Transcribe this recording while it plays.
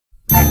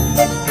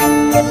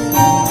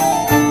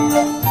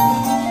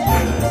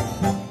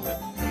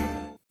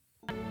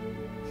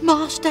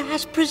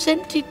has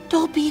presented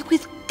Dobby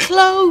with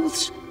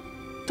clothes.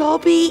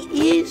 Dobby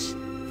is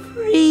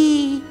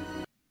free.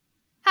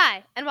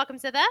 Hi, and welcome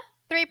to the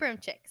Three Broom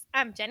Chicks.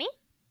 I'm Jenny.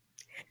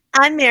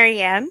 I'm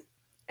Marianne.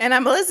 And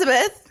I'm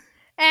Elizabeth.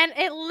 And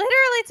it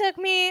literally took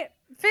me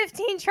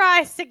 15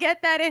 tries to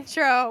get that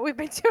intro. We've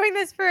been doing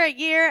this for a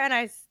year, and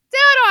I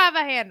still don't have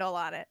a handle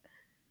on it.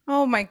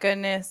 Oh my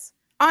goodness.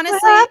 Honestly,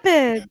 What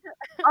happened?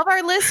 of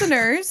our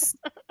listeners,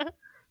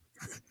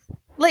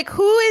 like,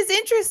 who is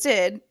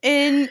interested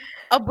in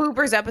a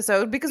Boopers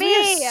episode? Because we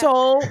have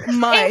so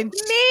much.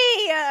 It's me!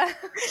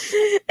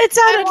 It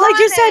sounded like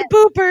you said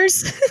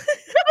boopers.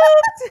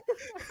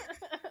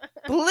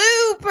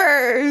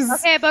 Bloopers.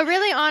 Okay, but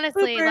really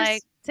honestly, Bloopers.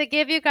 like, to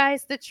give you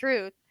guys the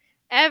truth,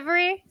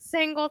 every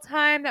single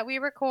time that we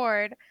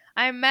record,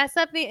 I mess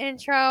up the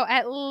intro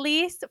at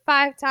least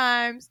 5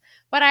 times,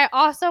 but I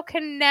also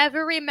can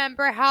never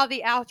remember how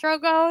the outro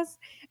goes,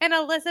 and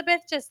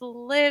Elizabeth just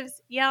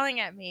lives yelling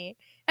at me.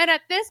 And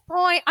at this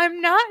point,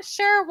 I'm not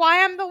sure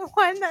why I'm the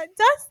one that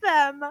does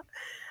them.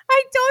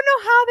 I don't know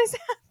how this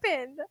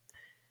happened.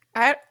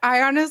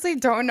 I honestly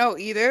don't know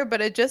either,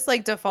 but it just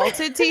like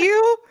defaulted to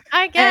you.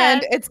 I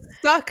guess. And it's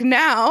stuck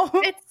now.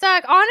 It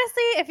sucked.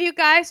 Honestly, if you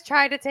guys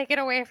tried to take it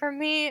away from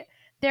me,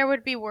 there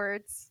would be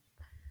words.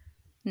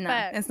 No,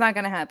 but- it's not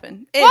going to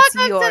happen. It's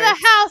Welcome yours. to the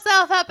House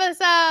Elf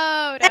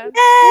episode.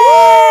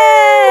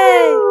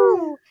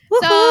 Yay!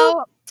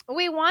 So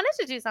we wanted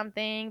to do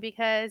something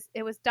because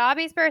it was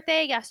Dobby's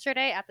birthday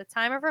yesterday at the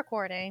time of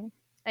recording.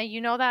 And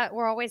you know that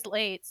we're always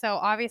late. So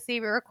obviously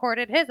we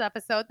recorded his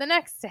episode the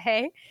next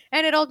day.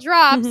 And it'll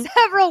drop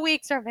several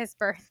weeks from his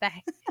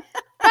birthday.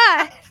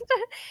 But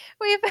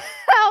we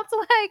felt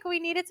like we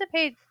needed to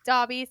pay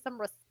Dobby some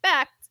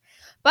respect.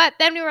 But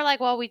then we were like,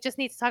 well, we just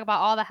need to talk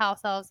about all the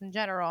house elves in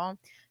general.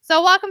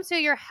 So welcome to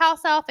your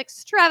house elf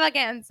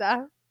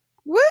extravaganza.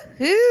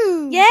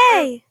 Woohoo!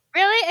 Yay!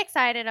 Really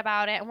excited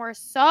about it, and we're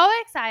so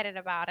excited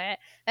about it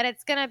that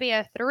it's going to be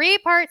a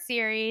 3-part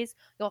series.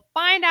 You'll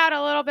find out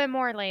a little bit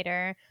more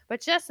later,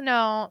 but just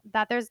know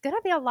that there's going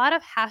to be a lot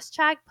of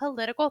hashtag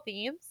political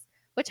themes,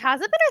 which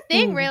hasn't been a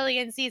thing really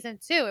in season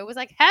 2. It was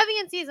like heavy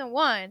in season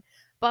 1,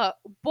 but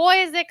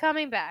boy is it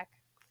coming back.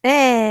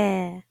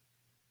 Eh.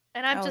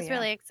 And I'm Oh, just yeah.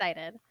 really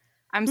excited.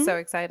 I'm so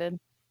excited.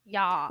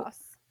 Yas.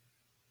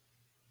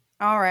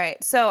 All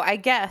right. So I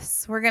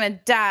guess we're going to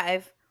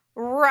dive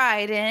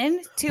right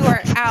in to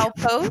our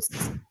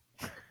outposts.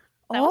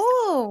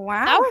 Oh,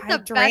 wow. That was the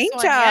best one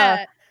Hydrangea.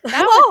 yet.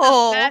 That was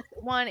Oh. the best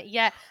one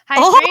yet.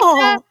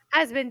 Hydrangea Oh.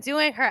 has been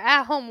doing her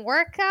at-home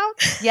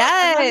workouts.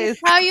 Yes.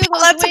 How you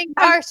those Let's- wings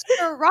are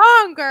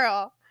strong,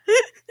 girl.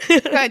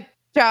 Good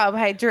job,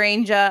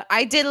 Hydrangea.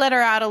 I did let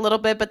her out a little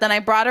bit, but then I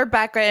brought her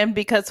back in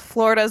because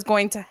Florida's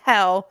going to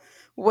hell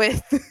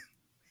with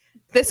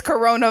this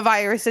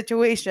coronavirus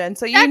situation.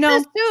 So,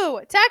 Texas too.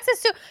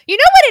 Texas too. You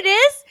know what it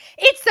is?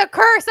 It's the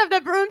curse of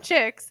the broom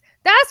chicks.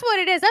 That's what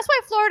it is. That's why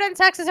Florida and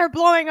Texas are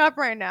blowing up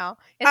right now.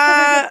 It's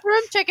because there's a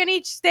broom chick in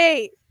each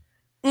state.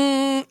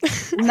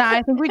 nah,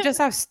 I think we just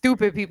have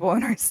stupid people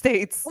in our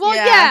states. Well,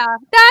 Yeah. yeah,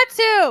 that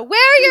too.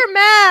 Wear your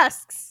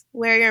masks.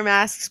 Wear your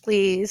masks,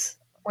 please.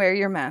 Wear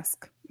your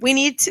mask. We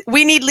need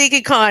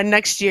LeakyCon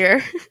next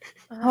year.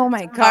 Oh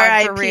my God, for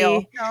R.I.P.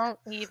 real. Don't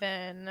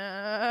even.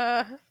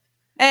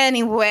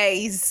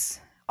 Anyways,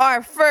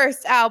 our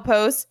first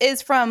outpost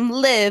is from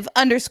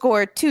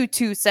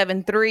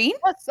live_2273.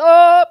 What's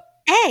up?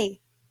 Hey.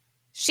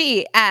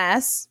 She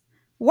asks,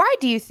 why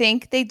do you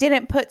think they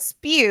didn't put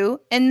spew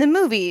in the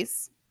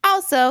movies?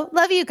 Also,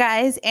 love you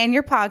guys and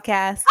your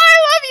podcast. I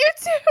love you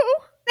too.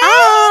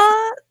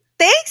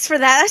 Thanks for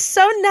that. That's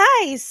so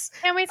nice.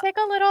 Can we take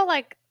a little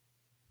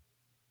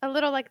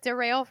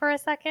derail for a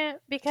second?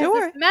 Because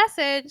Sure. this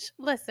message,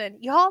 listen,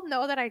 y'all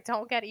know that I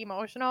don't get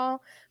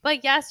emotional,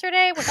 but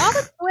yesterday with all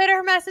the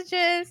Twitter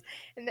messages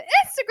and the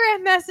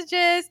Instagram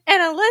messages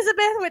and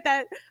Elizabeth with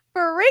that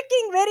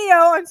freaking video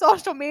on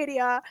social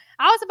media,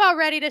 I was about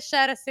ready to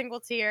shed a single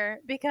tear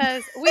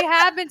because we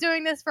have been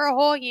doing this for a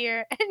whole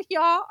year and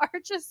y'all are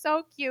just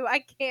so cute. I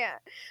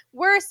can't.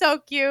 We're so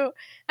cute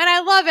and I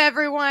love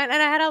everyone and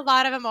I had a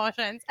lot of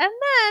emotions. And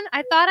then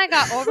I thought I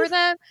got over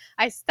them.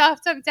 I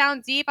stuffed them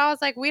down deep. I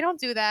was like, we don't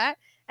do that.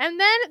 And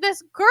then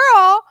this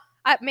girl,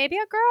 maybe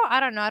a girl, I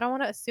don't know. I don't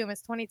want to assume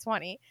it's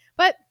 2020,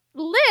 but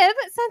Liv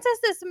sent us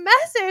this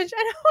message and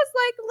I was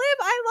like, Liv,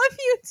 I love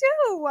you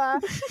too. I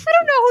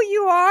don't know who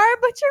you are,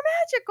 but you're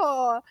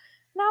magical. And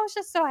I was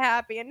just so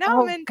happy. And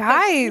now Oh, I'm in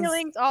guys.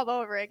 feelings all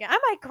over again. I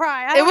might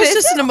cry. It was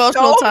just an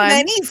emotional So time.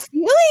 many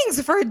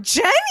feelings for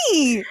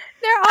Jenny.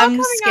 They're all I'm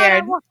coming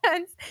scared. out at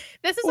once.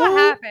 This is what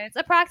happens.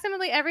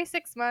 Approximately every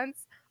 6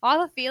 months,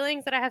 all the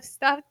feelings that I have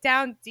stuffed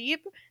down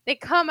deep, they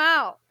come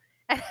out.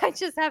 And I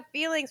just have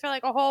feelings for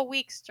like a whole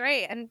week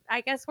straight. And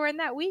I guess we're in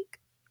that week.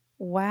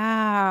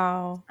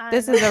 Wow. I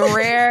This know. is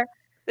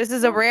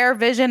a rare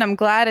vision. I'm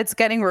glad it's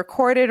getting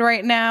recorded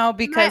right now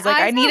because My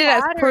like I eyes need are it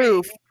as watery.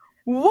 proof.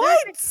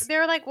 What?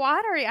 They're like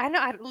watery. I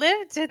know.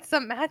 Liv did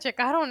some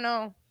magic. I don't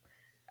know.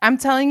 I'm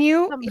telling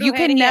you, Some you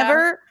can brujeria.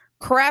 never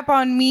crap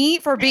on me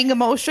for being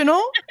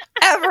emotional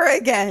ever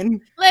again.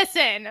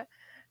 Listen,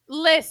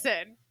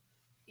 Listen,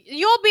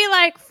 you'll be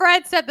like,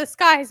 Fred said the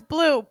sky is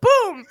blue.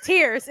 Boom,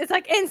 tears. It's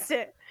like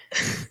instant.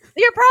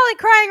 You're probably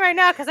crying right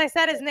now because I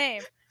said his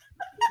name.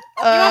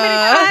 You want me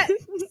to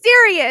cut?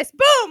 Serious.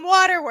 Boom,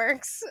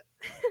 waterworks.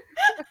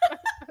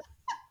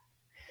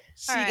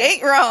 She All right.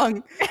 ain't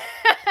wrong.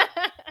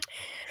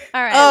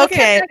 All right.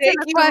 Okay. let's get to the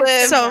Thank you, questions,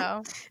 Liv. So-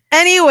 though.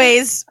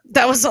 Anyways,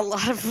 that was a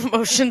lot of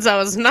emotions I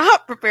was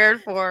not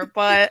prepared for,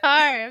 but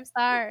I'm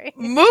sorry.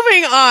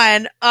 moving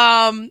on.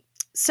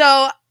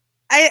 So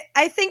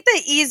I think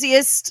the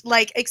easiest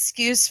like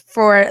excuse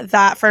for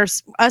that for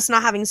us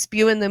not having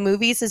spew in the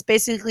movies is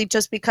basically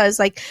just because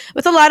like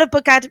with a lot of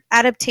book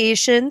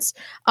adaptations,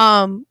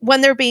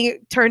 when they're being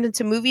turned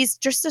into movies,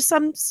 just there's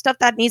some stuff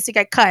that needs to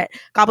get cut.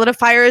 Goblet of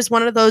Fire is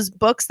one of those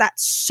books that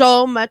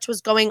so much was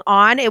going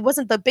on. It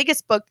wasn't the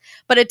biggest book,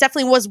 but it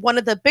definitely was one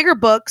of the bigger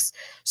books.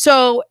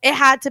 So it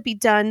had to be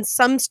done.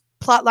 Some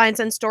plot lines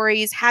and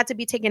stories had to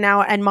be taken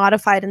out and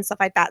modified and stuff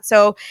like that.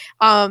 So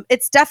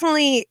it's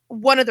definitely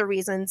one of the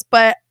reasons.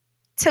 But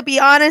to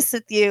be honest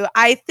with you,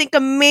 I think a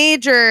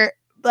major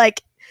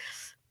like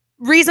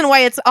reason why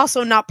it's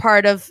also not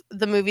part of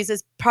the movies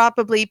is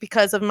probably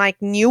because of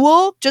Mike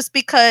Newell, just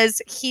because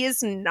he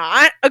is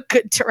not a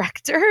good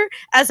director,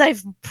 as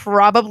I've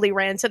probably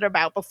ranted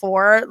about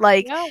before.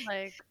 Like Yeah,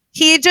 like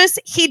he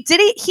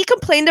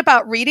complained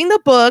about reading the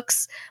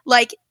books.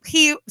 Like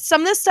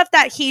some of the stuff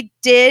that he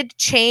did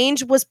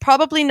change was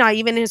probably not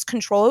even in his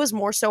control. It was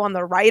more so on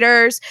the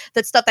writers.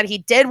 The stuff that he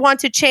did want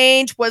to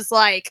change was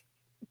like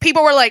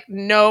people were like,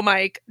 no,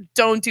 Mike,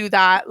 don't do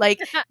that. Like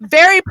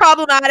very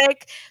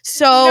problematic.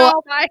 So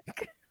no,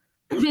 Mike.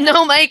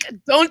 no, Mike,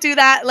 don't do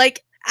that.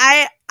 Like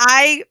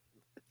I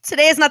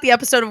today is not the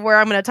episode of where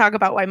I'm going to talk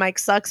about why Mike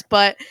sucks,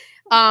 but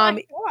Oh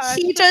my gosh.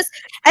 he just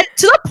and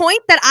to the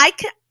point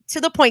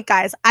that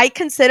guys, I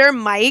consider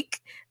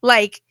Mike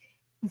like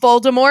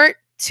Voldemort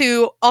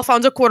to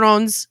Alfonso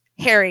Cuarón's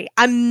Harry.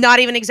 I'm not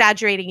even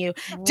exaggerating you.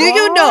 Do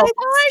you know?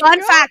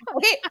 Fun fact.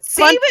 Okay,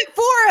 save it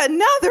for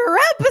another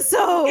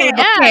episode. Okay,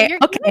 Yeah, you're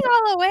okay. giving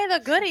all away the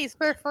goodies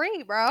for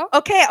free, bro.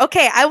 Okay,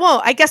 I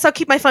won't. I guess I'll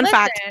keep my fun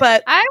fact. Listen,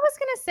 But I was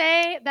gonna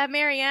say that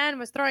Marianne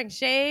was throwing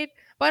shade,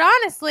 but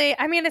honestly,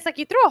 I mean, it's like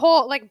you threw a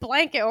whole like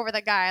blanket over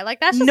the guy. Like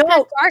that's just No.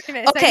 pure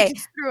darkness that Okay. you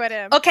just threw at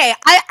him. okay,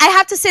 I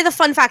have to say the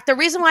fun fact. The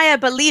reason why I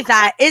believe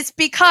that is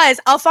because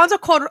Alfonso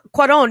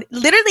Cuarón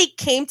literally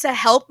came to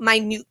help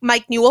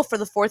Mike Newell for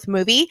the fourth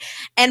movie,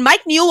 and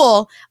Mike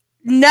Newell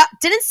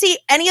didn't see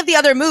any of the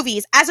other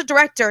movies. As a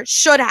director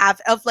should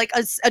have, of like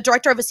a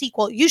director of a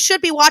sequel, you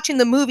should be watching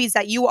the movies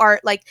that you are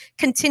like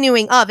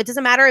continuing of. It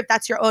doesn't matter if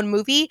that's your own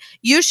movie,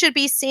 you should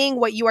be seeing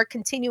what you are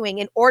continuing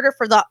in order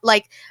for the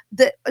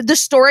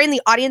story and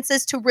the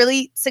audiences to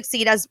really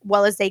succeed as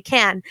well as they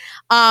can.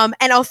 And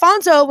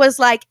Alfonso was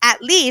like,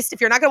 at least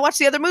if you're not going to watch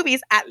the other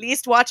movies, at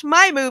least watch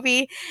my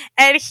movie.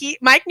 And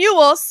Mike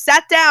Newell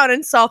sat down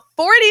and saw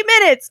 40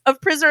 minutes of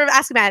Prisoner of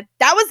Azkaban.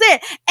 That was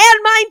it.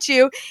 And mind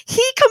you,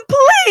 he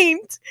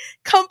complained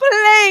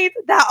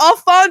that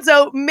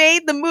Alfonso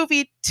made the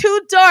movie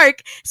too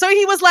dark. So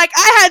he was like,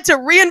 I had to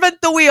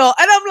reinvent the wheel.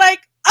 And I'm like,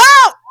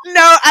 oh,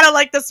 no, I don't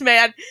like this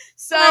man.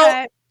 So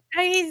Alright.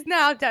 He's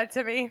now dead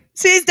to me.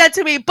 he's dead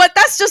to me. But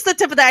that's just the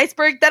tip of the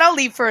iceberg that I'll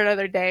leave for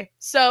another day.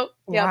 So,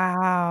 yeah.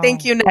 Wow.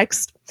 Thank you.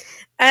 Next.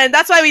 And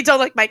that's why we don't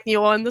like Mike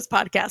Newell on this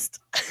podcast.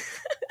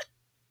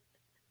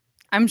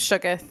 I'm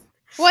shooketh.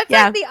 What's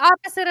Yeah. like the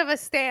opposite of a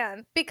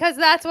stan? Because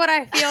that's what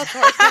I feel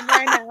towards him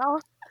right now.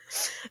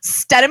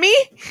 Stenomy?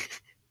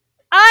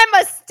 I'm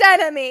a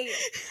stenemy.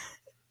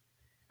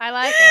 I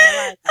like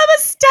it. I'm a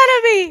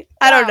stenomy.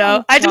 I don't know.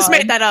 Wow. I just God.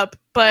 made that up. I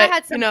But,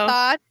 had some you know.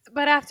 thoughts,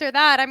 but after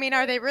that, I mean,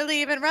 are they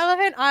really even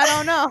relevant? I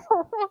don't know.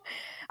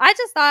 I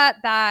just thought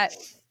that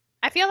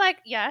I feel like,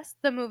 yes,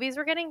 the movies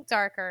were getting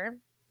darker,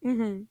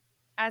 Mhm.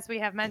 as we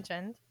have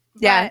mentioned.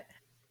 Yeah. But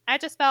I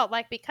just felt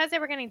like because they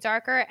were getting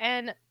darker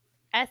and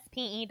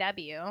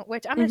SPEW,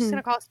 which I'm just Mhm. going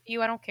to call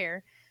SPEW, I don't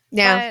care.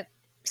 Yeah. But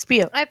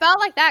Spew. I felt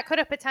like that could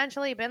have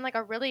potentially been like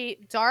a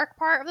really dark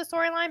part of the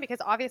storyline because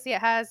obviously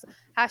it has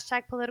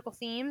hashtag political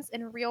themes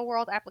in real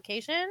world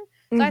application.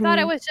 So I thought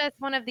it was just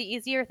one of the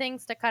easier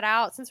things to cut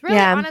out since really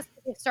Yeah. honestly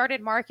they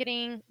started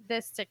marketing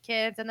this to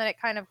kids and then it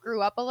kind of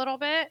grew up a little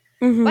bit.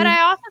 Mhm. But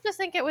I also just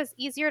think it was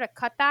easier to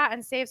cut that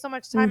and save so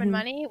much time Mhm. and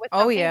money with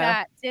Oh, something yeah.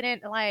 that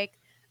didn't like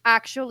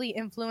actually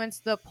influence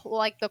the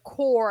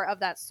core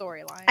of that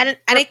storyline. And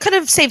it could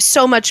have saved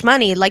so much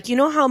money. Like, you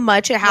know how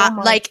much it So had,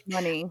 much like,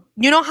 money.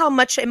 you know how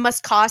much it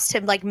must cost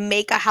him, like,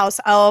 make a house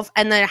elf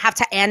and then have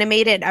to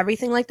animate it and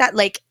everything like that.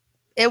 Like,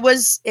 it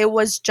was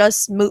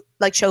just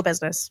like show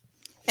business.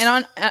 And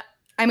on,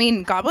 I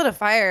mean, Goblet of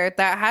Fire,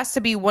 that has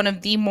to be one of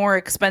the more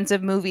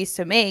expensive movies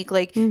to make.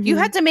 Like, you Mhm.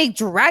 had to make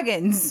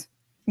dragons,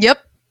 Yep.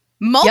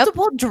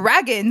 multiple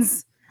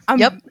dragons.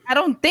 Yep. I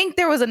don't think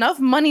there was enough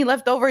money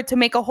left over to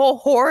make a whole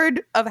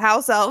horde of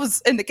house elves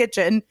in the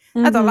kitchen.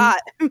 That's a lot.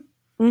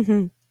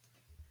 Mm-hmm.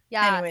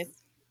 yeah. Anyways,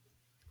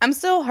 I'm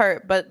still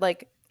hurt, but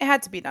like, it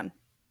had to be done.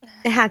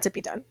 It had to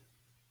be done.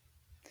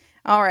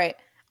 All right.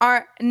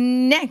 Our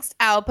next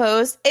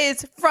outpost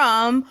is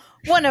from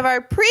one of our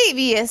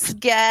previous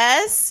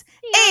guests,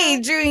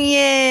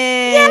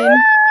 Adrian.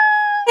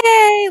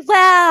 Hey,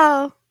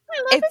 wow.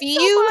 If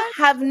you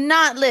have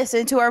not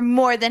listened to our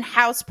More Than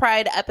House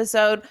Pride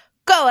episode,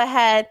 go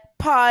ahead,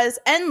 pause,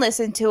 and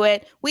listen to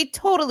it. We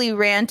totally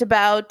rant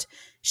about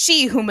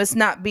She Who Must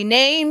Not Be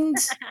Named.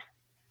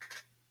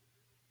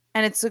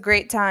 And it's a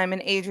great time,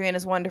 and Adrian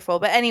is wonderful.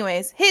 But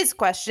anyways, his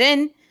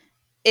question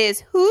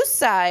is, whose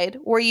side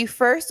were you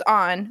first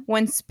on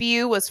when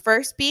Spew was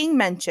first being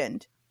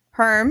mentioned?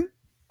 Herm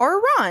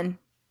or Ron?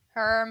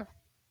 Herm.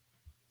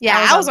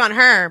 Yeah, I was on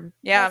Herm.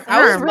 Yeah,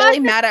 I was Herm. really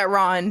mad at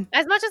Ron.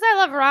 As much as I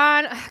love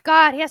Ron,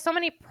 God, he has so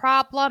many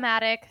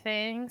problematic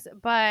things,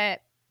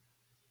 but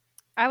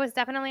I was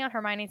definitely on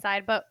Hermione's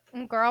side. But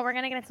girl, we're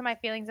gonna get into my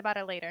feelings about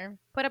it later.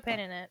 Put a pin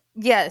in it.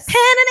 Yes. Pen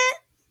in it.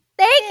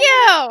 Thank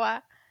you.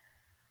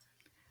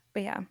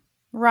 But yeah,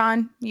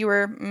 Ron, you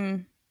were,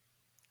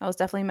 I was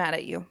definitely mad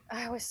at you.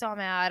 I was so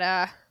mad.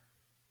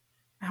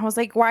 I was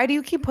like, why do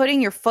you keep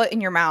putting your foot in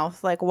your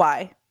mouth? Like,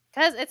 why?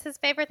 Because it's his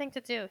favorite thing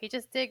to do. He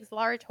just digs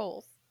large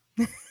holes.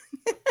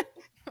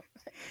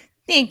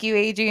 Thank you,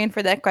 Adrian,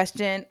 for that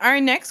question. Our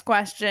next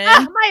question.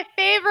 My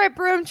favorite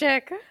broom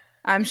chick.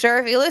 I'm sure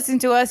if you listen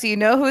to us, you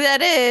know who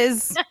that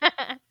is.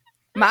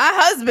 My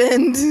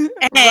husband.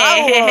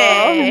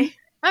 Raul.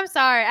 I'm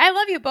sorry. I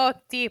love you both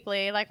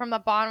deeply, like from the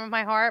bottom of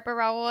my heart, but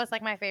Raul is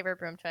like my favorite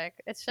broom chick.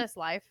 It's just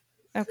life.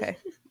 Okay,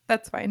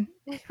 that's fine.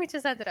 We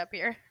just ended up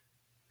here.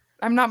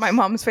 I'm not my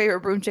mom's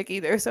favorite broom chick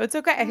either, so it's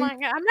okay. Oh my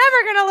God. I'm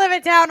never going to live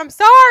it down. I'm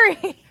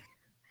sorry.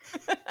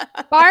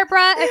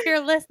 Barbara, if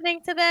you're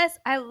listening to this,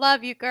 I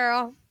love you,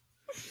 girl.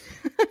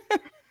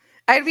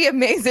 I'd be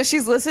amazed if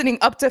she's listening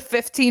up to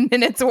 15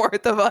 minutes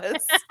worth of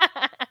us.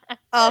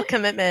 Oh,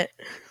 commitment.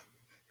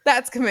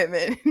 That's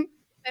commitment.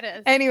 It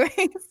is.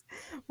 Anyways,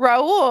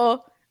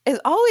 Raul is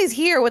always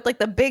here with like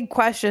the big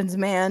questions,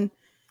 man.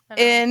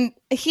 And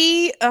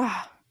he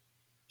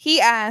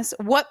asks,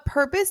 what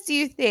purpose do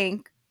you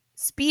think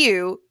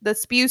the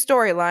Spew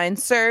storyline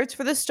serves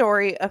for the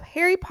story of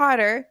Harry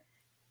Potter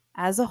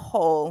as a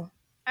whole?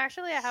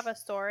 Actually, I have a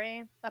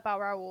story about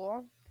Raul,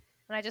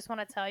 and I just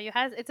want to tell you.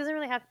 It doesn't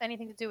really have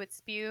anything to do with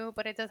Spew,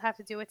 but it does have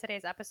to do with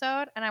today's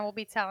episode, and I will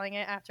be telling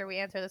it after we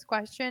answer this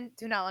question.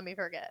 Do not let me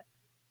forget.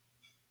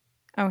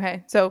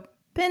 Okay, so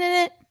pin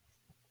in it.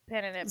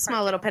 Pin in it.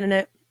 Small little pin in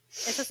it.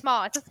 It's a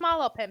small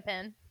little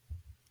pin.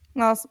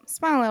 Well,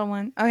 small little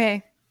one.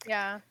 Okay.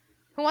 Yeah.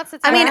 Who wants to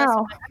tell I mean, us?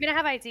 I mean, I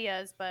have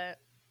ideas, but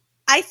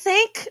I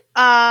think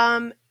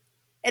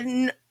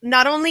and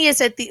not only is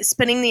it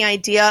spinning the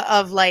idea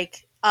of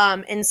like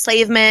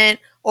enslavement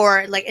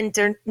or like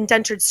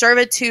indentured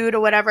servitude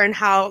or whatever, and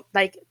how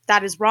like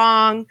that is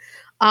wrong.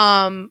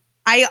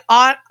 I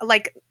ought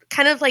like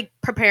kind of like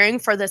preparing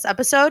for this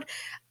episode.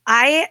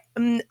 I'm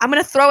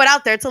gonna throw it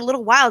out there. It's a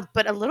little wild,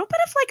 but a little bit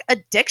of like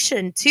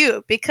addiction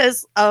too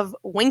because of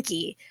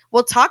Winky.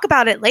 We'll talk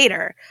about it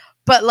later,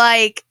 but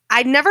like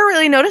I never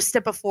really noticed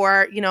it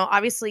before. You know,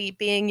 obviously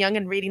being young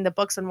and reading the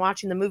books and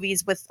watching the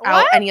movies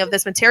without any of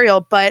this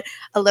material, but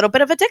a little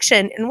bit of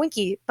addiction in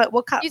Winky. But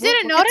we'll cut. You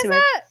didn't we'll notice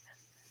that?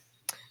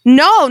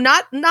 No,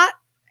 not.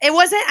 It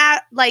wasn't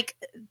at like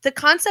the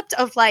concept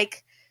of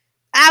like.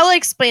 I will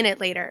explain it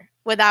later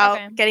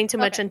without getting too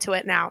much into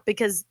it now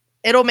because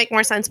it'll make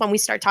more sense when we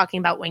start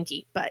talking about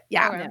Winky. But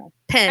yeah,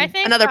 pin, I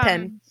think, another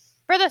pin.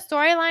 For the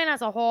storyline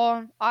as a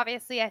whole,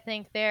 obviously, I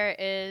think there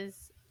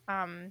is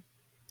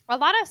a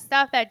lot of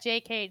stuff that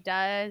JK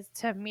does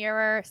to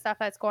mirror stuff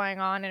that's going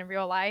on in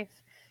real life.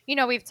 You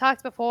know, we've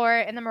talked before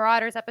in the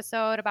Marauders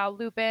episode about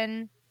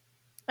Lupin.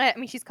 I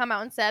mean, she's come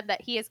out and said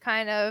that he is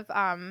kind of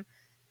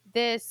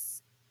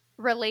this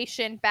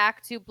relation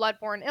back to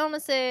bloodborne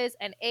illnesses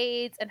and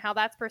AIDS and how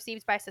that's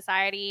perceived by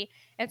society.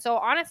 And so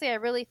honestly, I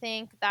really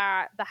think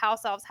that the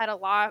house elves had a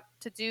lot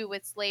to do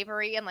with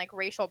slavery and like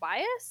racial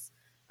bias.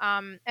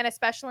 And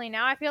especially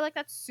now, I feel like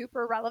that's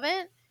super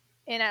relevant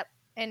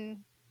in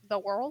the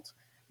world.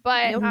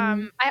 But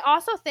I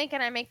also think,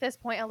 and I make this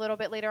point a little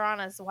bit later on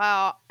as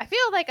well, I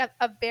feel like at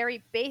a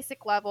very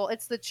basic level,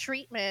 it's the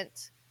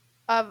treatment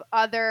of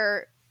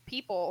other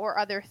people or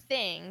other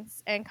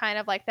things and kind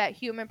of like that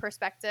human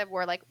perspective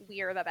where like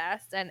we are the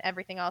best and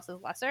everything else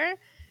is lesser.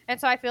 And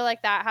so I feel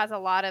like that has a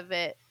lot of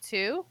it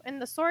too in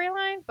the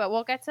storyline, but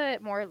we'll get to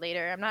it more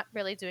later. I'm not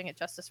really doing it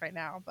justice right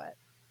now, but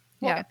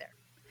we'll get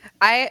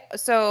there.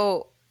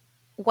 So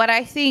what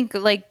I think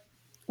like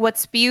what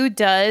Spew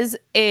does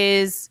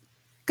is,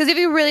 because if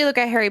you really look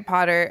at Harry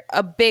Potter,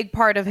 a big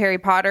part of Harry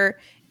Potter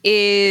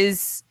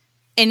is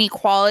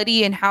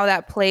inequality and how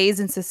that plays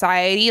in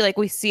society. Like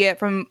we see it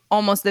from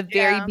almost the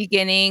very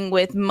beginning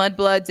with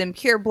mudbloods and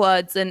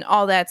purebloods and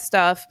all that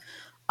stuff,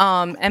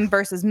 and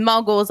versus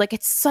muggles. Like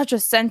it's such a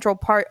central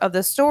part of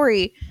the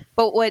story.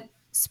 But what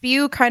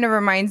Spew kind of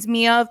reminds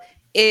me of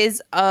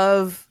is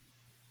of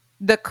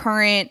the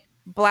current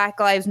Black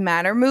Lives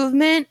Matter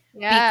movement.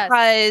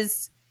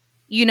 Because,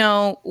 you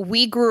know,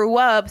 we grew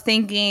up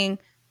thinking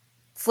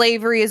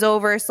slavery is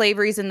over,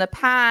 slavery's in the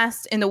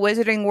past. In the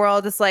wizarding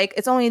world, it's like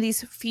it's only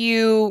these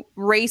few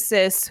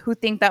racists who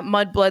think that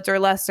mudbloods are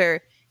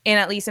lesser. In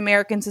at least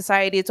American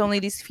society, it's only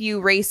these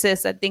few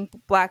racists that think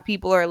Black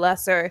people are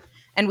lesser.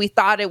 And we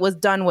thought it was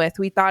done with.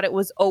 We thought it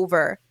was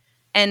over.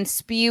 And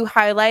Spew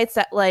highlights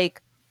that,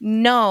 like,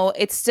 no,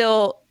 it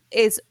still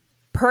is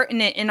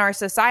pertinent in our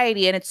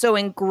society. And it's so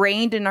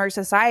ingrained in our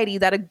society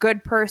that a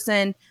good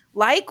person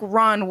like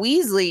Ron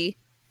Weasley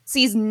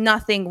sees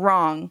nothing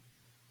wrong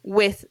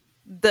with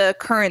the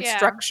current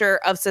structure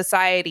of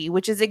society,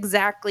 which is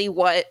exactly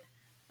what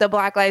the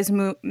Black Lives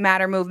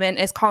Matter movement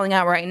is calling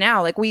out right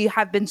now. Like, we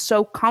have been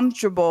so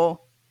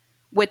comfortable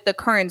with the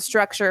current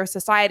structure of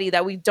society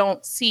that we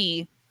don't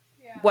see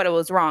what it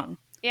was wrong.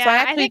 Yeah, so I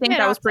actually think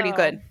that was pretty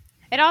good.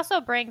 It also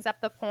brings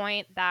up the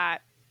point that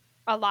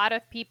a lot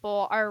of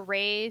people are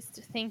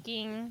raised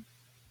thinking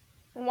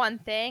one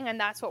thing, and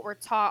that's what we're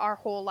taught our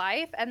whole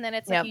life. And then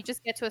it's like you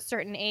just get to a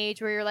certain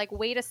age where you're like,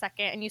 wait a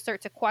second, and you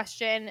start to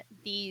question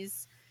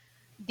these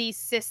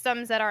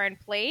systems that are in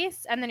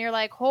place, and then you're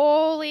like,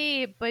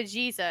 holy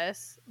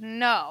bejesus,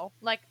 no,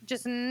 like,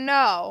 just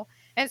no.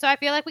 And so I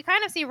feel like we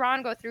kind of see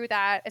Ron go through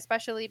that,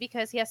 especially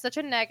because he has such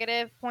a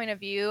negative point of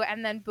view,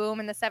 and then boom,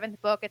 in the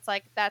 7th book, it's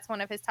like that's one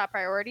of his top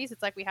priorities.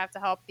 It's like, we have to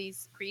help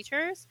these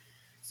creatures.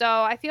 So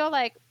I feel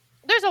like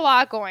there's a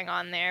lot going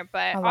on there,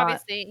 but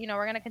obviously, you know,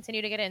 we're going to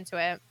continue to get into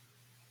it.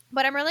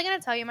 But I'm really going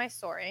to tell you my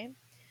story.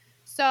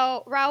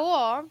 So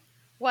Raul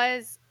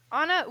was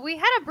we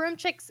had a Broom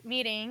Chicks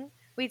meeting.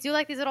 We do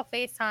like these little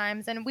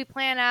FaceTimes, and we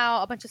plan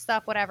out a bunch of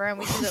stuff, whatever, and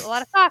we do a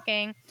lot of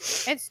talking.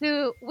 And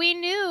so we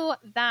knew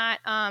that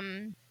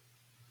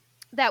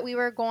that we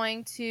were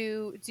going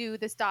to do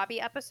this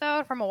Dobby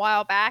episode from a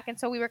while back, and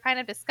so we were kind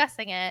of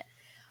discussing it.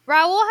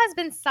 Raul has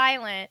been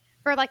silent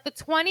for like the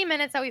 20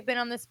 minutes that we've been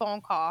on this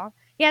phone call.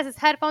 He has his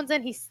headphones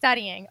in, he's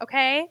studying,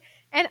 okay?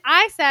 And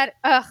I said,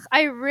 ugh,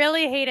 I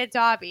really hated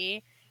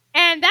Dobby.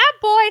 And that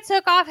boy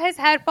took off his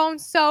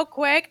headphones so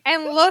quick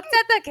and looked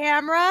at the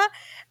camera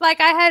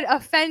like I had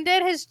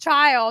offended his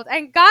child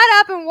and got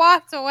up and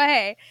walked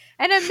away.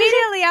 And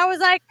immediately I was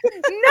like, no,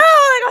 like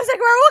I was like,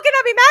 Raul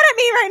cannot be mad at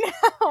me right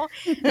now.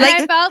 And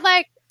I felt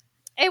like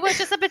it was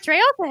just a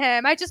betrayal to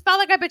him. I just felt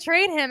like I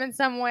betrayed him in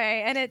some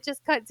way, and it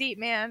just cut deep,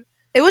 man.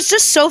 It was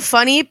just so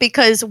funny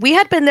because we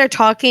had been there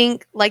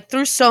talking like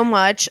through so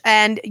much,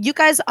 and you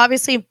guys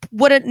obviously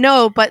wouldn't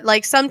know, but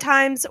like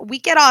sometimes we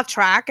get off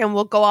track and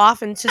we'll go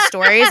off into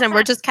stories and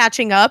we're just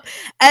catching up.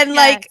 And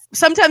like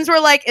sometimes we're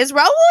like, is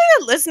Raul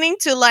listening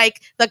to like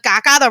the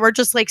caca that we're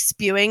just like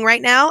spewing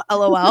right now?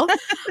 LOL.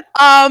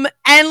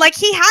 And like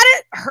he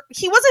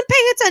wasn't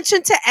paying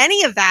attention to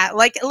any of that.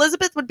 Like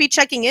Elizabeth would be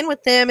checking in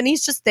with him and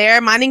he's just there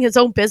minding his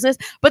own business.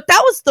 But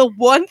that was the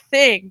one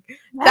thing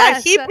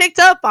that he picked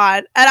up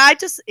on.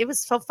 And it was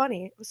so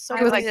funny. It was so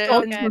I was funny. like,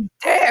 don't you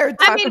dare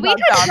talk I mean, we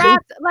about had Dobby.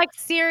 dropped like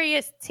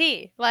serious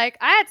tea. Like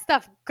I had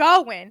stuff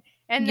going,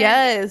 and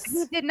then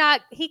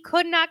he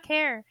could not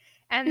care.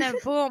 And then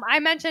boom,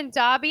 I mentioned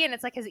Dobby, and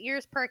it's like his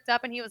ears perked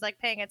up, and he was like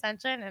paying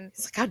attention, and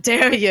He's like, how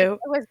dare you?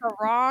 it was the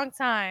wrong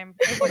time.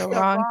 It was the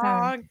wrong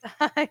wrong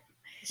time.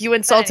 You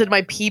insulted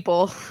my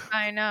people.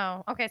 I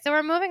know. Okay, so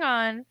we're moving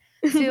on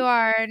to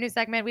our new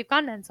segment. We've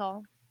gone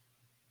mental.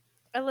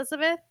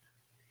 Elizabeth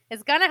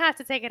is gonna have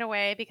to take it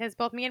away because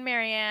both me and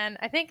Marianne,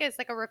 I think it's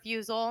like a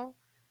refusal,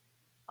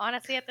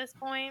 honestly, at this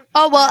point.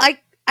 Oh, well,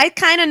 I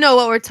kind of know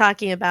what we're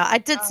talking about. I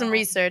did some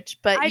research,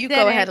 but you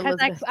go ahead,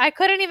 Elizabeth. I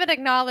couldn't even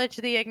acknowledge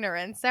the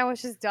ignorance. I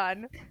was just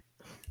done.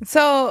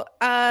 So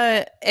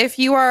if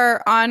you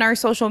are on our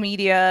social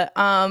media,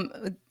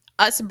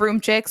 us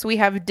Broom Chicks, we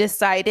have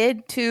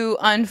decided to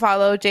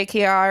unfollow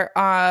JKR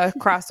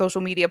across social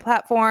media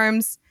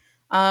platforms.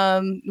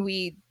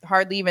 We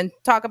hardly even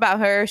talk about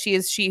her. She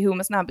is she who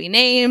must not be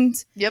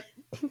named. Yep.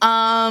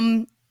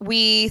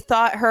 We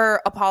thought her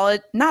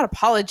not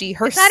apology,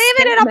 her It's not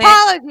even an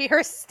apology.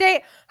 Her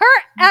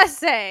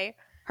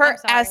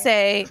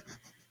essay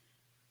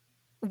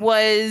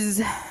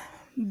was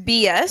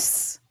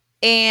BS.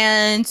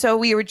 And so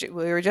we were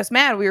just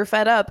mad. We were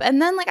fed up.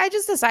 And then like I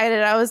just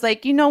decided, I was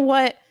like, you know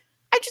what?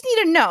 I just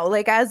need to know,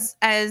 like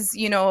as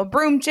you know, a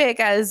Broom Chick,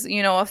 as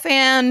you know, a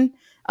fan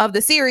of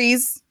the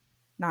series,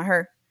 not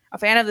her, a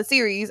fan of the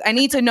series, I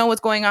need to know what's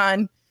going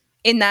on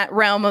in that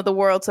realm of the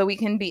world so we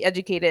can be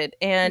educated.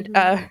 And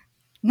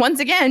once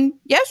again,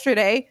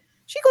 yesterday,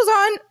 she goes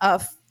on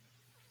a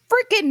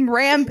freaking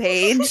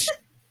rampage,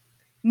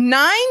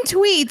 9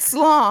 tweets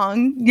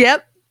long.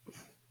 Yep.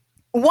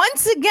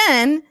 Once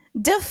again,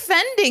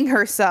 defending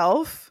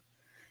herself,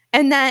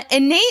 and that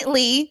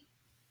innately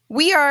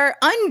we are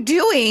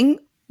undoing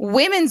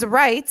women's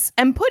rights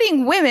and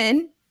putting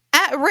women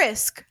at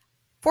risk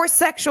for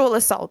sexual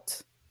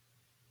assault.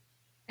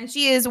 And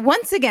she is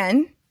once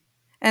again,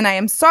 and I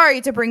am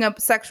sorry to bring up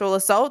sexual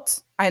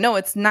assault. I know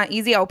it's not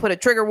easy. I'll put a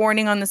trigger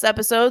warning on this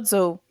episode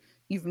so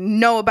you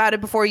know about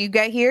it before you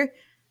get here.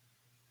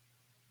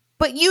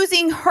 But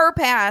using her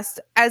past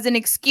as an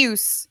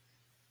excuse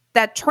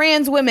that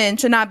trans women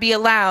should not be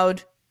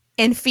allowed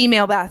in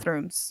female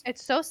bathrooms.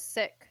 It's so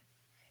sick.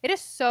 It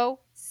is so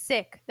sick.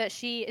 sick that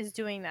she is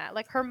doing that.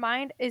 Like, her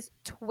mind is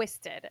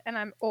twisted, and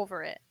I'm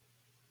over it.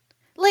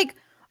 Like,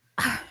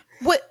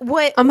 what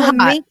I'm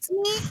hot.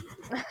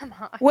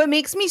 what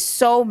makes me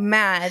so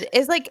mad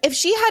is like if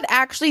she had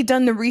actually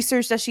done the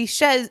research that she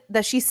says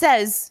that she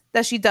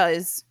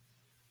does,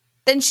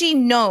 then she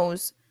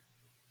knows.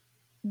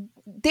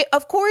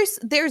 Of course,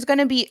 there's going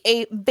to be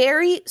a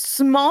very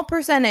small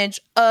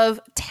percentage of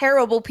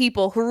terrible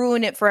people who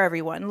ruin it for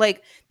everyone.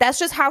 Like, that's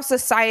just how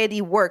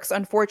society works,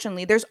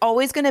 unfortunately. There's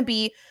always going to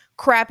be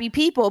crappy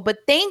people, but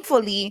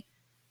thankfully,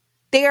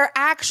 they are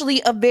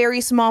actually a very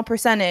small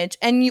percentage.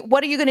 And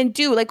what are you going to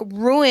do? Like,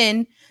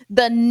 ruin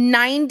the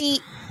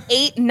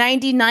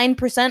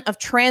 99% of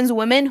trans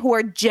women who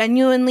are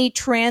genuinely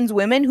trans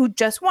women who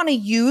just want to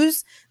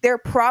use their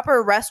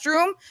proper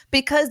restroom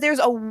because there's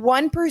a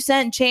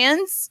 1%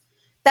 chance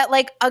that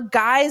like a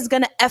guy is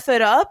gonna F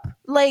it up?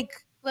 Like,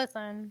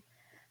 listen,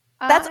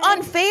 that's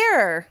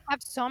unfair. I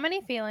have so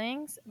many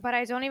feelings, but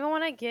I don't even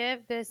want to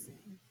give this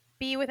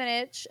bee with an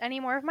itch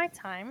any more of my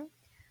time.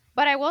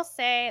 But I will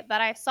say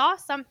that I saw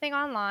something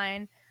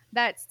online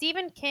that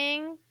Stephen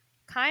King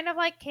kind of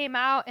like came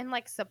out in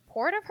like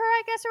support of her,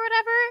 I guess, or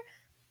whatever.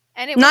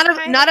 And it was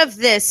something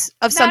else.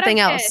 Of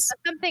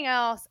something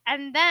else.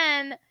 And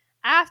then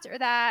after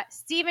that,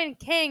 Stephen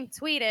King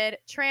tweeted,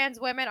 "Trans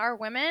women are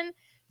women."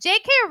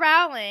 J.K.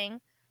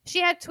 Rowling, she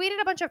had tweeted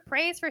a bunch of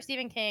praise for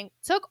Stephen King,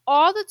 took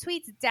all the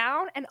tweets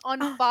down and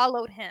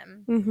unfollowed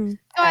him. Mm-hmm.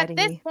 So at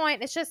this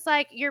point, it's just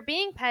like, you're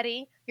being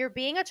petty, you're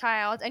being a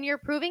child, and you're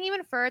proving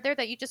even further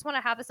that you just want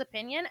to have this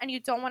opinion and you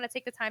don't want to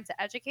take the time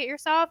to educate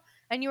yourself,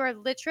 and you are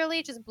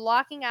literally just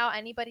blocking out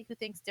anybody who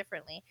thinks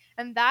differently.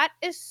 And that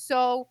is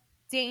so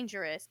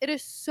dangerous. It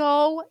is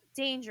so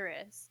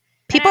dangerous.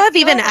 People have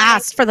even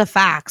asked for the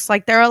facts.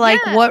 Like, they're like,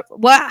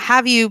 what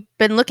have you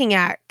been looking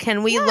at?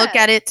 Can we look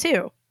at it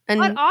too? And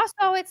but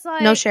also, it's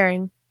like, no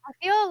sharing. I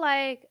feel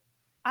like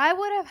I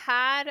would have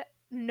had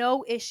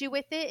no issue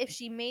with it if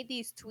she made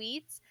these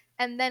tweets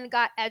and then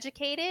got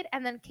educated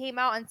and then came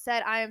out and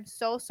said, "I am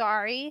so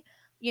sorry.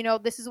 You know,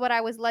 this is what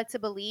I was led to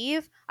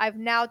believe. I've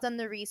now done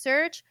the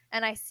research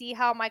and I see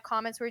how my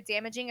comments were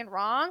damaging and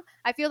wrong."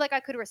 I feel like I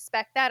could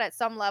respect that at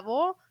some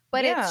level,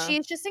 but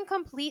she's just in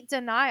complete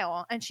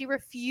denial and she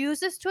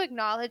refuses to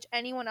acknowledge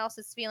anyone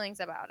else's feelings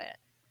about it.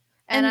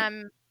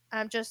 And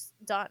I'm just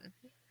done.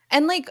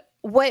 And like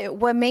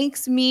what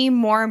makes me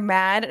more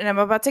mad, and I'm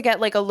about to get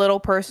like a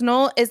little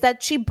personal, is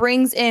that she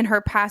brings in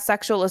her past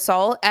sexual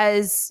assault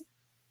as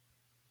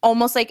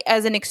almost like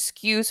as an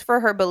excuse for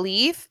her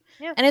belief.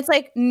 Yeah. And it's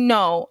like,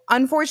 no,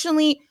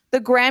 unfortunately,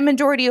 the grand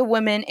majority of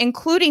women,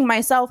 including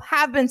myself,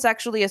 have been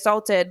sexually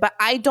assaulted, but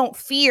I don't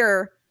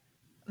fear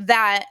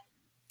that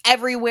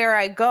everywhere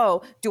I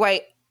go. Do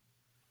I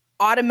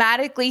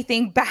automatically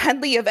think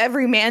badly of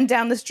every man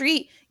down the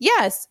street?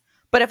 Yes.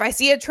 But if I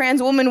see a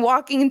trans woman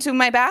walking into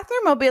my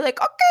bathroom, I'll be like,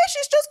 okay,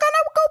 she's just gonna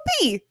go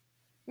pee.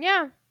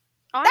 Yeah.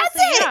 Honestly,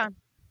 that's it. Yeah.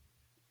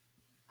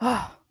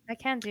 Oh, I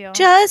can deal.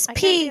 Just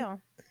pee.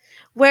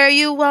 Where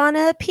you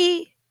wanna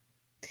pee.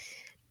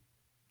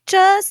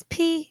 Just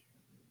pee.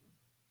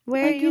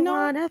 Where like, you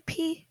wanna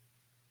pee.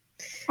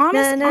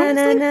 Honestly,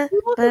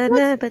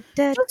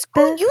 just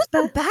go use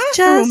the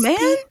bathroom,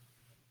 man.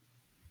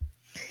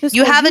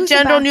 You have a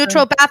gender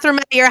neutral bathroom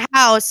at your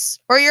house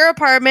or your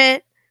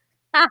apartment.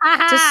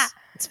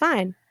 It's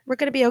fine. We're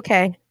going to be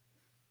okay.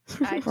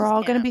 We're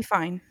all going to be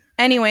fine.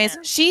 Anyways,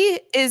 she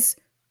is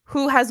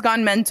who has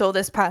gone mental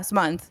this past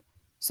month.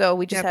 So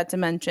we just had to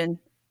mention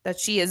that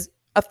she is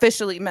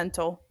officially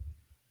mental.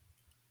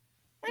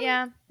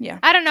 Yeah. Yeah.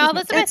 I don't know.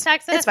 Elizabeth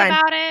texted us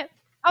about it.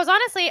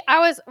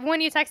 When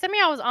you texted me,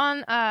 I was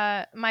on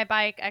my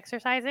bike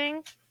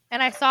exercising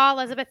and I saw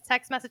Elizabeth's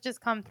text messages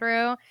come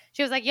through.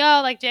 She was like,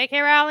 "Yo, like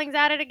J.K. Rowling's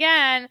at it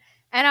again."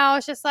 And I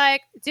was just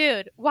like,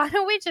 dude, why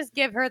don't we just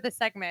give her the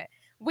segment?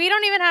 We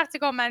don't even have to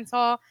go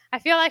mental. I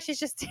feel like she's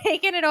just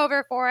taking it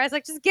over for us.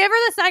 Like, just give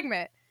her the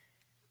segment.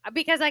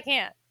 Because I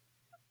can't.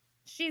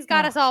 She's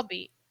got us all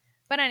beat.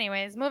 But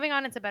anyways, moving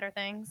on into better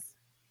things.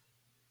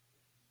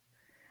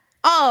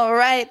 All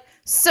right.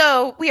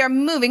 So we are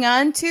moving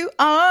on to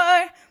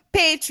our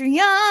Patreon.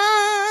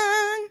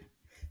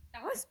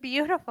 That was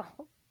beautiful.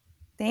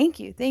 Thank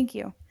you. Thank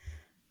you.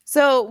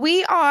 So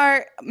we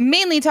are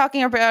mainly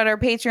talking about our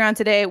Patreon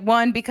today.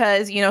 One,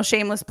 because,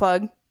 shameless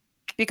plug,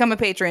 become a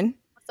patron.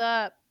 What's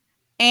up?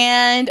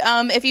 And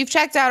if you've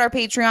checked out our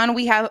Patreon,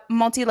 we have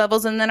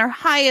multi-levels. And then our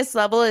highest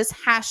level is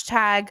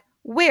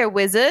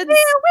 #We'reWizards.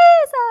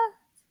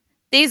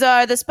 These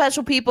are the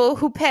special people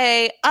who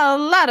pay a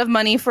lot of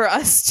money for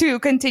us to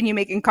continue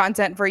making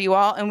content for you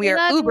all. And we are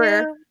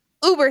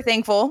uber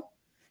thankful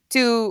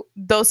to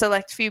those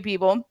select few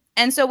people.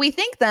 And so we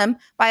thank them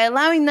by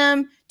allowing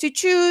them to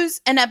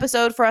choose an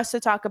episode for us to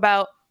talk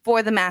about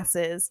for the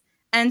masses.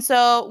 And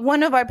so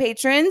one of our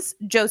patrons,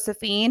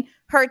 Josephine,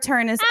 her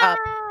turn is up.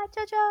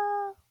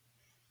 Jojo.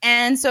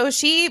 And so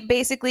she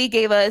basically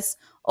gave us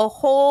a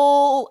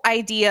whole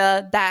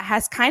idea that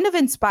has kind of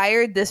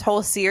inspired this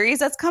whole series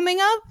that's coming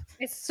up.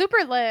 It's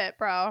super lit,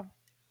 bro.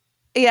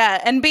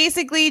 Yeah. And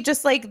basically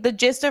just like the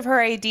gist of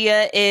her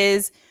idea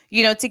is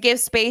to give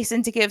space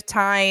and to give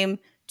time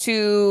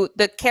to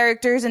the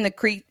characters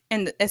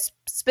and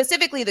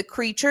specifically the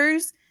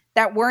creatures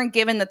that weren't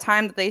given the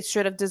time that they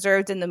should have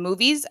deserved in the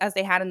movies as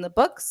they had in the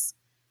books.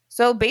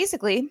 So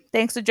basically,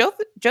 thanks to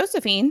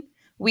Josephine,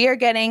 we are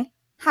getting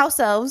house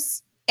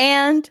elves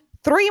and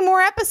 3 more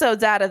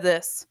episodes out of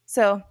this.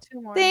 So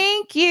 2 more.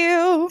 thank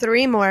you.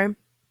 3 more.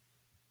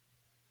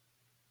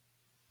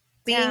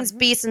 Beings,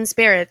 beasts, and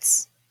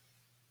spirits.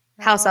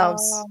 House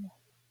elves. Oh,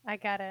 I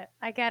get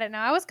it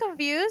now. I was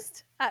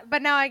confused,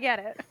 but now I get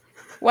it.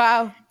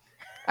 Wow.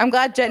 I'm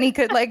glad Jenny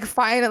could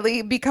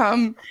finally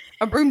become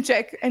a broom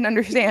chick and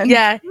understand.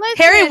 Yeah. Listen,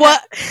 Harry,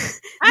 what?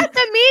 At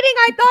the meeting,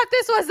 I thought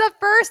this was the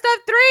first of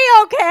 3,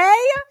 okay?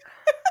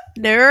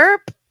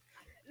 Nope.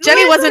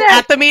 Jenny wasn't Listen.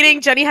 at the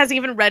meeting. Jenny hasn't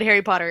even read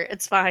Harry Potter.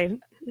 It's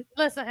fine.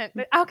 Listen,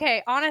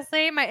 okay,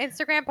 honestly, my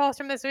Instagram post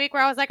from this week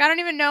where I was like, I don't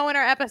even know when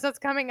our episode's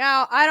coming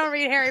out. I don't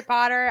read Harry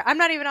Potter. I'm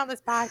not even on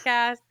this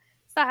podcast.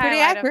 It's the Pretty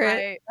highlight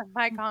accurate. of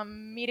my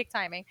comedic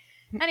timing.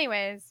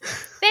 Anyways,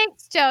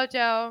 thanks,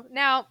 JoJo.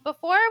 Now,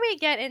 before we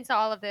get into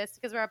all of this,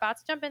 because we're about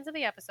to jump into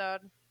the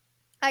episode,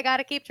 I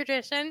gotta keep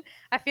tradition.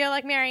 I feel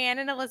like Marianne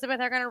and Elizabeth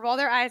are gonna roll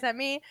their eyes at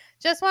me.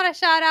 Just want to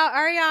shout out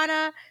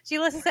Ariana. She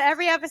listens to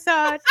every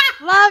episode.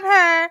 Love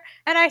her,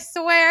 and I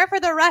swear for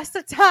the rest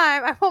of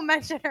time I will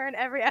mention her in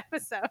every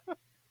episode.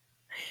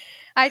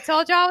 I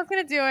told y'all I was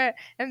gonna do it,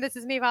 and this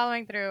is me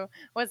following through.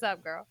 What's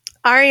up, girl?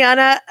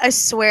 Ariana, I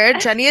swear,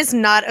 Jenny is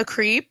not a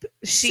creep.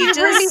 She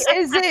just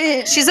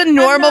isn't. she's a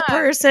normal not.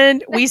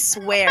 person. We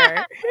swear.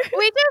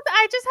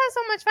 I just have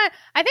so much fun.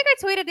 I think I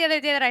tweeted the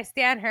other day that I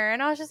stan her,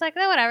 and I was just like,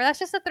 whatever. That's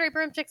just a 3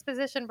 broom chicks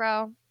position,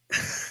 bro.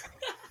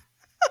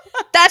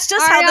 That's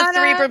just how the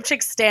Ariana. 3 broom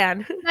chicks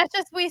stand. That's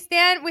just we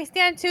stand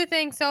 2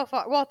 things so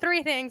far. Well,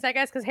 3 things, I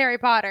guess, because Harry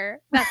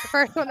Potter. That's the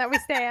first one that we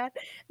stand.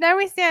 Then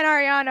we stand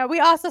Ariana. We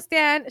also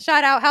stand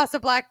shout out House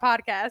of Black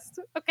podcast.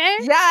 Okay?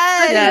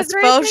 Yes. Yes, The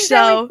 3 both things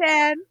that show. we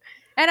stand,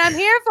 and I'm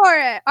here for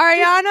it.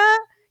 Ariana,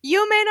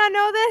 you may not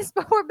know this,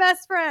 but we're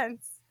best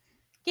friends.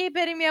 Keep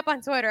hitting me up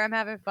on Twitter. I'm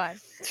having fun.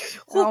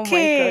 Oh my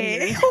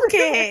Okay. goodness.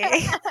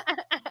 Okay.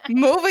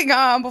 Moving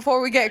on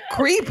before we get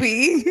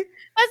creepy.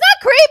 That's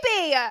not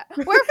creepy.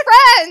 We're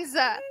friends.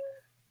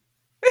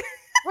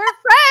 We're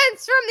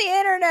friends from the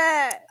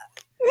internet.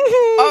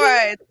 All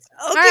right.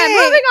 All right,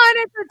 moving on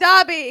into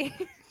Dobby.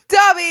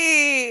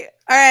 Dobby.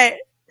 All right.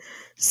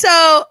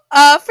 So,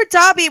 for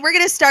Dobby, we're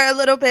going to start a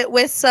little bit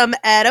with some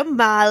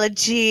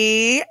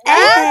etymology.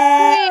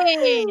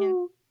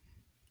 Queen.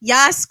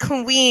 Yes,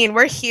 queen.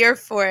 We're here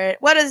for it.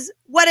 What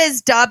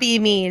does Dobby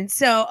mean?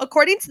 So,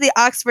 according to the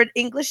Oxford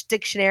English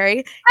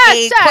Dictionary,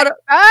 Hashtag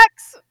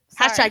facts.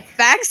 hashtag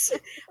facts,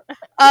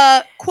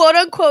 quote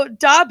unquote,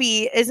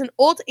 Dobby is an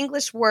old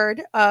English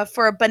word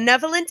for a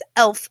benevolent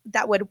elf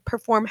that would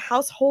perform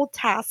household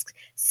tasks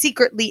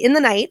secretly in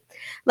the night,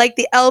 like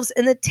the elves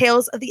in the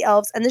Tales of the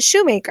Elves and the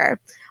Shoemaker,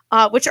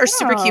 which are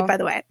super cute, Oh. by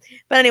the way.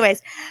 But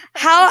anyways,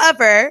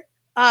 however,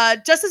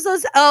 just as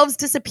those elves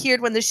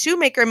disappeared when the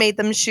shoemaker made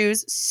them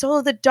shoes,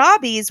 so the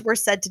Dobbies were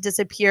said to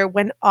disappear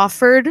when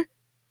offered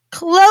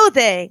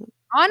clothing.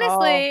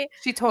 Honestly, Oh,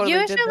 she totally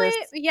did usually,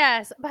 this.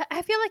 yes, but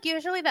I feel like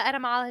usually the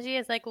etymology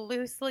is like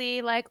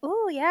loosely like,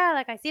 oh yeah,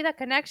 like I see that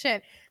connection.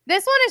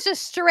 This one is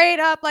just straight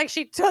up like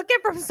she took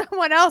it from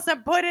someone else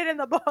and put it in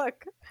the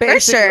book. For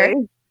sure.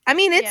 Basically. I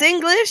mean, it's Yeah.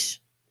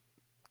 English.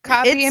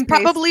 Copy It's and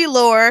paste. probably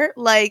lore.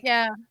 Like,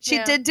 Yeah, she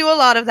yeah, did do a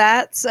lot of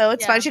that, so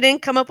it's Yeah. fine. She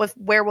didn't come up with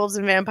werewolves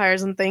and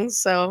vampires and things,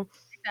 so.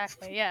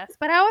 exactly. Yes,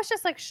 but I was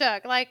just like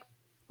shook. Like,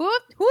 who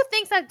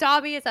thinks that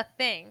Dobby is a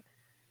thing?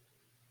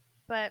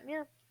 But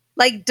yeah,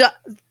 Like,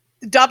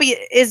 Dobby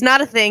is not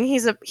a thing.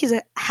 He's a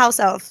house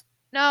elf.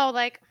 no,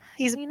 like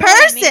He's a you know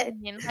what I person.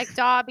 mean? Like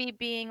Dobby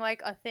being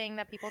like a thing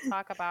that people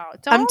talk about.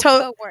 I'm Don't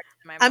to- put words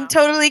in my I'm mouth.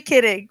 totally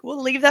kidding.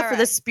 We'll leave that for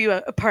the Alright. spew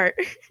apart.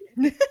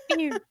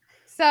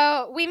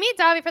 So we meet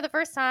Dobby for the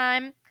first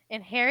time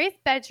in Harry's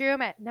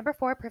bedroom at number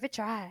 4 Privet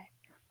Drive.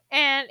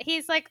 And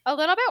he's like a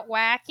little bit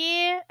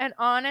wacky. And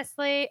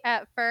honestly,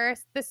 at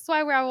first, this is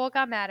why Raoul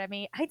got mad at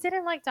me. I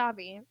didn't like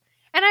Dobby.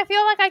 And I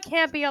feel like I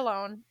can't be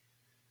alone.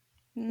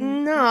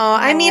 No,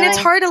 I mean, it's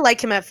No. hard to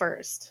like him at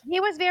first. He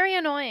was very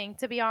annoying,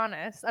 to be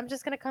honest. I'm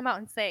just going to come out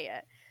and say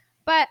it.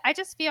 But I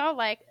just feel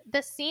like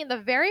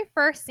the very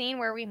first scene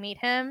where we meet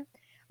him,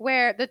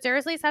 where the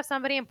Dursleys have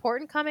somebody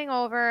important coming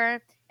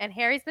over, and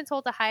Harry's been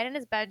told to hide in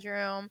his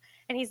bedroom,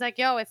 and he's like,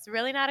 yo, it's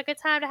really not a good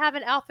time to have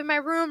an elf in my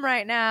room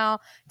right now.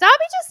 Dobby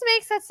just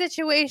makes that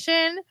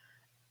situation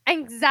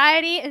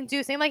anxiety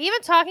inducing. Like,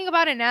 even talking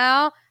about it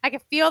now, I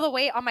can feel the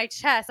weight on my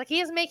chest. Like, he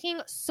is making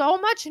so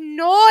much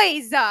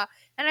noise.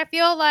 And I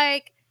feel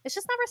like it's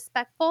just not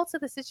respectful to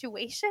the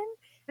situation.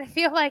 And I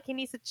feel like he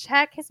needs to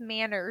check his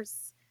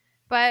manners.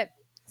 But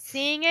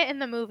seeing it in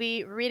the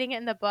movie, reading it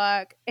in the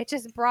book, it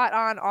just brought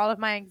on all of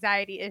my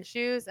anxiety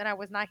issues, and I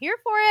was not here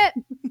for it.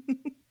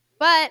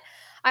 But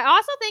I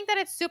also think that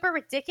it's super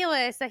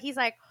ridiculous that he's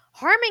like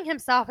harming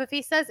himself if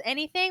he says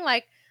anything.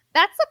 Like,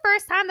 that's the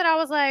first time that I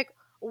was like,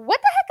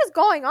 what the heck is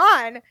going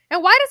on?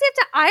 And why does he have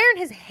to iron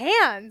his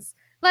hands?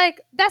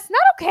 Like, that's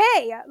not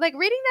okay. Like,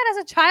 reading that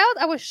as a child,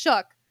 I was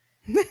shook.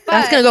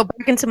 That's gonna go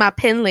back into my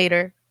pin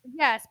later.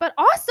 Yes, but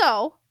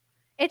also,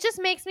 it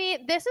just makes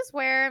me, this is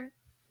where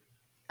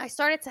I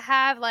started to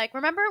have, like,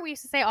 remember we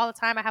used to say all the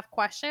time, I have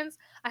questions?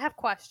 I have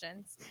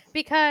questions.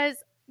 Because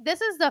this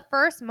is the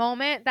first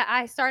moment that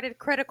I started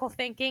critical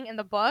thinking in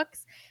the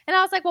books. And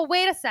I was like, well,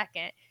 wait a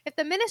second. If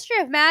the Ministry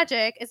of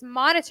Magic is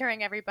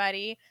monitoring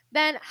everybody,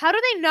 then how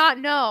do they not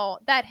know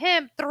that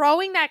him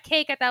throwing that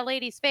cake at that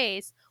lady's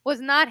face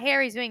was not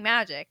Harry's doing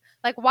magic?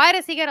 Like, why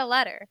does he get a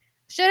letter?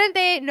 Shouldn't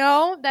they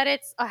know that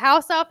it's a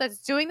house elf that's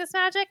doing this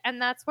magic?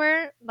 And that's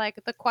where, like,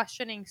 the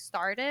questioning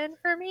started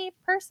for me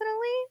personally.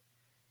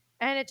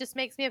 And it just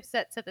makes me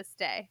upset to this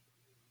day.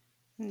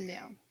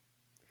 Yeah.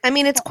 I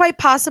mean, it's quite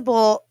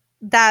possible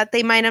that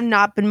they might have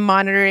not been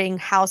monitoring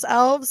house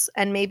elves,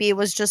 and maybe it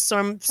was just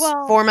some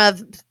form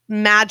of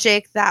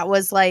magic that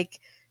was like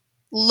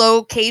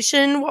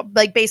location,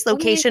 like base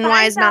location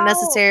wise, not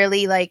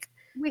necessarily like.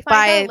 We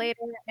find out later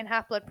in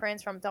Half-Blood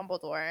Prince from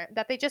Dumbledore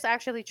that they just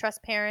actually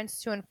trust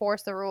parents to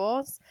enforce the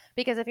rules.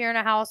 Because if you're in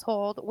a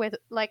household with,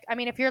 like, I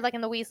mean, if you're like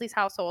in the Weasley's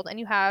household and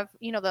you have,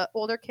 you know, the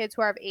older kids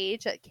who are of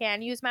age that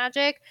can use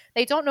magic,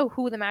 they don't know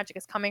who the magic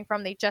is coming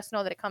from. They just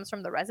know that it comes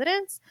from the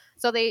residents.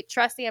 So they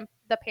trust the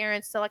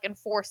parents to like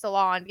enforce the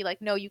law and be like,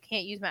 no, you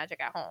can't use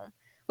magic at home.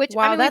 Which,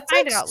 wow, I mean, that's we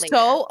find like it out later.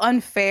 so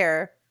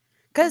unfair.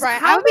 Because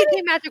I would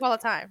make magic all the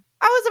time.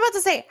 I was about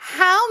to say,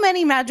 how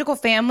many magical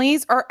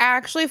families are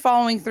actually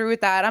following through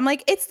with that? I'm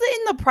like, it's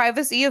in the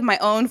privacy of my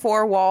own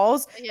four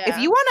walls. Yeah. If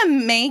you want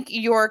to make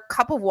your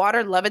cup of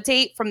water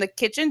levitate from the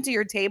kitchen to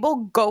your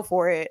table, go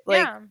for it.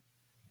 Like, yeah.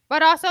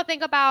 But also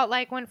think about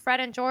like when Fred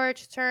and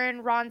George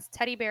turned Ron's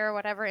teddy bear or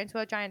whatever into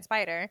a giant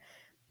spider.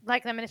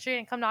 Like the Ministry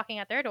didn't come knocking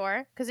at their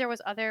door because there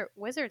was other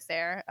wizards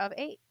there of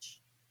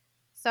age.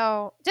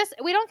 So just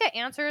we don't get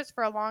answers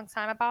for a long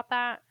time about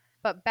that.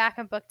 But back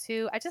in book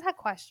 2, I just had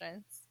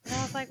questions. And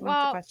I was like,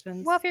 well,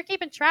 if you're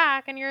keeping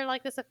track and you're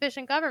like this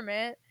efficient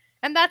government,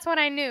 and that's when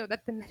I knew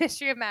that the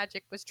Ministry of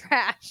Magic was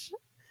trash.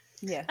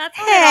 Yeah. That's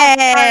when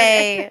it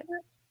all started.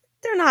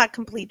 They're not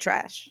complete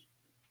trash.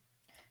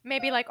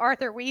 Maybe like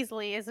Arthur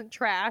Weasley isn't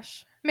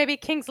trash. Maybe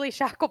Kingsley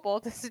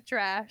Shacklebolt isn't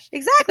trash.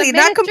 Exactly,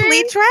 not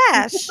complete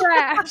trash.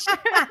 Trash.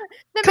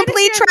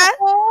 Complete trash.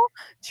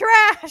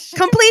 Trash.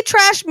 Complete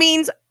trash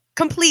means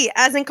complete,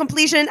 as in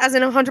completion, as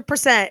in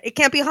 100%. It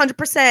can't be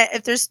 100%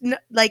 if there's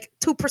like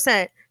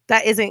 2%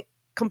 that isn't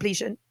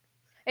completion.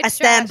 I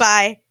stand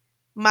by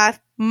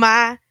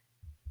my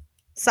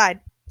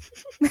side.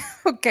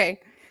 Okay.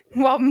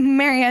 Well,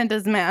 Marianne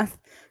does math.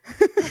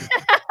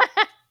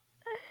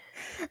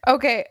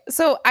 Okay,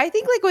 so I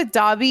think like with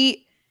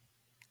Dobby,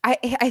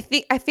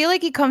 I feel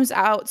like he comes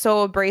out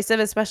so abrasive,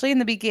 especially in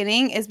the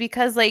beginning, is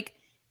because like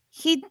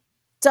he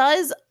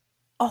does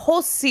a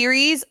whole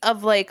series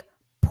of like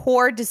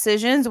poor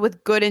decisions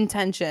with good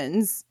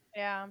intentions.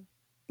 Yeah.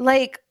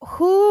 Like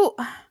who?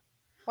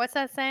 What's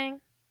that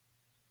saying?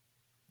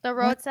 The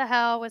road to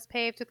hell was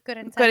paved with good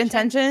intentions. Good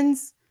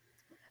intentions.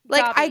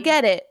 Like Dobby.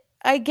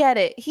 I get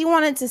it. He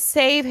wanted to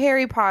save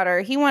Harry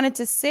Potter. He wanted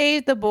to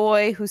save the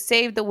boy who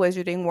saved the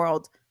wizarding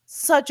world.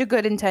 Such a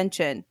good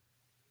intention.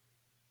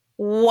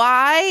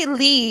 Why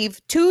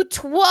leave 2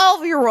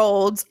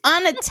 12-year-olds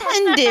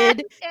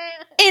unattended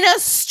in a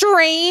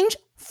strange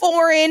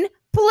foreign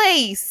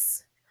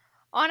place?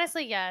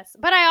 Honestly, yes.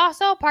 But I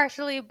also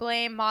partially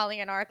blame Molly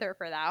and Arthur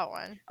for that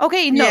one.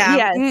 Okay, no, Yeah.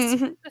 yes.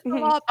 Just a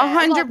little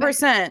bit,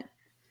 100%.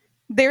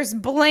 There's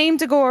blame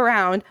to go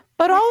around.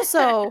 But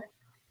also,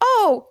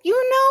 oh, you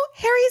know,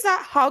 Harry's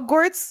at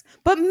Hogwarts,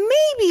 but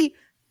maybe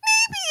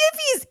if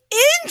he's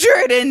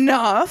injured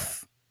enough,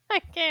 I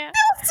can't.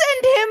 they'll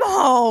send him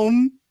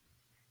home.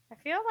 I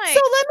feel like...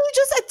 So let me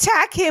just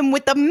attack him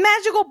with the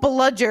magical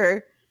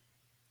bludger.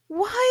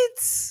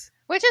 What?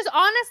 Which is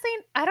honestly,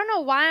 I don't know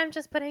why I'm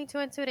just putting 2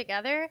 and 2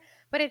 together,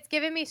 but it's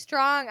giving me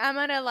strong, I'm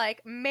going to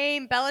like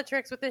maim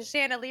Bellatrix with the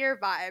chandelier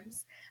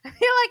vibes. I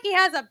feel like he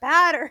has a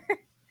pattern.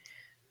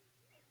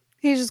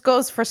 He just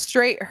goes for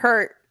straight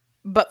hurt,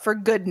 but for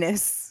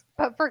goodness.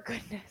 But for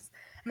goodness.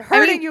 I'm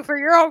hurting you for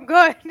your own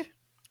good.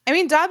 I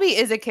mean, Dobby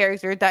is a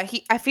character that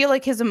I feel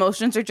like his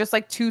emotions are just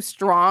like too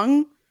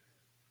strong.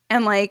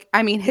 And like,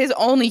 I mean, his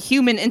only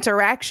human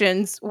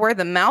interactions were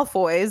the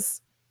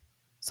Malfoys.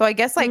 So I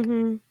guess like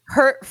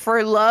hurt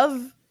for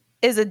love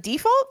is a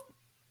default.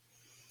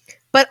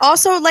 But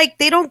also like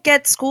they don't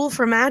get school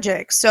for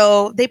magic.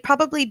 So they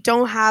probably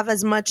don't have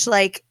as much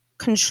like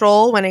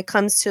control when it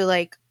comes to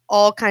like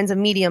all kinds of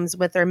mediums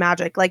with their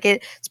magic. Like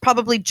it's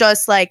probably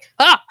just like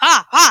ha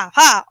ha ha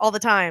ha all the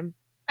time.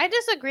 I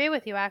disagree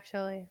with you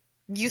actually.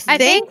 You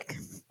think?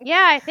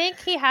 I think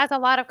he has a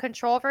lot of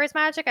control over his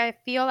magic. I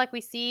feel like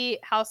we see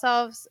house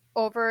elves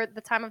over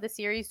the time of the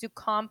series do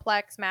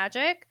complex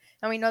magic,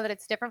 and we know that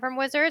it's different from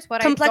wizards.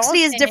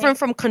 Complexity is different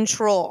from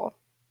control.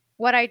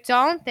 What I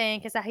don't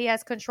think is that he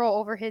has control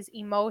over his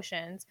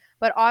emotions.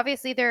 But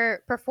obviously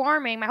they're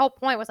performing. My whole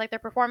point was like they're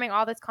performing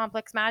all this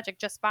complex magic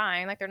just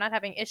fine. Like they're not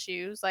having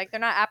issues. Like they're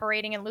not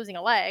apparating and losing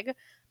a leg.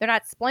 They're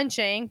not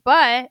splinching.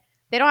 But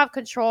they don't have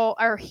control,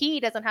 or he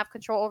doesn't have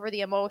control over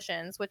the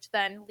emotions, which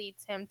then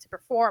leads him to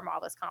perform all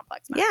this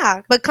complex magic.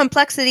 Yeah, but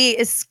complexity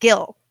is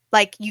skill.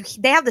 Like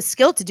they have the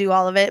skill to do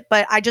all of it,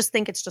 but I just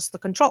think it's just the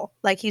control.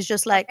 Like he's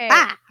just like, Okay,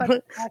 ah.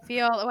 but I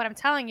feel what I'm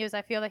telling you is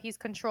I feel that he's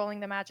controlling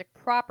the magic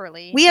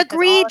properly. We because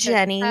agree, all of his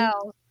Jenny.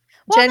 spells-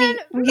 Jenny, then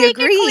we make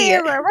agree.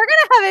 It clearer. We're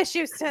gonna have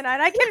issues tonight.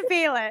 I can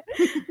feel it.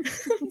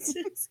 I'm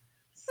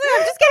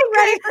just getting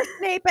ready for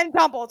Snape and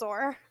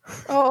Dumbledore.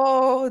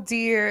 Oh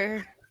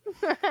dear.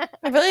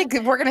 I feel like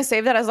we're gonna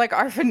save that as like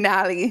our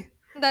finale.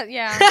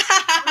 Yeah.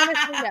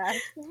 Honestly,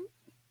 yes.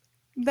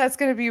 That's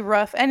gonna be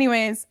rough.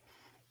 Anyways,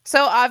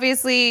 so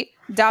obviously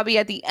Dobby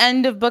at the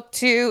end of book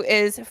 2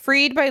 is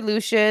freed by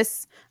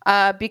Lucius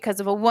because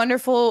of a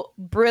wonderful,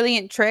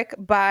 brilliant trick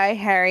by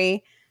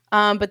Harry.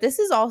 But this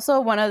is also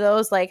one of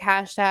those like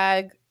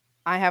hashtag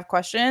I have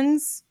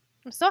questions.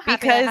 I'm so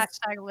happy that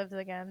hashtag lives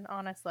again,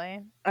 honestly.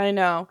 I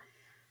know.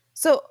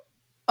 So,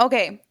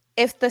 okay,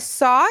 if the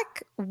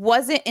sock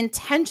wasn't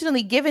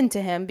intentionally given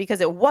to him because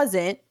it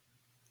wasn't,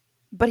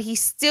 but he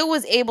still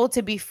was able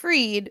to be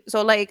freed.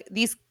 So like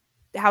these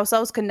house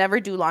elves could never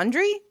do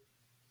laundry.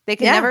 They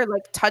can never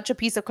like touch a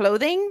piece of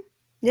clothing.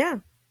 Yeah.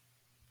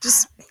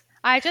 Just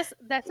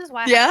this is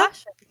why I Yeah.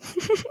 have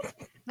questions.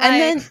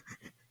 And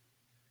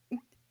then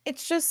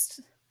it's just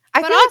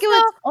I But feel like it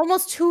was also-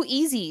 almost too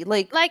easy.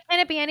 Like can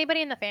it be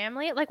anybody in the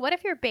family? Like, what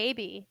if your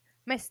baby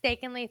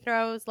mistakenly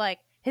throws like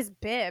his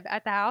bib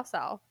at the house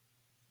elf?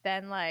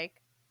 Then like,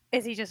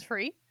 is he just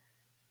free?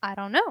 I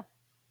don't know.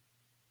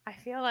 I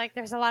feel like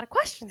there's a lot of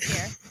questions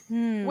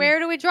here. Where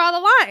do we draw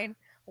the line?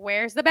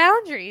 Where's the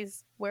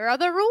boundaries? Where are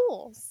the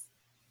rules?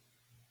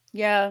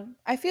 Yeah.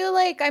 I feel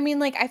like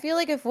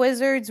if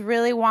wizards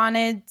really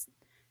wanted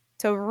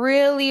to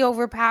really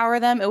overpower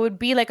them, it would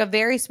be like a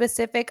very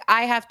specific,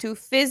 I have to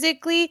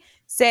physically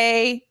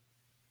say,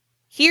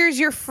 here's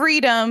your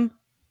freedom,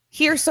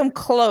 here's some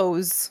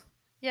clothes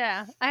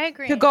Yeah, I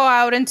agree. to go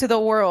out into the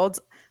world.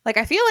 Like,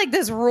 I feel like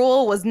this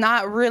rule was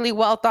not really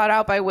well thought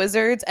out by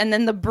wizards, and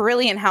then the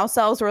brilliant house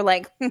elves were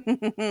like,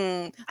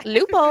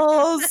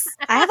 loopholes.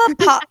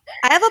 I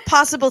have a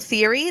possible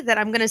theory that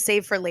I'm gonna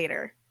save for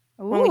later.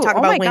 When we talk oh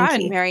about my God,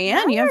 Winky.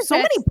 Marianne, you have so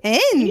many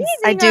pins.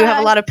 I do have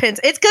a lot of pins.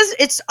 It's because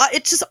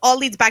it just all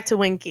leads back to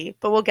Winky,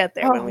 but we'll get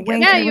there when we get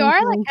Winky. Yeah, there. you are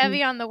like Winky.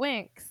 heavy on the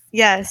winks.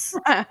 Yes,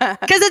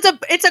 because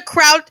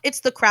it's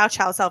the Crouch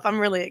house elf. I'm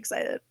really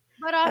excited.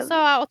 But also,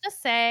 I'll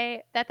just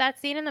say that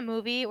scene in the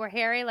movie where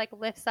Harry like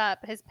lifts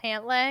up his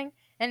pant leg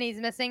and he's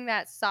missing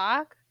that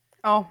sock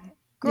Oh,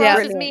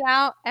 grosses brilliant. me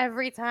out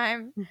every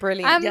time.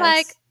 Brilliant. I'm Yes.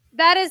 like,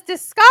 that is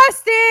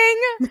disgusting.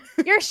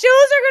 Your shoes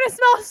are gonna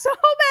smell so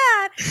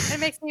bad. It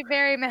makes me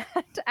very mad,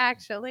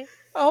 actually.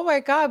 Oh my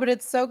God, but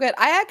it's so good.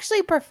 I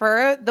actually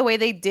prefer the way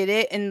they did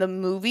it in the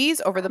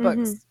movies over the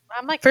books.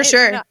 I'm like, For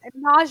sure.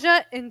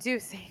 nausea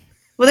inducing.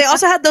 Well, they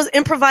also had those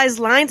improvised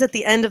lines at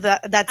the end of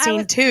that I scene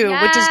was- too,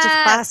 which is just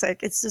Yes. classic.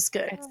 It's just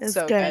good. It's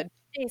so good.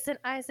 Jason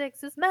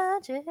Isaacs is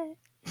magic.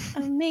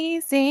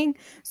 Amazing.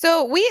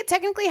 So we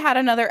technically had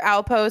another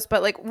outpost,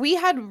 but like we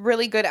had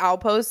really good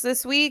outposts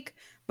this week.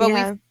 But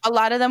Yeah. a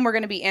lot of them were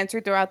going to be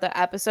answered throughout the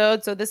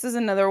episode. So this is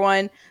another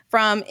one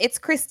from It's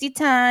Christy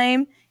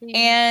Time.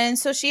 And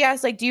so she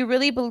asked, like, do you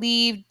really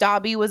believe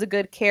Dobby was a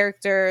good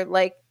character?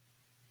 Like,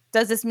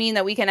 does this mean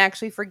that we can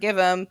actually forgive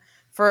him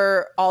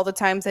for all the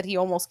times that he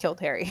almost killed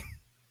Harry?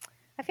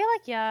 I feel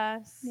like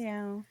yes.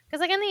 Yeah.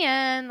 Because like in the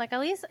end, like at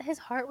least his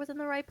heart was in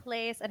the right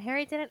place and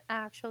Harry didn't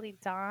actually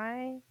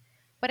die.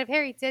 But if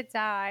Harry did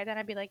die, then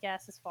I'd be like,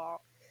 yes, his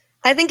fault.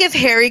 I think if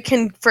Harry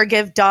can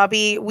forgive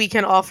Dobby, we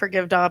can all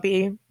forgive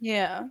Dobby.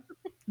 Yeah.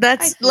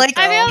 That's think like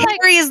so. I feel like-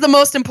 Harry is the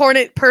most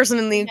important person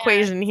in the Yeah.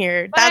 equation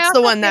here. But I That's the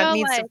also one that feel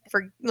needs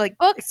to like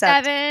Book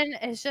accept. 7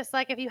 is just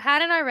like if you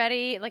hadn't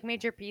already like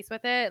made your peace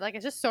with it, like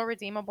it's just so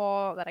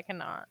redeemable that I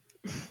cannot.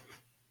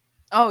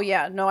 Oh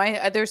yeah, no,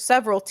 I there's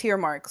several tier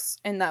marks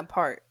in that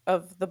part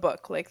of the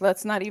book. Like,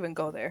 let's not even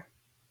go there.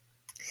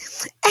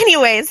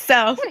 Anyways,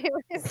 so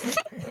Anyways,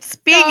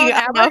 speaking so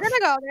now of, we're gonna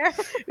go there.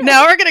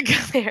 now we're gonna go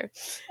there.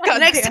 God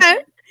next damn time,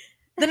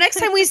 the next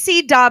time we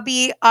see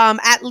Dobby,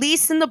 at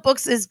least in the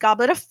books, is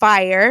Goblet of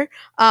Fire.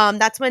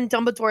 That's when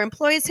Dumbledore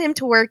employs him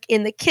to work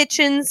in the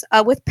kitchens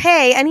with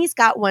pay, and he's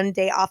got 1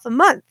 day off a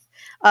month.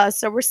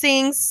 So we're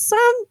seeing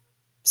some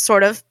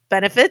sort of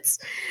benefits.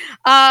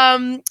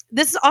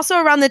 This is also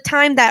around the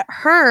time that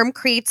Herm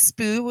creates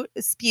Spew.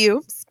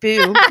 Spoo.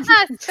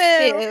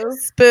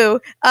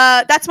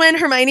 That's when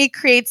Hermione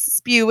creates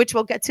Spew, which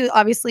we'll get to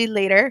obviously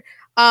later.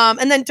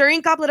 And then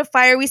during Goblet of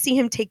Fire, we see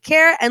him take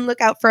care and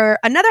look out for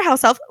another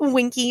house elf,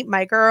 Winky,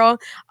 my girl.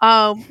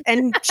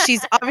 And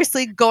she's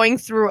obviously going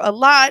through a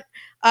lot.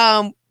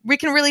 We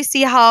can really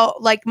see how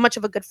like much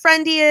of a good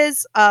friend he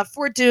is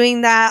for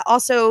doing that.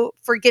 Also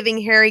for giving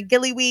Harry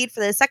Gillyweed for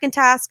the second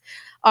task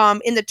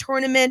in the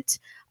tournament.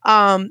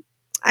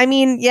 I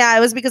mean, yeah, it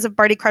was because of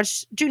Barty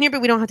Crouch Jr.,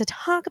 but we don't have to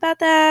talk about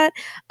that.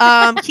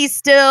 He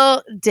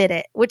still did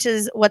it, which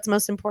is what's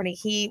most important.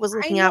 He was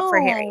looking out for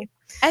Harry.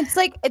 And it's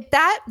like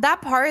that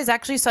part is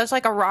actually such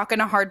like a rock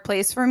and a hard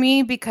place for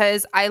me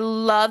because I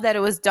love that it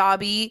was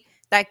Dobby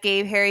that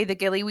gave Harry the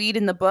gillyweed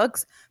in the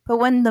books. But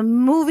when the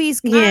movies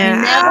came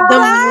Yeah, the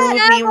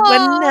movie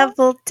when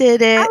Neville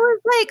did I it. was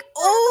like,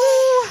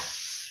 oh,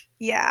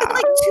 Yeah. it's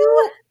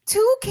like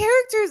two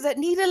characters that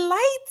needed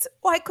light.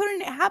 Why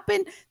couldn't it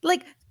happen?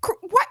 Like,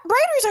 what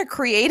writers are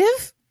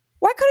creative?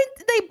 Why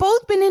couldn't they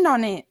both been in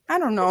on it? I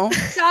don't know.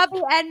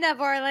 Dobby and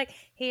Neville are like,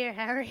 here,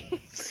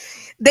 Harry.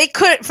 They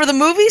couldn't, for the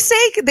movie's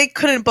sake, they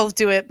couldn't both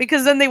do it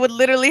because then they would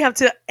literally have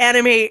to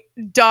animate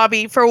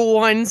Dobby for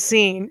one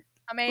scene.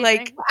 Amazing.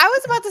 Like, I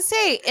was about to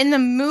say, in the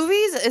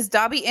movies, is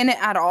Dobby in it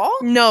at all?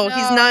 no,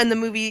 he's No. not in the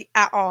movie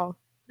at all.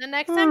 The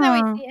next time that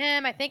we see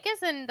him, I think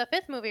is in the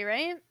 5th movie,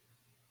 right?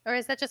 Or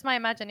is that just my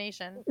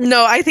imagination?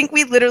 No, I think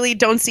we literally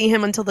don't see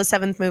him until the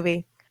 7th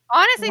movie.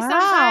 Honestly,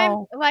 sometimes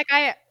Wow. like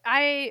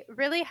I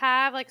really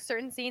have like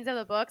certain scenes of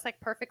the books like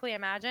perfectly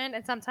imagined,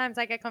 and sometimes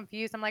I get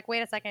confused. I'm like,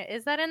 wait a second,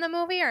 is that in the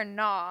movie or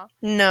no?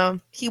 No,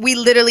 we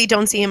literally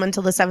don't see him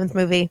until the 7th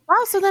movie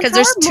Wow, so then because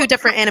there's two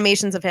different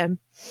animations of him.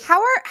 How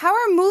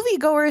are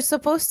moviegoers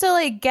supposed to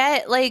like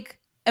get like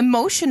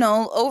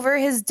emotional over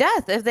his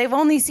death if they've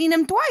only seen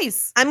him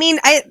twice? I mean,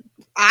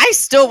 I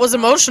still was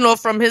emotional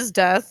from his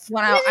death.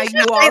 When It's you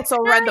just also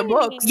read the exciting.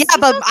 books. Yeah,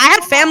 but I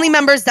had family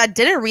members that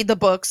didn't read the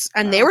books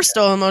and they were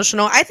still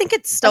emotional. I think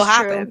it still That's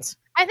true. happened.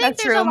 I think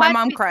That's there's true. a My lot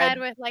mom to be cried. said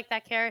with like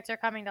that character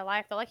coming to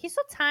life. Though, like he's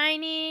so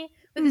tiny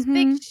with his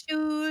big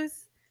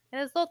shoes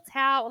and his little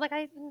towel. Like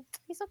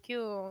he's so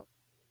cute.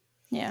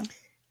 Yeah,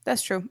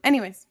 that's true.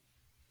 Anyways,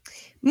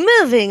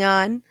 Moving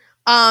on.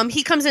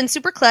 He comes in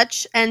super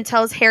clutch and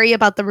tells Harry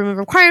about the room of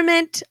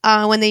requirement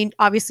when they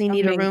obviously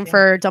need a room Amazing.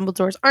 for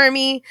Dumbledore's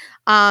army.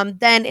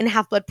 Then in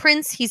Half-Blood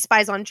Prince, he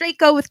spies on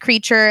Draco with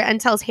Kreacher and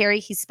tells Harry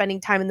he's spending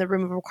time in the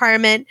room of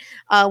requirement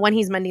when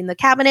he's mending the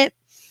cabinet.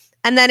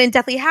 And then in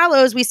Deathly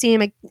Hallows, we see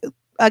him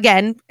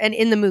again and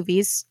in the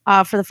movies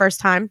for the first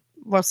time.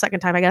 Well, second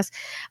time, I guess.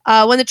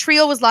 When the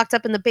trio was locked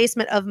up in the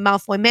basement of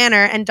Malfoy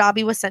Manor and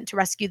Dobby was sent to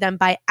rescue them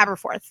by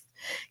Aberforth.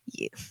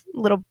 Yeah,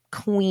 little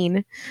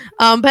queen.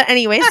 But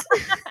anyways,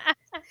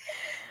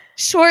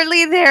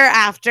 shortly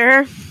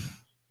thereafter,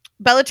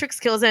 Bellatrix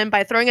kills him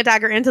by throwing a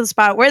dagger into the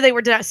spot where they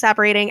were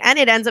separating, and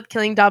it ends up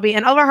killing Dobby,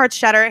 and all of our hearts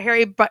shatter.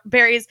 Harry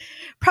buries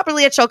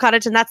properly at Shell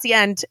Cottage, and that's the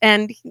end.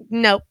 And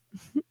nope.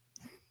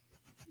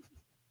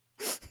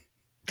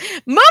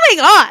 Moving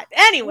on.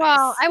 Anyways.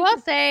 Well, I will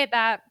say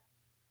that.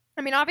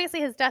 I mean, obviously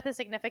his death is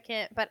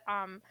significant, but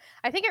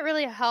I think it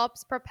really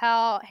helps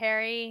propel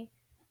Harry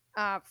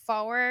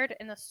forward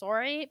in the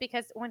story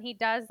because when he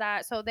does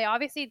that, so they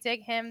obviously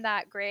dig him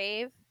that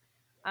grave,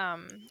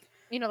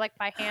 like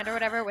by hand or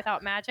whatever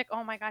without magic.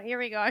 Oh my god, here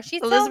we go.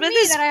 She's Elizabeth telling me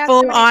is that I have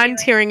full to on do it.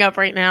 tearing up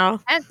right now.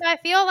 And so I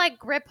feel like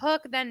Griphook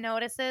then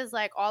notices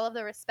like all of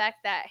the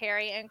respect that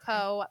Harry and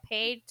co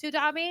paid to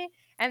Dobby,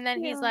 and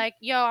then he's like,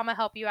 "Yo, I'm gonna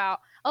help you out."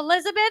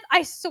 Elizabeth,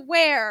 I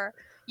swear,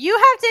 you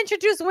have to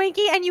introduce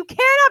Winky, and you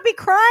cannot be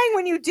crying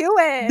when you do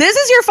it. This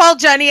is your fault,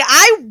 Jenny.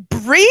 I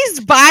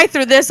breezed by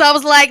through this. I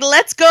was like,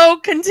 let's go,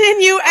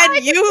 continue.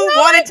 And you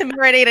wanted to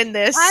marinate in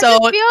this. I So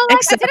just feel like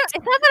accept. it's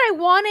not that I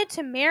wanted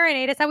to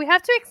marinate. It's that we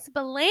have to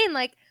explain,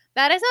 like,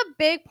 that is a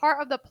big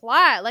part of the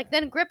plot. Like,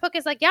 then Griphook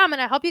is like, yeah, I'm going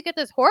to help you get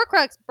this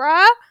Horcrux,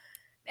 bruh.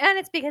 And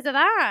it's because of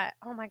that.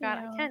 Oh, my God.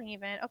 Yeah. I can't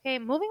even. Okay,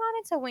 moving on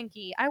into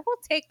Winky. I will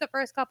take the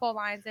first couple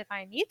lines if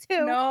I need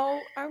to.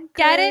 no, I'm good.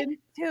 Get it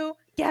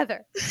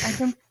together. I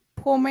can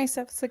pull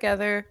myself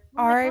together.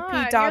 Oh my R.I.P.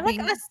 God, Dobby.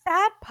 You're like a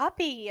sad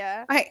puppy.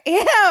 I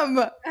am.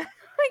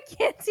 I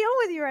can't deal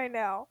with you right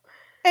now.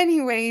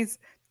 Anyways,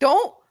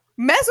 don't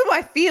mess with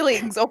my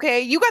feelings,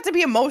 okay? You got to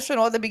be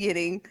emotional at the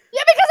beginning.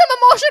 Yeah, because I'm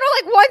emotional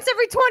like once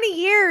every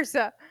 20 years.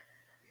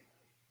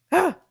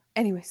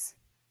 Anyways,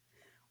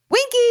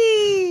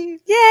 Winky.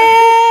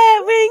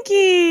 Yeah,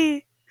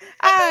 Winky.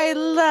 I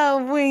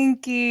love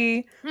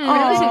Winky. Really?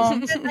 Aw.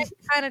 I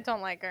kind of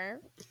don't like her.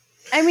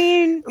 I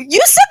mean,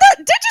 You said that.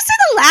 Did you say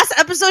the last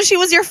episode she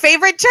was your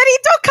favorite? Jenny,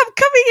 don't come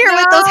in here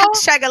with those No,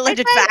 hashtag alleged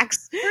said-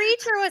 facts.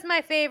 Creature was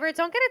my favorite.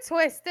 Don't get it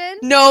twisted.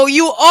 No,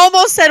 you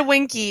almost said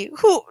Winky.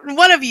 Who?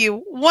 One of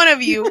you.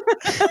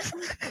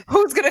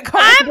 who's gonna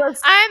come?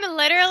 I'm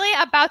literally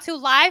about to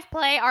live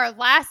play our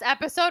last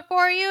episode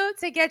for you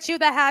to get you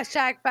the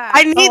hashtag fact.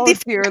 I need Oh, the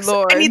dear facts.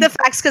 Lord. I need the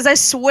facts because I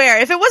swear,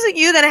 if it wasn't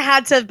you, then it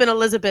had to have been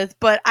Elizabeth.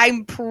 But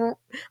I'm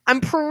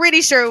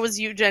pretty sure it was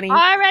you, Jenny.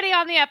 Already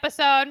on the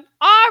episode.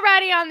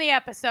 Already on the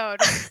episode.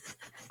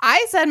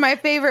 I said my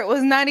favorite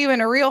was not even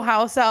a real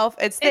house elf.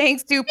 It's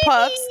thanks to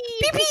Puffs.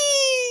 Pee-pee.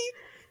 Pee-pee.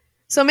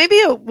 So maybe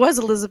it was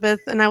Elizabeth,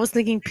 and I was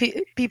thinking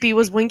PP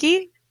was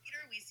Winky.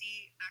 We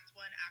see Act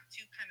 1, Act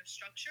 2 kind of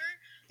structure.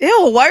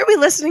 Ew, why are we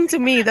listening to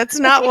me? That's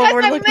not what Because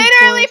we're I'm looking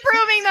literally for.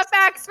 proving the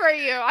facts for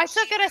you. I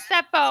took it a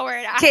step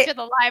forward after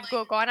the live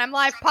Google, and I'm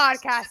live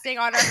podcasting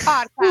on our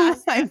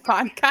podcast. I'm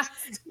podcast.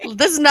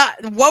 This is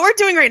not what we're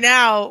doing right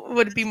now.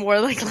 Would be more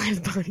like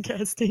live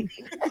podcasting.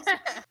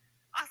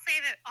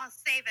 I'll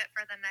save it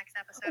for the next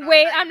episode.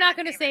 Wait, I'm not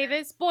going to save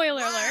it.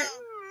 Spoiler alert.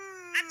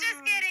 I'm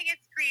just kidding.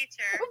 It's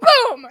Creature.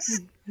 Boom!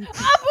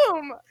 A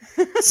boom!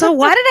 So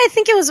why did I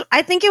think it was?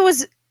 I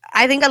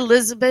think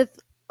Elizabeth.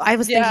 I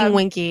was Yeah. thinking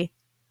Winky.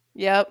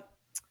 Yep.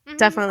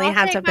 Definitely I'll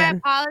had take to my been.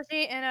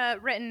 apology in a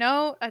written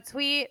note, a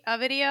tweet, a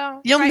video.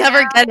 You'll right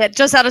never now. get it,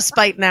 just out of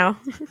spite now.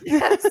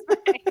 Yes.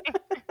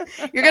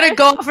 You're gonna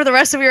go on for the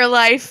rest of your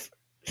life,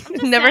 I'm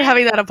just never saying.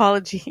 having that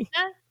apology.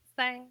 Just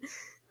saying.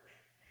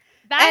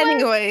 That was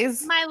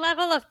Anyways, my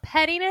level of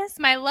pettiness,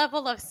 my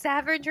level of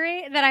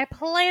savagery that I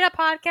played a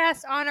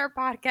podcast on our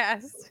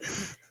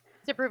podcast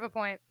to prove a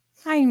point.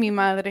 ay mi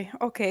madre.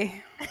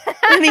 Okay.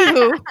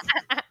 Anywho,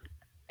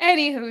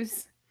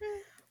 Anywho's.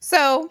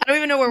 So I don't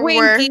even know where we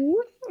were. Winky.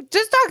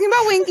 Just talking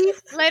about Winky.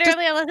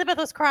 Literally, Elizabeth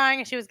was crying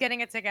and she was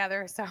getting it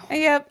together. So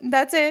Yep,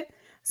 that's it.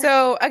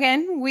 So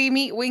again, we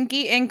meet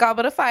Winky in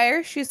Goblet of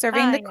Fire. She's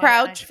serving Ay, the ay,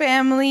 Crouch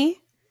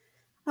family.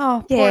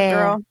 Oh, poor Yeah.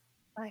 girl.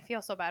 I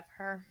feel so bad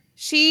for her.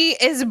 She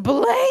is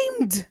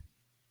blamed.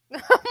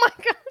 Oh my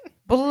god.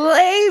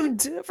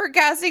 Blamed for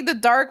casting the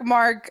Dark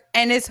Mark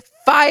and is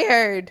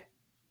fired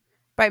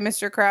by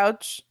Mr.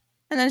 Crouch.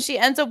 And then she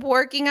ends up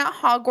working at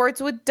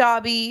Hogwarts with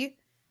Dobby.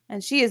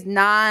 And she is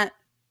not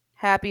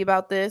happy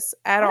about this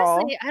at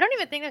Honestly, I don't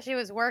even think that she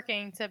was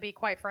working, to be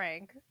quite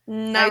frank.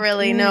 Not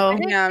really, no. I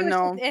think Yeah, she was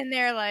no. just in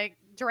there like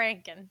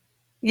drinking.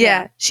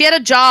 Yeah, she had a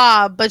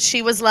job, but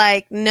she was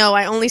like, "No,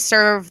 I only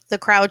serve the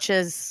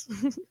Crouches."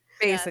 all.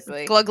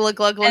 Basically. Glug glug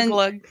glug glug And-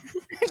 glug.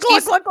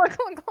 Glug, glug, glug,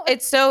 glug, glug.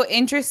 It's so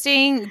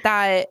interesting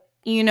that,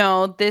 you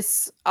know,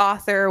 this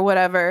author or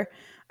whatever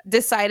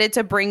decided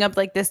to bring up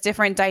like this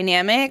different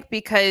dynamic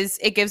because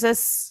it gives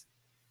us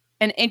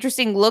an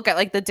interesting look at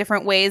like the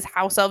different ways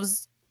house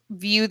elves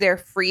view their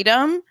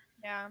freedom.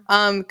 Yeah.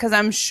 Because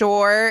I'm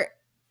sure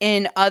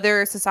in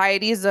other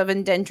societies of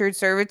indentured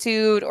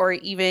servitude or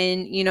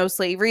even, you know,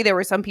 slavery, there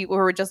were some people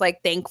who were just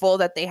like thankful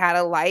that they had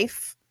a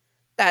life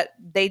that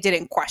they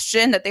didn't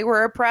question that they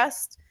were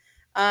oppressed.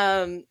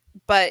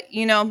 But,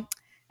 you know,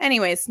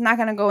 anyways, not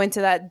going to go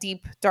into that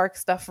deep, dark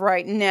stuff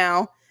right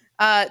now.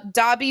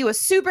 Dobby was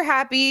super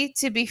happy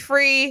to be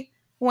free.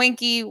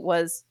 Winky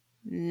was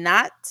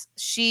not.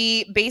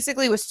 She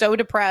basically was so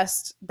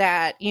depressed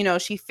that, you know,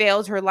 she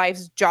failed her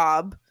life's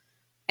job,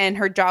 and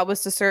her job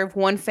was to serve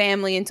one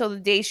family until the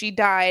day she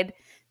died,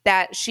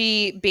 that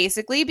she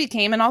basically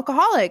became an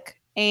alcoholic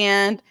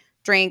and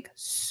drank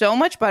so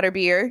much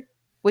butterbeer,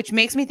 which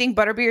makes me think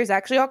butterbeer is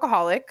actually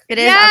alcoholic. It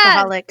is Yes!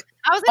 alcoholic.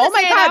 I was gonna Oh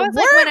my say God, that was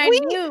like when I weren't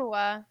we- knew.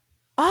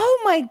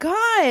 Oh my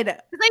God.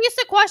 Because I used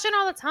to question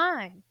all the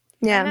time.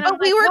 Yeah. And then But I'm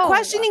we like, were whoa.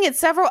 questioning it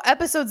several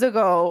episodes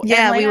ago.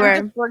 Yeah, and, like, we I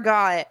were. just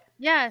forgot.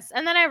 Yes.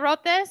 And then I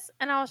wrote this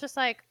and I was just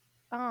like,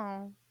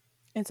 oh,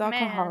 It's man.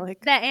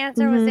 alcoholic. That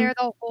answer was Mhm. there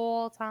the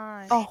whole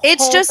time.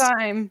 It's whole just-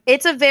 time.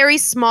 It's a very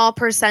small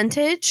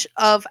percentage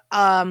of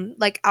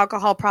like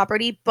alcohol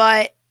property,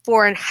 but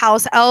for an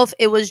house elf,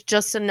 it was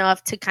just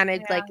enough to kind of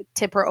Yeah. like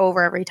tip her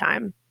over every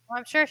time. Well,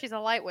 I'm sure she's a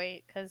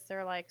lightweight because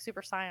they're like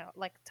super silent,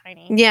 like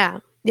tiny. Yeah,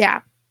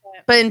 yeah.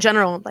 Yeah. But in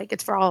general, like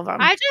it's for all of them.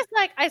 I just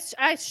like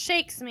I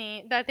shakes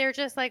me that they're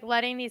just like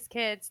letting these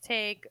kids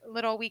take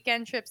little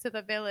weekend trips to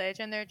the village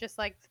and they're just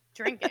like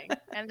drinking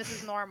and this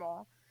is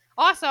normal.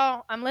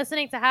 Also, I'm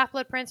listening to Half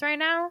Blood Prince right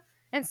now,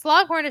 and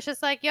Slughorn is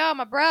just like, "Yo,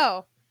 my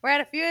bro, we're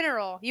at a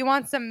funeral. You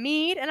want some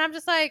mead?" And I'm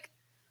just like,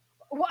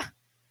 "What?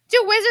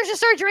 Do wizards just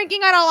start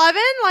drinking at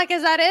 11? Like,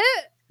 is that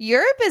it?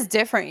 Europe is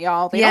different,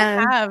 y'all. They Yeah.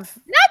 don't have.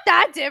 Not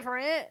that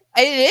different."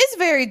 It is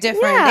very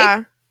different.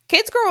 yeah.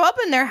 Kids grow up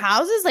in their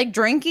houses like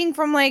drinking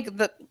from like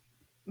the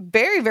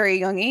very, very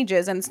young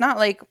ages, and it's not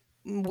like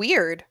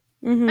weird.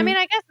 Mhm. I mean,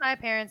 I guess my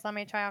parents let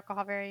me try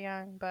alcohol very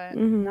young, but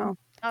Mhm. No.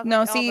 I was No,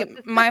 like, "Oh, see, this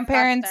is my disgusting."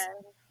 parents-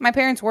 My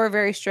parents were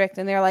very strict,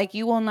 and they're like,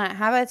 you will not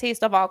have a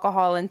taste of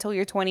alcohol until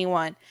you're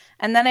 21.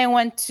 And then I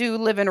went to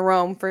live in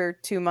Rome for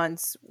 2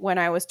 months when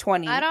I was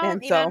 20. I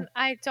and so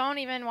don't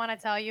even want to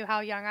tell you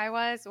how young I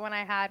was when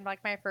I had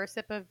like my first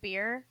sip of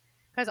beer.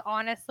 Because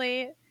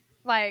honestly,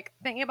 like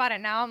thinking about it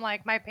now, I'm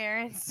like, my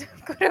parents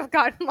could have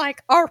gotten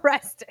like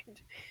arrested.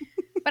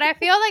 But I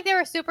feel like they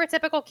were super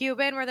typical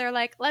Cuban, where they're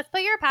like, let's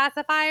put your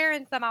pacifier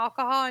and some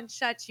alcohol and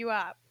shut you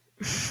up.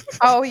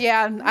 oh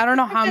yeah, I don't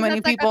know how Because many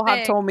that's, like, a people have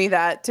thing. told me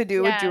that to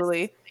do with Yes.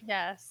 Julie.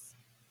 Yes.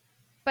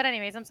 But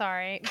anyways, I'm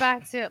sorry.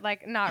 Back to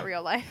like not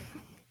real life.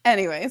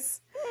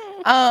 Anyways,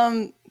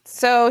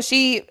 so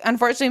she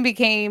unfortunately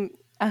became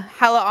a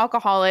hella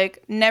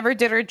alcoholic, never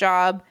did her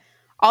job.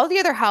 All the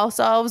other house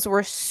elves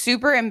were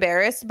super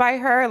embarrassed by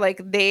her.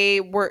 Like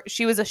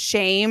she was a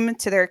shame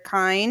to their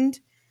kind.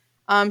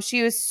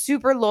 She was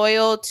super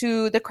loyal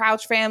to the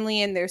Crouch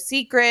family and their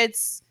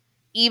secrets.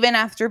 Even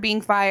after being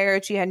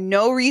fired, she had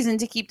no reason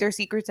to keep their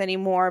secrets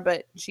anymore,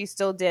 but she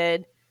still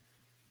did.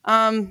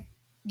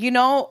 You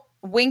know,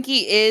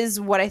 Winky is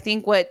what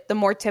the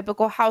more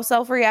typical house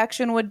elf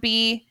reaction would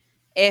be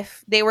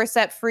if they were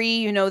set free.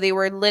 You know, they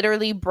were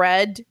literally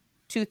bred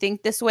to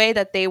think this way,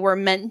 that they were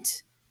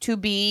meant to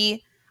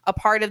be a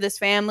part of this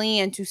family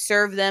and to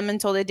serve them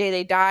until the day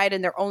they died,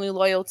 and they're only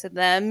loyal to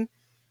them.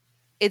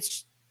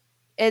 It's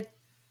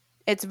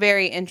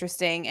very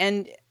interesting.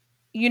 And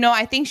you know,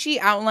 I think she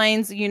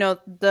outlines, you know,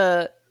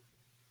 the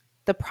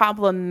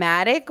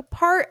problematic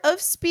part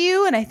of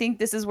Spew, and I think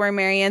this is where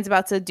Marianne's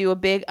about to do a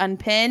big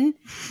unpin.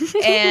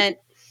 And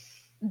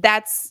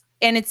that's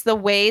and it's the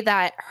way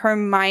that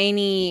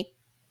Hermione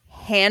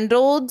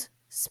handled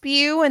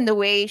Spew and the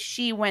way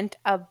she went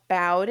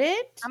about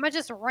it. I'm gonna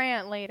just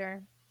rant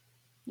later.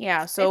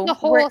 Yeah, It's so the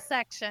whole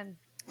section.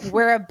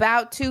 we're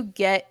about to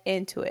get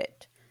into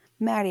it.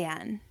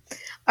 Marianne.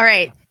 All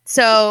right.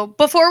 So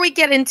before we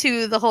get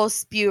into the whole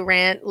Spew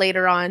rant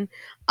later on,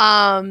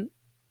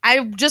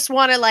 I just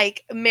want to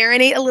like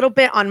marinate a little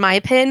bit on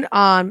my pin,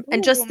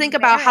 and just think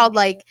about how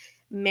like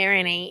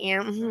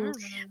marinate,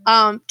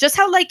 just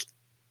how like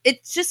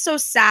it's just so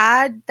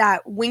sad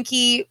that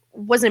Winky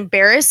was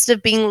embarrassed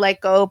of being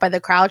let go by the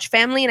Crouch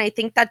family, and I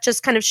think that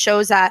just kind of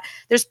shows that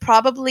there's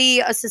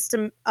probably a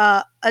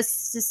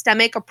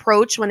systemic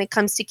approach when it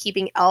comes to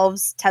keeping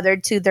elves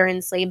tethered to their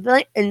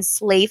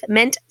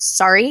enslavement.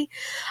 Sorry,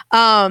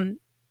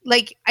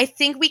 like I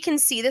think we can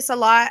see this a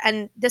lot,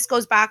 and this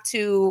goes back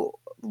to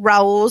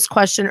Raul's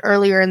question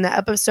earlier in the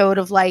episode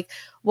of like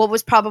what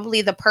was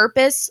probably the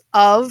purpose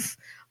of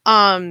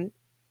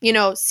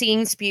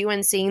seeing Spew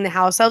and seeing the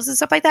house elves and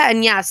stuff like that.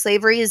 And yeah,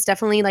 slavery is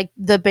definitely like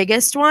the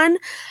biggest one,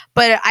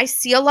 but I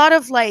see a lot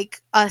of like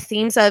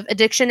themes of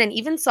addiction and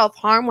even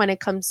self-harm when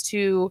it comes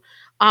to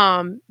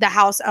the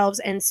house elves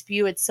and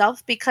Spew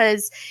itself,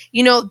 because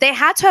they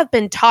had to have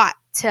been taught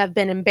to have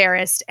been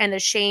embarrassed and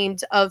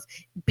ashamed of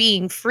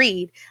being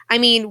freed. I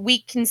mean,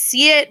 we can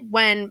see it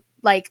when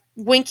like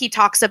Winky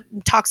talks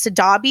to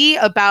Dobby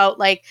about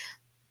like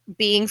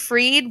being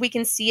freed. We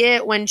can see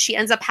it when she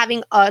ends up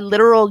having a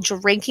literal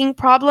drinking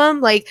problem.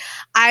 Like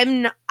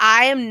I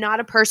am not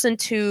a person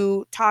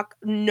to talk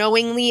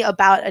knowingly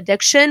about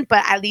addiction,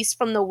 but at least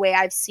from the way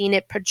I've seen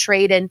it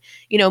portrayed in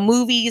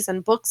movies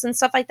and books and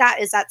stuff like that,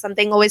 is that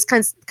something always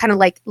kind of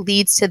like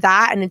leads to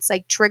that, and it's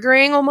like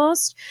triggering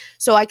almost.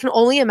 So I can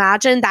only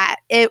imagine that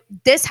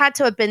this had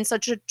to have been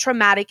such a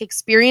traumatic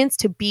experience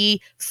to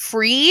be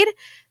freed,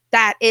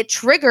 that it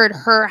triggered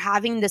her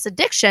having this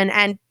addiction.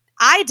 And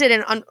I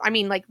didn't,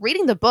 like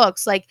reading the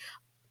books, like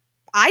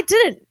I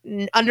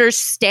didn't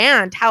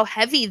understand how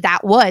heavy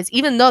that was,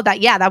 even though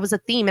that was a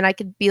theme. And I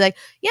could be like,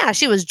 yeah,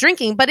 she was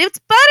drinking, but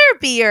it's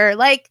butterbeer.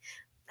 Like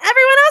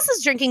everyone else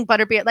is drinking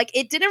butterbeer. Like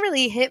it didn't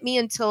really hit me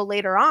until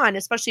later on,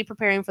 especially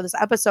preparing for this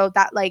episode,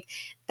 that like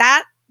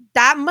that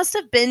must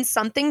have been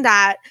something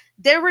that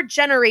there were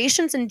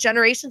generations and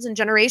generations and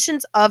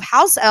generations of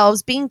house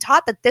elves being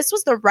taught that this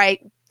was the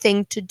right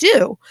thing to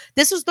do.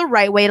 This was the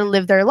right way to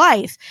live their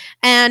life.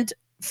 And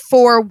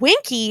for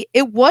Winky,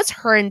 it was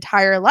her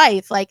entire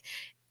life. Like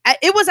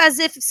it was as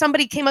if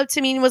somebody came up to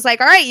me and was like,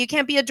 all right, you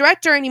can't be a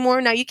director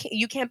anymore. Now you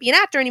can't be an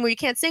actor anymore. You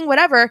can't sing,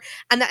 whatever.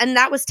 And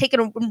that was taken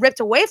and ripped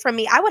away from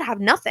me. I would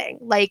have nothing.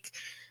 Like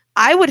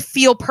I would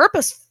feel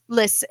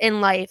purposeless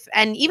in life.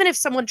 And even if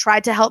someone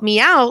tried to help me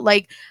out,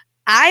 like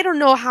I don't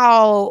know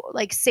how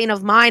like sane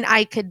of mind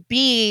I could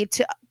be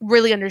to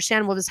really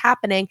understand what was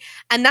happening.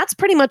 And that's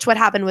pretty much what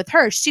happened with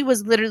her. She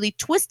was literally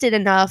twisted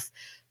enough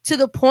to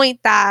the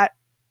point that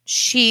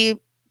she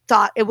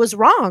thought it was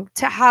wrong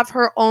to have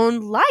her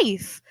own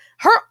life.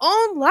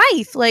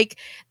 Like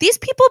these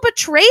people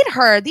betrayed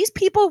her. These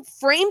people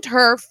framed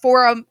her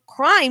for a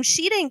crime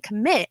she didn't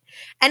commit.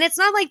 And it's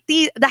not like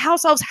the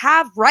house elves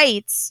have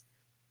rights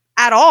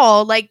at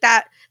all, like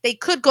that they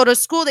could go to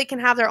school, they can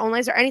have their own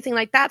lives or anything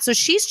like that. So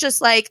she's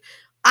just like,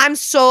 I'm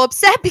so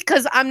upset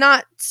because I'm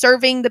not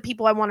serving the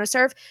people I want to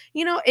serve.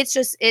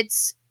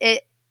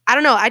 I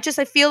don't know. I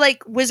feel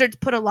like wizards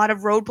put a lot of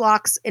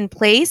roadblocks in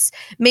place.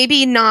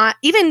 Maybe not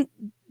even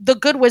the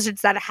good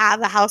wizards that have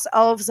the house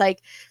elves.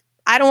 Like,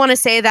 I don't want to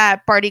say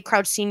that Barty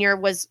Crouch Sr.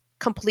 was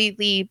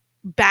completely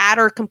bad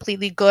or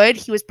completely good.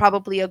 He was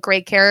probably a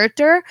great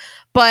character,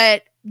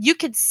 but you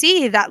could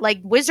see that like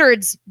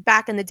wizards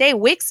back in the day,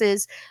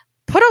 Wixes,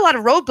 put a lot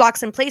of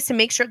roadblocks in place to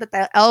make sure that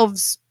the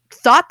elves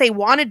thought they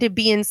wanted to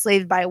be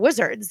enslaved by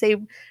wizards. They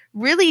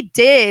really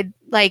did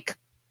like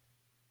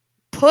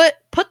put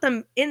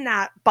them in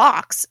that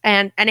box,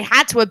 and it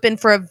had to have been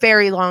for a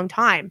very long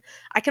time.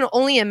 I can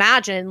only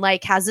imagine,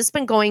 like, has this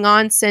been going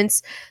on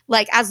since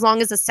like as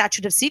long as the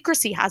statute of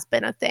secrecy has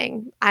been a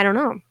thing? I don't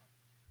know.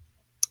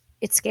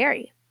 It's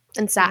scary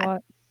and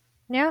sad.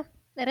 Yeah,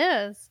 it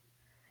is.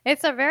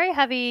 It's a very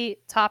heavy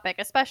topic,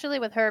 especially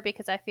with her,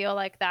 because I feel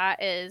like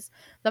that is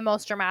the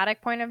most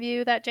dramatic point of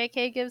view that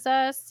JK gives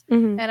us.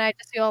 Mm-hmm. And I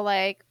just feel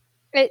like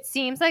it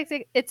seems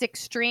like it's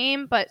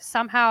extreme, but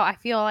somehow I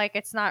feel like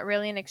it's not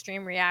really an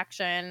extreme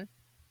reaction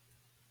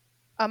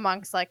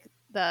amongst like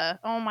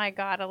oh my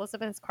God,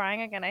 Elizabeth is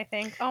crying again, I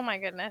think. Oh my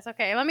goodness.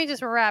 Okay, let me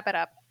just wrap it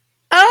up.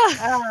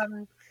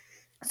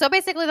 So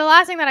basically the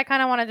last thing that I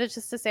kind of wanted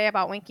to say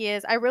about Winky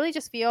is I really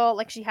just feel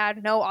like she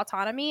had no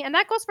autonomy, and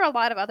that goes for a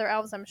lot of other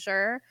elves, I'm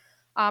sure.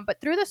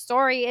 But through the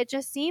story, it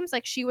just seems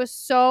like she was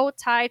so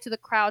tied to the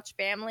Crouch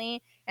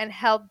family and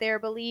held their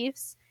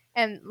beliefs,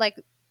 and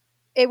like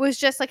it was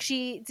just like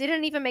she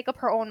didn't even make up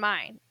her own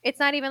mind. It's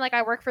not even like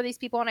I work for these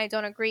people and I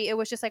don't agree. It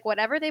was just like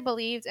whatever they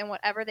believed and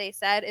whatever they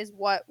said is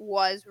what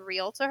was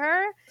real to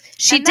her.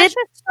 That's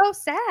just so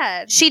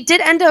sad. She did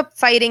end up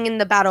fighting in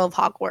the Battle of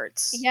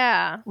Hogwarts.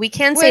 Yeah. We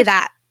can say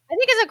that. I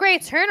think it's a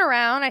great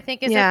turnaround. I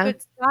think it's a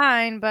good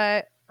sign,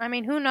 but I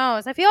mean, who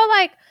knows? I feel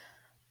like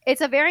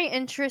it's a very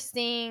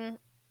interesting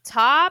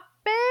topic,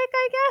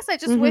 I guess. I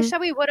just wish that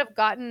we would have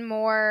gotten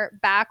more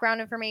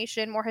background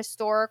information, more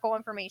historical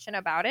information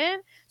about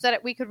it, so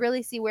that we could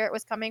really see where it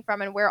was coming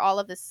from and where all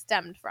of this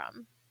stemmed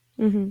from.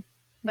 Mm-hmm.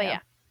 But Yeah. yeah.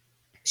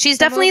 She's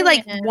So definitely moving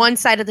like in. one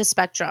side of the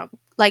spectrum.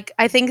 Like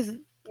I think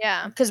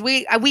Yeah. because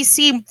we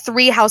see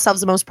 3 house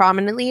elves most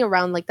prominently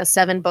around like the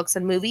 7 books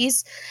and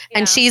movies,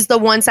 and she's the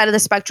one side of the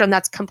spectrum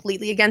that's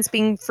completely against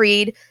being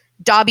freed.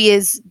 Dobby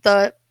is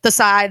the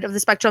side of the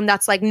spectrum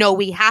that's like, no,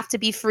 we have to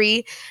be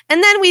free.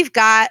 And then we've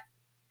got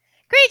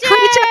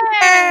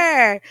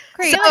Creature.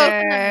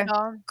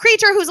 Creature.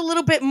 Creature who's a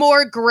little bit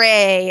more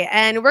gray,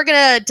 and we're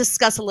gonna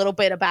discuss a little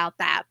bit about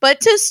that.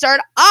 But to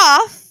start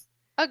off,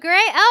 A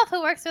gray elf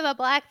who works for the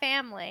black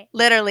family.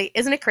 literally,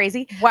 isn't it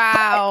crazy?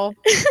 Wow.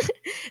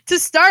 To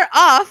start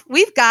off,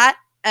 we've got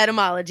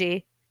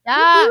etymology.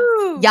 Yeah.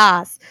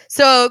 Yas.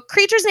 So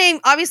creature's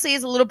name obviously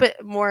is a little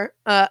bit more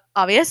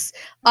obvious.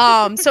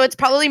 So it's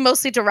probably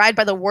mostly derived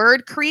by the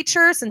word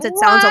creature, since it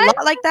sounds a What?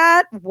 lot like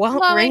that. Well,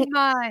 Blowing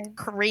right? mind.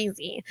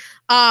 Crazy.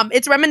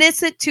 It's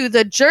reminiscent to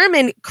the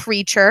German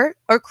creature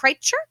or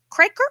Kreiter.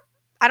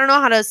 I don't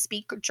know how to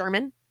speak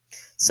German,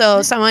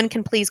 so someone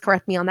can please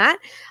correct me on that.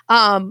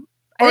 I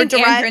think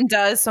derived- Andrin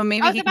does, so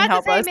maybe I was he can about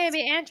help to say us.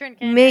 maybe Andrin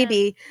can.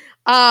 Maybe.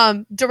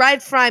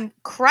 Derived from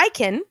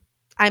Kriken.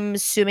 I'm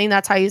assuming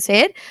that's how you say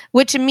it,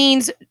 which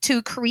means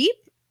to creep,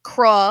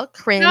 crawl,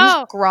 cringe,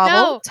 No, grovel,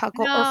 no,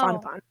 tuckle, or no. fawn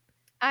upon.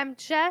 I'm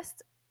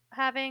just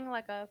having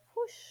like a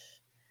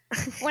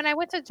whoosh. When I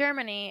went to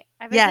Germany,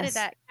 I visited Yes.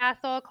 that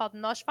castle called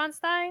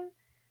Neuschwanstein. So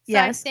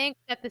Yes. I think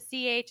that the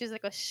CH is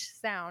like a sh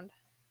sound.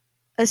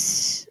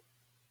 So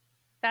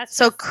That's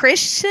just,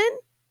 Christian?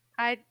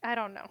 I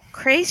don't know.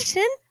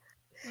 Christian?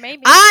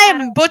 Maybe I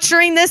don't- am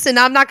butchering this, and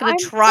I'm not going I'm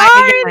to try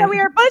sorry again. that we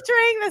are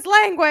butchering this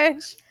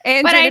language.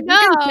 Andrin, But I if you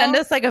can know- send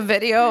us like a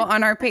video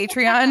on our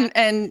Patreon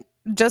and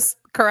just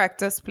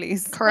correct us,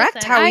 please. Correct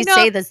Listen, how I we know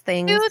say this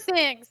thing.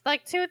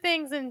 Two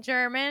things in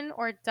German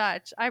or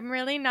Dutch. I'm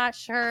really not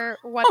sure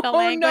what the Oh,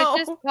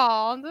 language is no.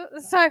 called.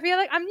 So I feel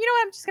like you know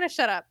what? I'm just gonna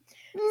shut up.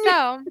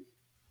 So,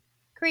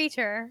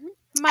 creature.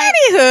 Anywho,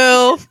 Why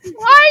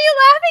are you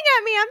laughing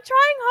at me? I'm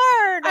trying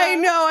hard. I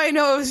know.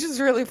 It was just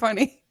really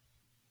funny.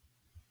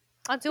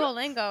 On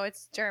Duolingo,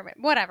 it's German.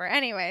 Whatever.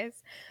 Anyways,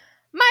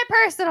 my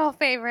personal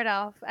favorite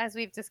elf, as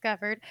we've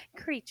discovered,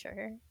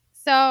 creature.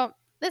 So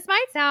this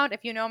might sound,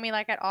 if you know me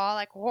like at all,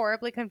 like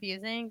horribly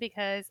confusing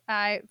because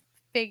I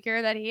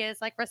figure that he is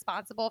like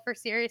responsible for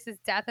Sirius's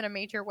death in a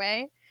major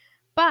way.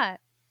 But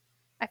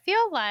I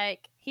feel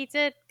like he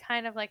did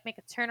kind of like make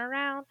a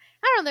turnaround.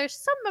 I don't know. There's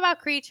something about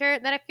creature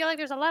that I feel like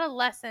there's a lot of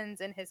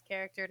lessons in his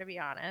character, to be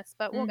honest.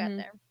 But we'll get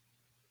there.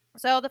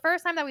 So the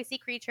first time that we see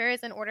creature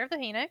is in Order of the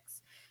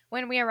Phoenix,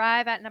 when we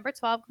arrive at number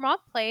 12 Grimald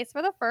Place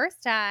for the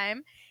first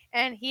time.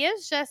 And he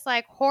is just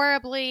like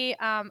horribly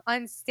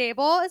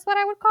unstable is what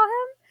I would call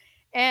him.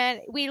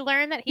 And we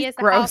learn that he is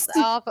the house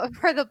elf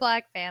for the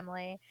black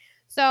family.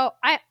 So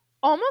I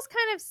almost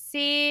kind of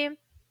see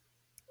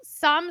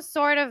some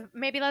sort of,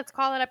 maybe let's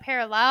call it a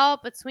parallel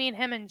between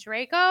him and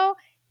Draco,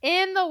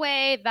 in the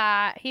way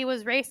that he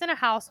was raised in a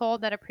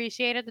household that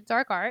appreciated the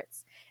dark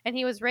arts, and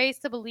he was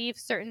raised to believe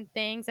certain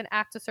things and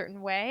act a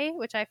certain way,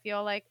 which I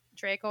feel like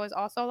Draco is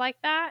also like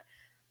that.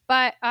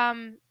 But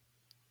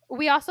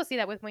we also see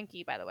that with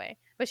Winky, by the way.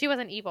 But she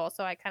wasn't evil,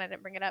 so I kind of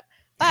didn't bring it up.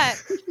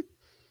 But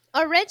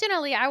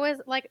originally, I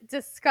was like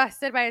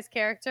disgusted by his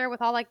character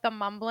with all like the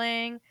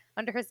mumbling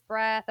under his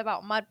breath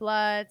about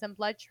mudbloods and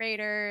blood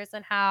traders,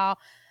 and how,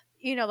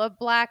 you know, the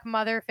black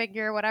mother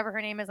figure, whatever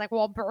her name is, like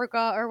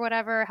Walburga or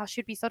whatever, how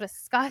she'd be so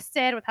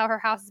disgusted with how her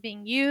house is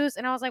being used.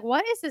 And I was like,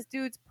 what is this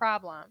dude's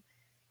problem?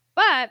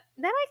 But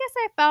then I guess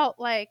I felt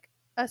like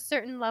a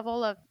certain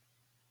level of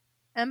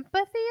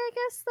empathy, I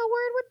guess the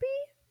word would be.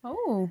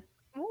 Oh.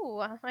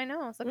 Ooh, I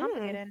know. So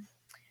complicated.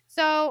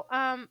 So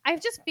I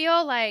just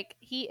feel like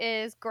he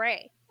is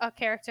gray, a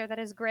character that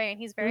is gray, and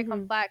he's very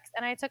complex.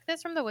 And I took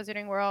this from the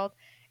Wizarding World.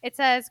 It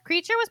says,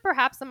 Creature was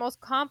perhaps the most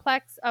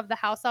complex of the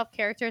house elf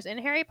characters in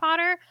Harry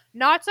Potter.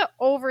 Not to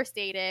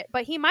overstate it,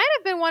 but he might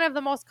have been one of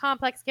the most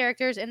complex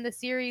characters in the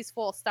series,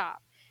 full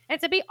stop. And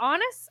to be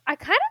honest, I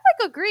kind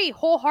of like agree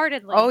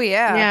wholeheartedly. Oh,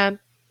 yeah. yeah.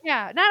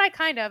 Yeah, not I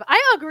kind of.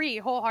 I agree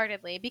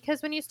wholeheartedly,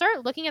 because when you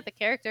start looking at the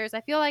characters,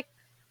 I feel like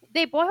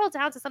they boil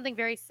down to something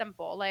very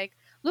simple. Like,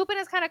 Lupin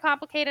is kind of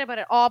complicated, but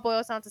it all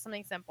boils down to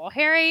something simple.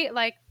 Harry,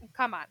 like,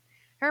 come on.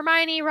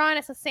 Hermione, Ron,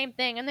 it's the same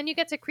thing. And then you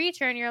get to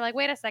Creature and you're like,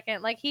 wait a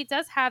second. Like, he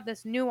does have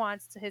this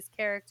nuance to his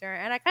character,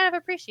 and I kind of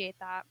appreciate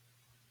that.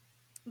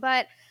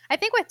 But I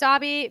think with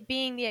Dobby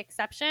being the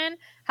exception,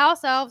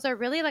 house elves are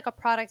really like a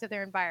product of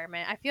their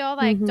environment. I feel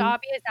like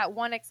Dobby is that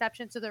one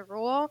exception to the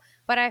rule,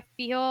 but I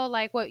feel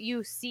like what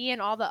you see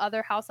in all the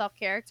other house elf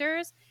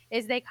characters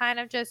is they kind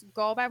of just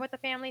go by what the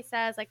family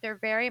says. Like, they're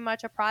very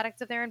much a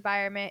product of their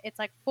environment. It's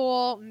like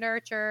full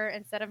nurture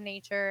instead of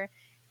nature.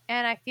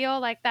 And I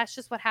feel like that's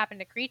just what happened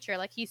to Creature.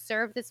 Like, he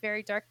served this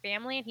very dark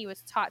family and he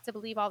was taught to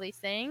believe all these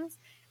things.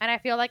 And I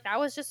feel like that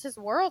was just his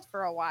world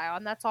for a while,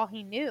 and that's all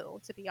he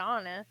knew, to be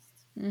honest.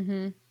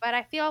 Mm-hmm. But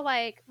I feel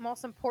like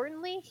most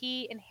importantly,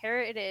 he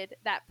inherited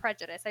that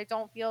prejudice. I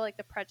don't feel like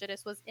the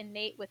prejudice was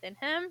innate within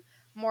him,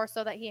 more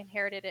so that he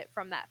inherited it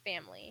from that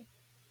family.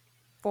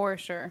 For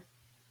sure.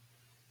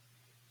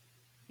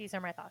 These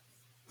are my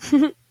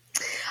thoughts.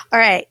 All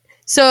right.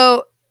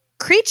 So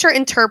Creature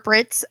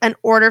interprets an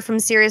order from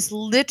Sirius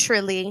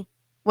literally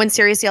when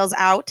Sirius yells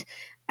out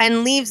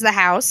and leaves the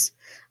house.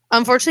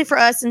 Unfortunately for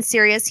us and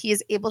Sirius, he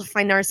is able to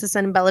find Narcissus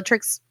and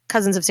Bellatrix,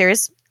 cousins of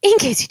Sirius, in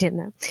case you didn't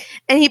know.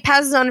 And he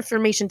passes on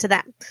information to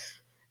them.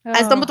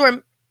 As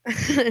Dumbledore...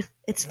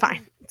 it's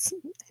fine.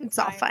 It's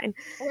all fine.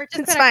 We're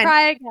just It's gonna fine.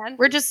 cry again.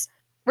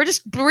 We're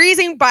just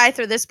breezing by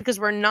through this because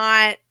we're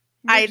not...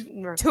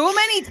 Too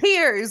many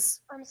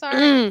tears. I'm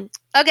sorry.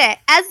 Okay,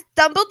 as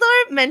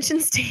Dumbledore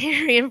mentions to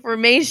Harry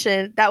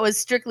information that was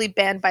strictly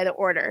banned by the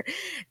Order.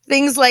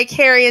 Things like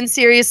Harry and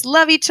Sirius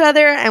love each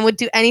other and would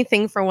do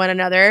anything for one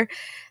another.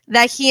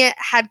 That he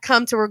had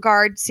come to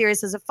regard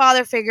Sirius as a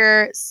father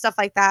figure, stuff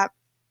like that.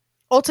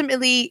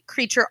 Ultimately,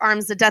 Creature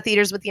arms the Death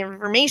Eaters with the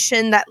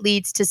information that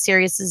leads to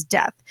Sirius's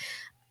death.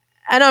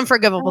 An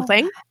unforgivable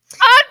thing.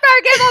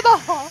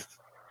 Unforgivable.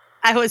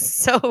 I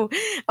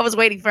was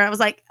waiting for it. I was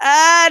like,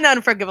 an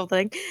unforgivable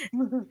thing.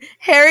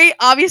 Harry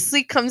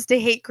obviously comes to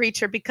hate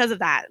Creature because of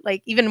that,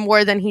 like even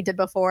more than he did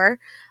before.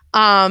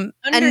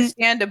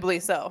 Understandably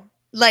so.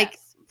 Like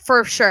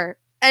for sure.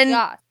 And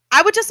Yeah.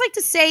 I would just like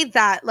to say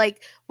that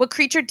like what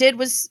Creature did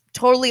was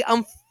totally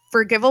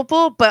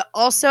unforgivable, but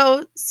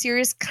also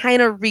Sirius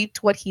kind of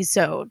reaped what he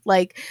sowed.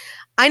 Like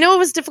I know it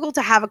was difficult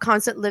to have a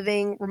constant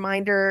living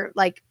reminder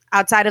like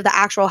outside of the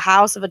actual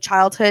house of a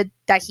childhood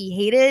that he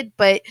hated,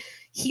 but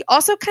he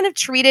also kind of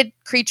treated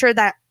Creature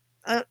that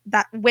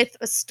with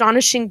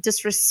astonishing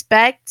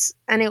disrespect,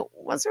 and it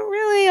wasn't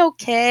really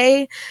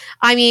okay.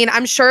 I mean,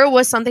 I'm sure it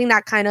was something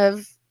that kind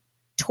of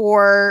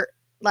tore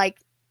like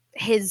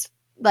his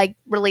like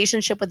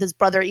relationship with his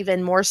brother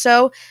even more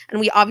so,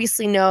 and we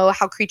obviously know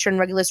how Creature and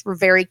Regulus were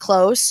very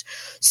close.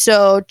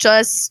 So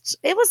just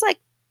it was like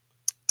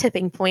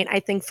tipping point, I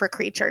think, for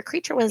Creature.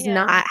 Creature was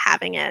not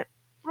having it.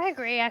 I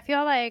agree. I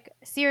feel like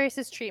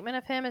Sirius's treatment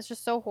of him is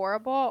just so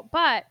horrible,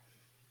 but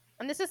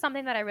and this is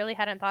something that I really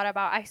hadn't thought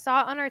about. I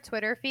saw it on our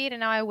Twitter feed,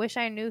 and now I wish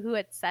I knew who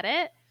had said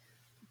it.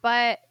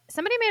 But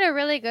somebody made a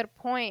really good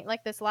point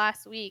like this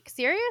last week.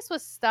 Sirius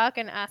was stuck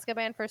in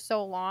Azkaban for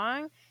so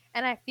long,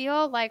 and I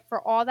feel like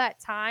for all that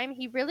time,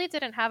 he really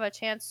didn't have a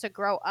chance to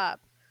grow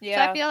up. So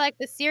I feel like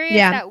the Sirius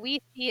that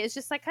we see is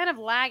just like kind of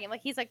lagging.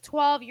 Like he's like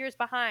 12 years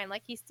behind.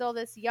 Like he's still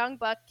this young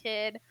buck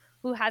kid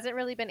who hasn't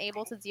really been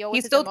able to deal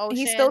with his emotions.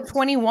 He's still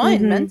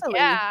 21 mentally.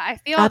 Yeah, I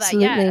feel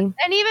Absolutely. that, yeah.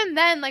 And even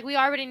then, like, we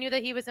already knew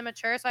that he was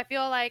immature, so I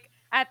feel like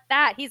at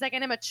that, he's like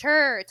an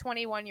immature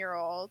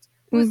 21-year-old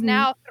who's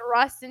now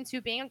thrust into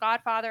being a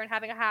godfather and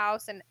having a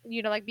house and,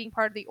 you know, like, being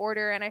part of the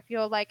Order, and I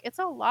feel like it's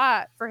a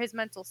lot for his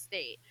mental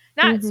state.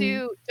 Not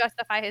to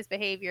justify his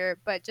behavior,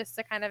 but just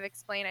to kind of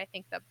explain, I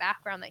think, the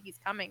background that he's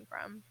coming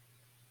from.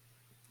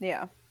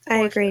 Yeah. I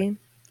agree.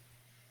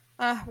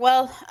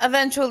 Well,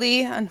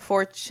 eventually,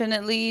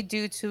 unfortunately,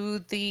 due to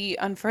the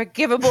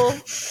unforgivable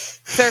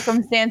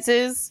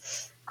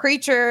circumstances,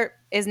 Creature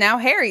is now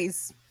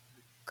Harry's.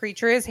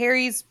 Creature is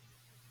Harry's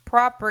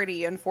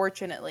property,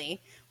 unfortunately,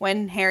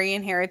 when Harry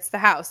inherits the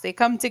house. They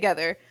come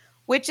together,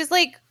 which is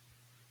like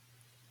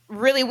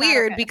really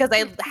weird because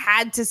I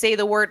had to say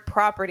the word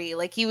property.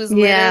 Like he was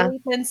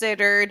literally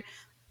considered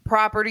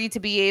property to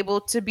be able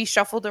to be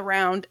shuffled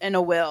around in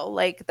a will.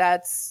 Like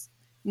that's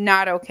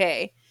not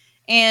okay.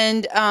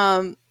 And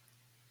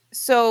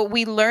so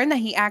we learn that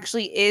he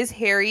actually is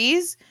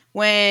Harry's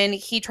when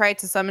he tried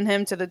to summon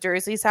him to the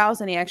Dursley's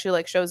house, and he actually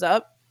like shows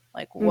up.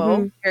 Like,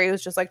 whoa, Harry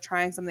was just like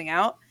trying something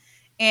out.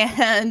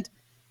 And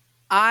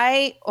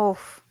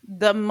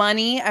the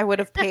money I would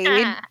have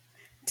paid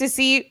to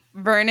see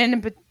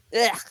Vernon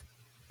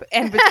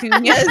and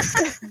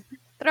Petunia's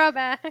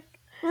throwback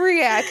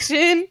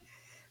reaction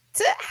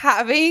to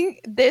having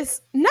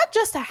this, not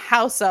just a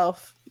house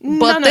elf,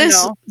 but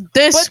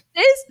this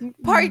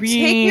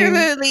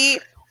particularly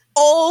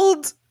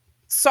old,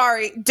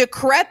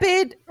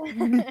 decrepit,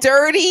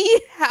 dirty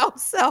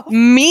house elf.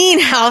 Mean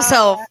house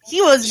elf.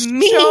 He was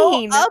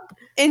mean. Show up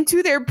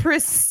into their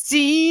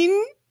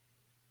pristine,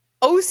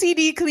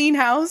 OCD clean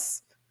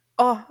house.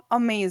 Oh,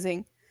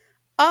 amazing.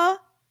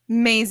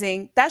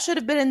 Amazing. That should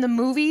have been in the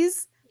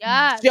movies.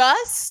 Yes.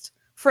 Just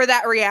for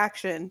that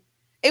reaction.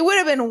 It would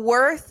have been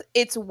worth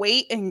its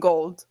weight in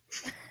gold.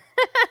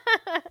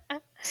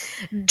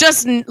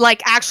 Just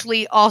like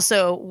actually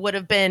also would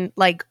have been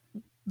like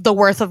the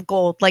worth of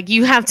gold. Like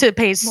you have to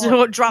pay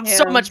so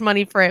much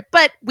money for it,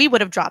 but we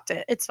would have dropped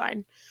it. It's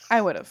fine.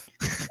 I would have.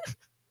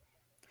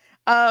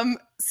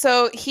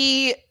 So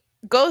he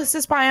goes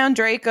to spy on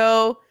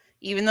Draco,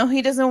 even though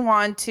he doesn't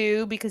want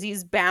to because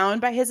he's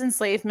bound by his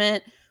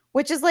enslavement,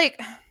 which is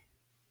like,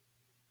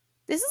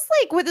 this is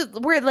like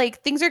where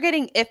like things are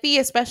getting iffy,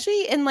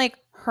 especially in like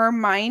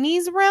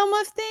Hermione's realm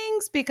of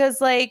things,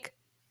 because like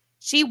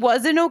she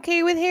wasn't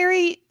okay with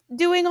Harry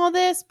doing all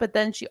this, but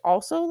then she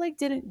also like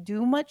didn't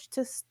do much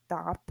to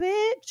stop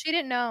it. She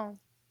didn't know.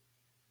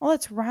 Oh,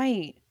 that's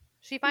right.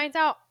 She finds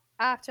out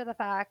after the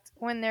fact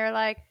when they're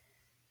like,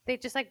 they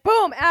just like,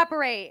 boom,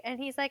 apparate. And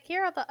he's like,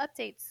 here are the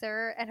updates,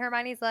 sir. And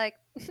Hermione's like,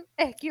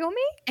 excuse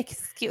me?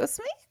 Excuse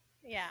me?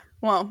 Yeah.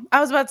 Well, I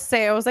was about to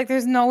say, I was like,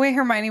 there's no way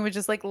Hermione would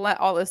just like let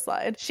all this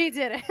slide. She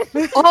did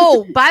it.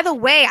 Oh, by the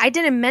way, I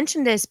didn't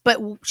mention this, but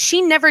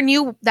she never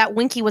knew that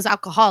Winky was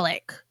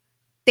alcoholic.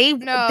 They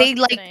she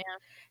like didn't,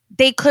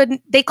 yeah.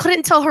 they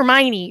couldn't tell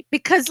Hermione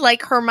because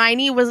like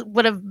Hermione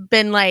would have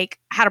been like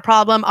had a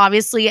problem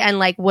obviously and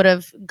like would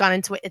have gone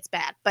into it. It's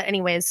bad. But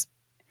anyways,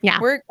 yeah.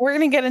 We're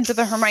gonna get into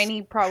the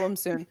Hermione problem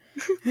soon.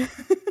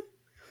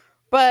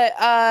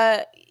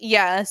 But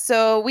yeah,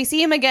 so we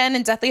see him again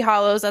in Deathly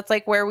Hallows. That's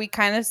like where we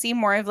kind of see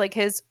more of like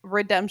his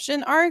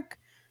redemption arc.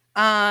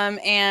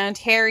 And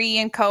Harry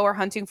and Co are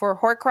hunting for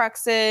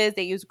Horcruxes.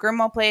 They use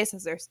Grimmauld Place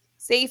as their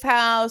safe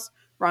house.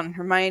 Ron and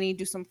Hermione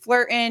do some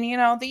flirting, you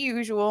know, the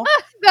usual.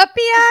 The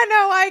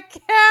piano, I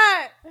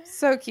can't.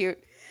 So cute.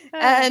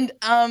 And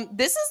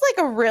this is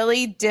like a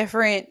really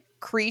different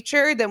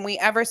creature than we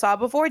ever saw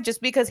before,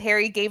 just because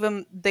Harry gave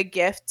him the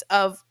gift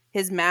of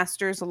his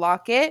master's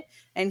locket,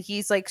 and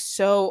he's like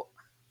so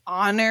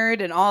honored,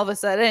 and all of a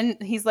sudden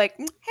he's like,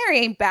 Harry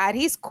ain't bad,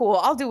 he's cool,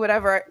 I'll do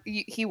whatever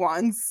he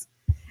wants.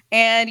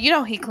 And you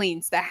know, he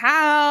cleans the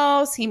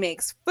house, he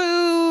makes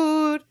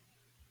food,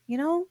 you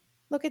know,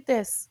 look at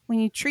this. When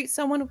you treat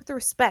someone with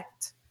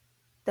respect,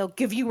 they'll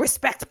give you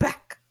respect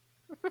back.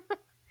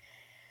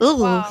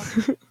 Ooh.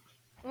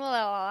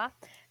 Wow.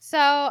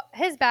 So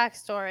his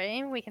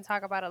backstory, we can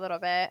talk about a little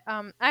bit.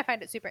 I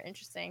find it super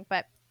interesting.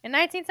 But in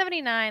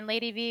 1979,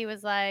 Lady V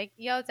was like,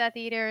 yo, Death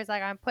Eaters,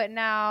 like I'm putting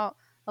out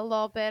a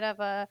little bit of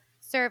a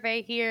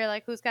survey here,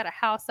 like who's got a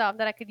house elf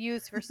that I could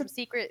use for some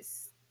secret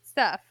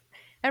stuff.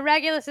 And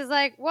Regulus is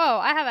like, whoa,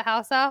 I have a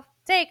house elf,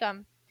 take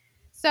him.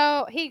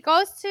 So he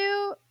goes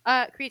to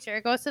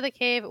Creature, goes to the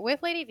cave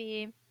with Lady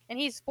V, and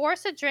he's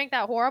forced to drink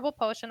that horrible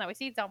potion that we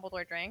see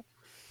Dumbledore drink.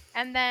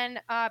 And then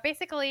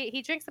basically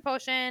he drinks the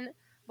potion,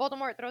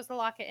 Voldemort throws the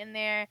locket in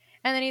there,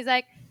 and then he's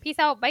like, peace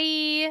out,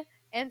 bye.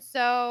 And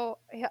so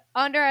he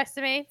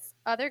underestimates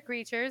other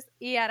creatures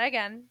yet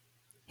again.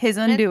 His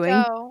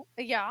undoing.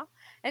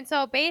 And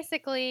so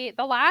basically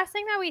the last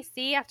thing that we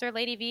see after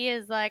Lady V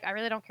is like, I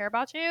really don't care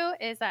about you,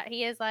 is that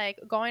he is like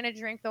going to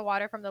drink the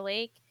water from the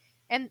lake.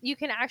 And you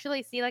can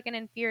actually see like an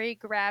Inferi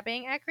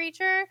grabbing at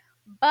Creature.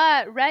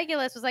 But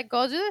Regulus was like,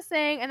 go do this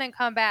thing and then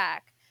come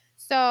back.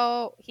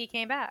 So he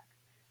came back.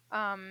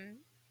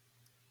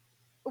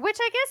 Which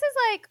I guess is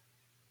like,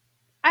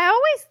 I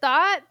always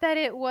thought that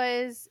it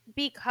was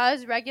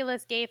because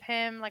Regulus gave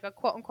him like a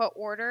quote unquote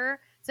order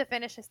to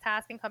finish his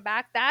task and come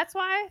back. That's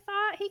why I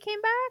thought he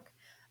came back.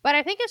 But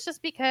I think it's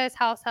just because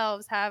house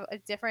elves have a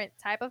different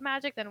type of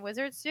magic than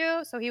wizards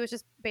do. So he was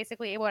just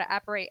basically able to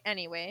apparate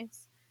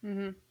anyways.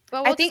 Mm-hmm.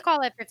 But we'll just call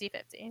it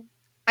 50-50.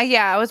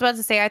 Yeah, I was about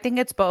to say, I think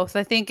it's both.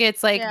 I think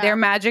it's like their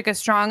magic is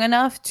strong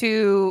enough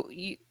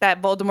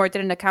that Voldemort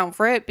didn't account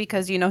for it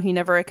because, you know, he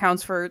never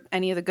accounts for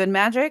any of the good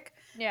magic.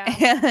 Yeah.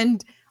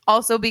 And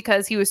also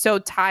because he was so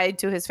tied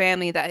to his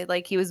family that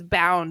like he was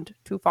bound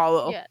to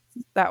follow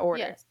that order.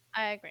 Yes,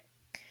 I agree.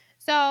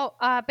 So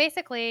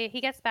basically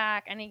he gets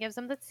back and he gives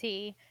them the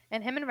tea,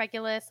 and him and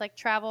Regulus like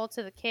travel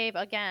to the cave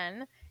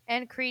again,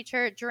 and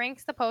Creature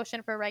drinks the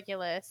potion for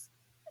Regulus,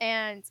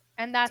 and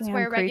that's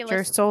where Creature,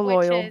 Regulus so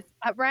loyal.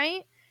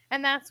 Right?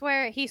 And that's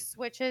where he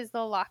switches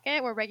the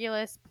locket, where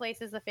Regulus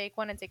places the fake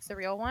one and takes the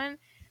real one.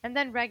 And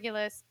then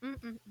Regulus,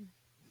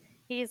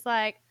 he's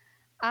like,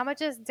 I'ma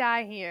just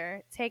die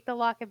here, take the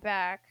locket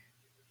back,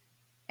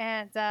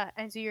 and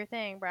do your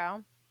thing,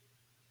 bro.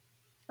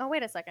 Oh,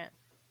 wait a second.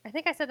 I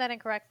think I said that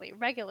incorrectly.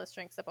 Regulus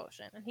drinks the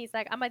potion, and he's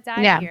like, I'ma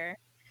die here.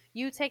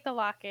 You take the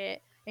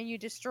locket, and you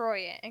destroy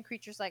it. And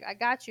Creature's like, I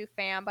got you,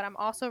 fam, but I'm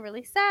also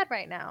really sad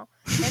right now.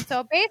 And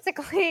so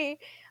basically,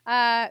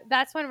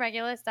 that's when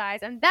Regulus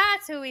dies. And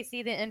that's who we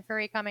see the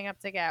Inferi coming up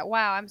to get.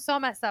 Wow, I'm so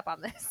messed up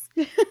on this.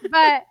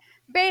 But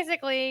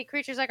basically,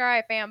 Creature's like, all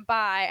right, fam,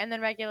 bye. And then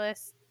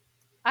Regulus,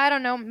 I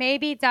don't know,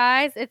 maybe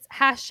dies. It's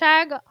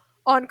hashtag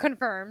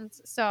unconfirmed.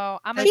 So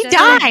I'm gonna He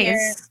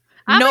dies.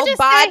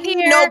 Nobody,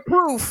 no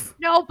proof.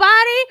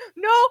 Nobody,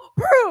 no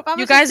proof.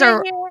 You guys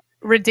are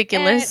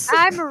ridiculous.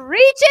 I'm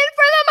reaching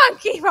for the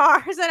monkey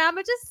bars, and I'm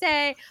gonna just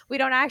say we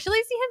don't actually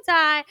see him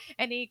die,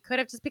 and he could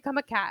have just become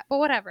a cat, but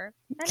whatever.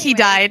 Anyway, he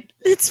died.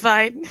 It's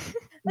fine.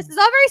 This is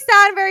all very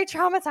sad and very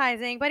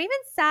traumatizing, but even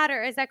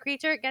sadder is that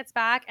Creature gets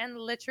back and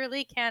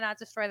literally cannot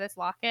destroy this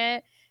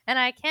locket. And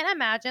I can't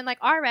imagine,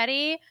 like,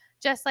 already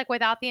just like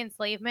without the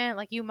enslavement,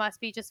 like you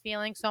must be just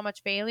feeling so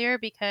much failure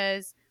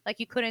because like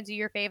you couldn't do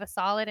your fave a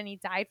solid and he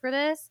died for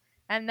this.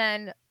 And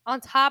then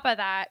on top of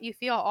that, you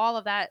feel all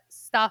of that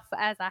stuff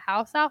as a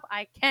house elf.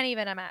 I can't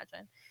even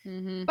imagine.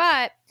 Mm-hmm.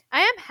 But I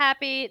am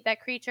happy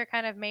that Creature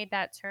kind of made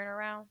that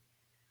turnaround.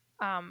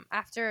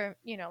 After,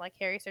 you know, like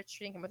Harry starts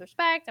treating him with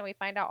respect and we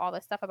find out all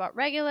this stuff about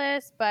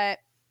Regulus. But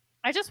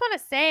I just want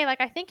to say,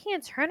 like, I think he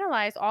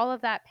internalized all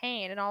of that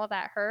pain and all of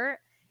that hurt.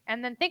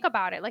 And then think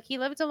about it. Like, he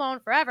lived alone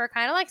forever,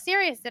 kind of like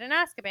Sirius did in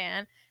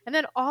Azkaban. And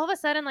then all of a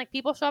sudden, like,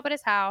 people show up at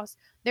his house.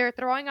 They're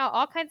throwing out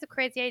all kinds of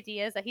crazy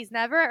ideas that he's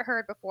never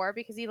heard before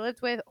because he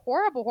lived with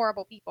horrible,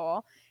 horrible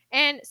people.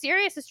 And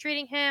Sirius is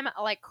treating him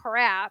like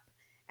crap.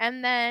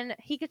 And then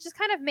he just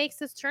kind of makes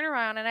this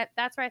turnaround. And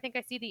that's where I think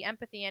I see the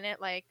empathy in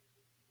it. Like,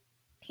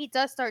 he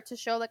does start to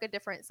show like a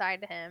different side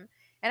to him.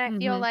 And I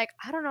feel like,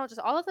 I don't know, just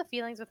all of the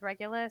feelings with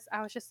Regulus,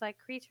 I was just like,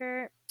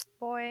 Creature,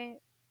 boy,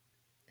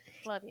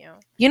 love you.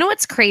 You know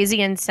what's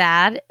crazy and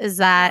sad is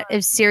that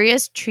if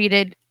Sirius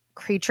treated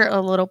Creature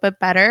a little bit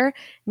better,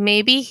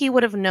 maybe he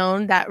would have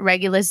known that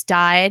Regulus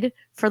died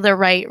for the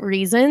right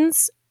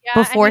reasons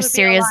before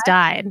Sirius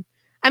died.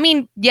 I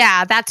mean,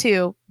 yeah, that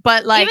too.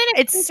 But like, even if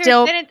it's Creature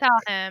still didn't tell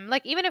him,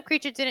 like, even if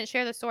Creature didn't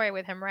share the story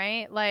with him,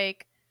 right?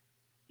 Like,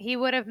 he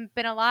would have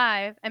been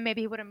alive, and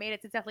maybe he would have made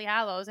it to Deathly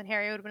Hallows, and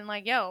Harry would have been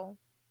like, "Yo,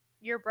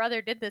 your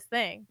brother did this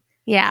thing."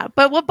 Yeah,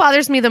 but what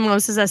bothers me the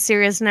most is that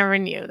Sirius never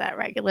knew that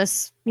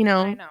Regulus, I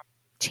know.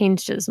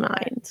 changed his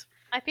mind.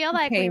 I feel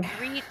like we've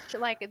reached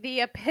like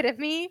the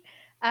epitome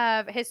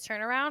of his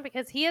turnaround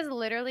because he is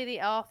literally the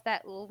elf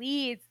that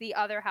leads the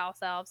other house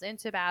elves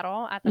into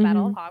battle at the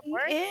Battle of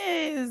Hogwarts. He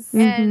is.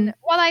 And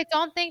while I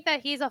don't think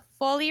that he's a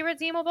fully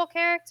redeemable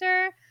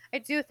character, I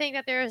do think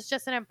that there is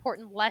just an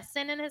important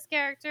lesson in his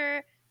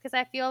character because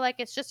I feel like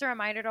it's just a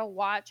reminder to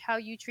watch how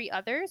you treat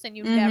others and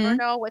you never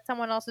know what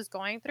someone else is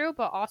going through,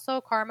 but also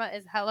karma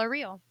is hella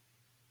real.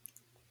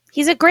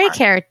 He's a great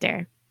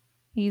character.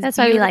 That's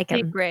why we like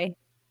him. Gray.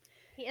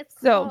 He is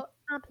so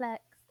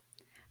complex.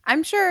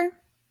 I'm sure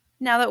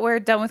now that we're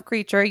done with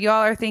Creature,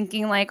 y'all are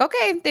thinking like,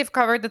 okay, they've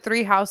covered the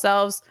 3 house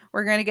elves.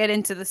 We're going to get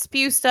into the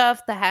spew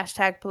stuff, the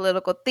hashtag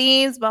political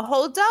themes, but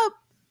hold up.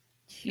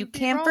 You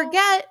can't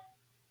forget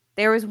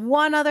there was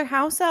one other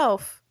house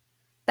elf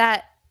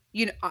that,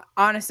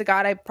 honest to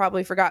God, I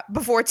probably forgot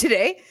before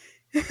today.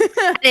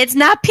 It's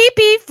not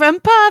Pee-Pee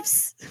from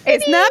Puffs.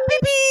 It's not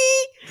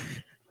Pee-Pee.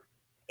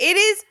 It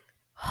is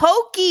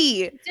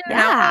Hokey.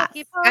 Yeah.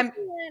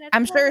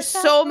 I'm sure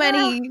so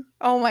many.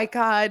 Oh my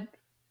God.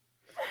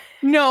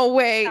 No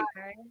way.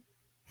 Sorry.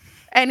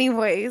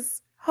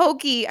 Anyways,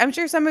 Hokey. I'm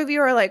sure some of you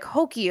are like,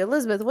 Hokey,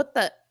 Elizabeth, what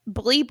the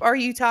bleep are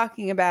you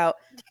talking about?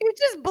 You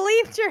just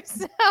bleeped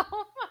yourself.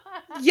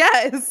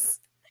 Yes.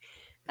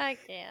 I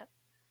can't.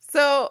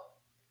 So,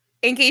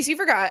 in case you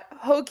forgot,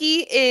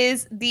 Hokey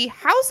is the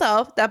house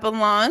elf that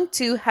belonged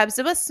to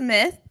Hepzibah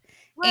Smith.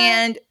 What?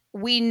 And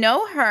we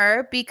know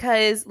her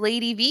because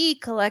Lady V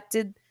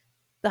collected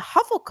the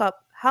Hufflepuff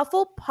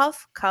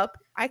cup.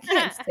 I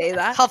can't say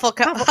that.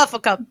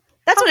 Hufflepuff.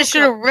 That's what it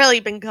should have really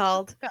been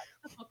called.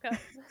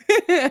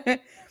 Okay.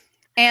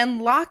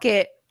 And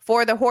locket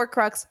for the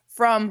Horcrux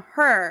from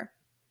her.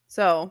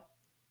 So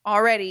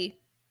already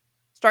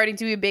starting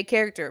to be a big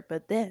character.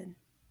 But then.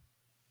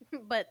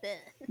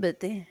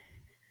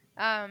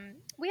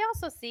 We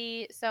also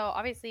see, so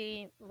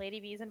obviously Lady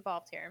V is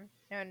involved here.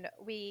 And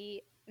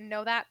we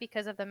know that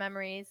because of the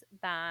memories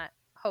that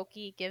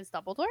Hokey gives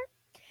Dumbledore.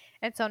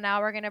 And so now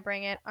we're going to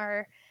bring in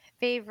our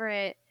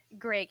favorite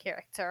gray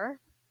character,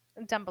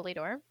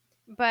 Dumbledore.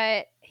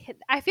 But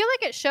I feel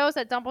like it shows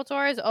that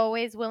Dumbledore is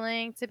always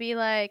willing to be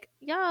like,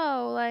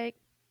 yo, like,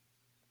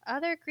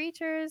 other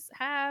creatures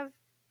have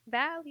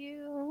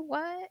value.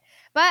 What?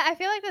 But I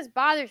feel like this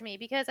bothers me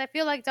because I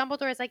feel like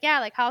Dumbledore is like, yeah,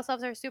 like, house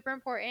elves are super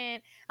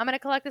important. I'm going to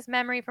collect this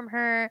memory from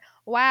her.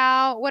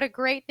 Wow, what a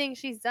great thing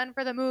she's done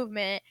for the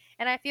movement.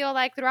 And I feel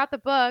like throughout the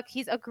book,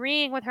 he's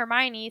agreeing with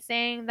Hermione,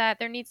 saying that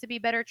there needs to be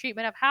better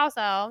treatment of house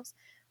elves.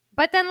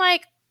 But then,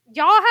 like,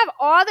 y'all have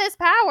all this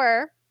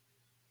power.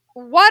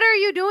 What are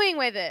you doing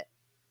with it?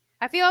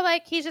 I feel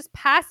like he's just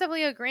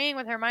passively agreeing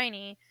with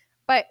Hermione,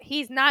 but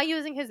he's not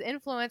using his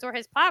influence or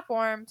his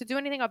platform to do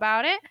anything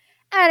about it,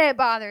 and it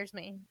bothers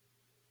me.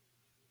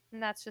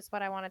 And that's just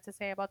what I wanted to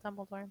say about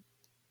Dumbledore.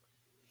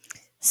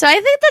 So I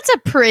think that's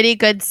a pretty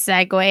good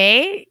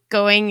segue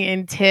going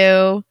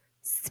into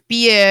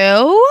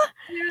Spew.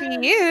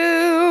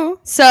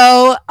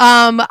 So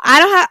I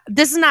don't have,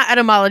 this is not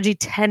etymology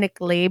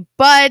technically,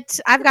 but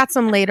I've got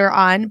some later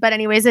on. But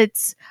anyways,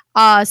 it's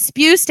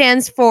SPEW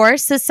stands for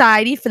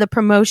Society for the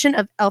Promotion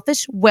of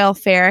Elfish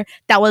Welfare.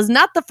 That was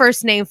not the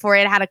first name for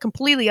it. It had a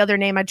completely other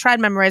name. I tried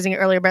memorizing it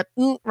earlier, but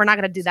we're not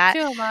going to do that.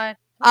 Too much.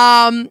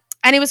 And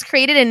it was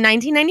created in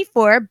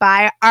 1994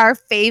 by our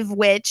fave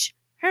witch,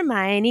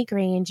 Hermione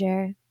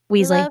Granger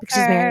Weasley, because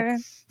she's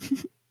married.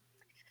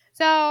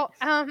 So,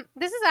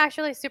 this is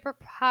actually super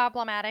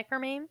problematic for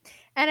me,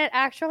 and it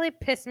actually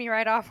pissed me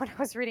right off when I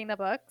was reading the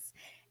books,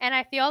 and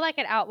I feel like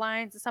it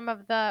outlines some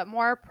of the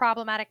more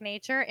problematic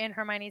nature in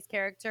Hermione's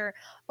character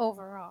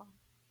overall.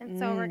 And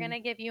so we're going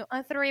to give you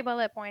 3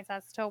 bullet points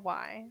as to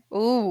why. Ooh.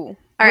 All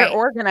right. We're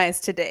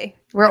organized today.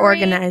 We're 3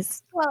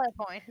 organized. bullet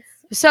points.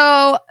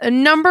 So,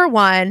 number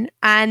 1,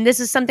 and this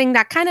is something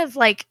that kind of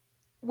like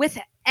with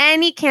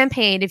any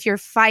campaign, if you're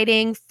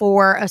fighting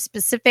for a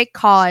specific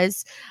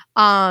cause,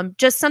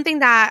 just something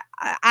that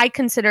I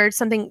considered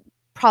something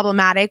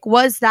problematic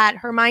was that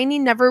Hermione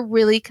never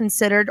really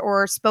considered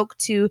or spoke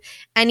to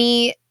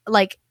any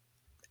like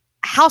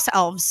house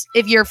elves.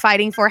 If you're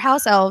fighting for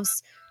house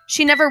elves,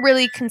 she never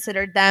really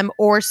considered them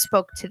or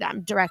spoke to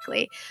them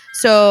directly.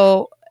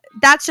 So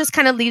that's just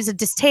kind of leaves a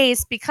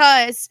distaste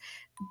because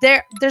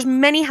there's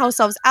many house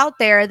elves out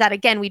there that,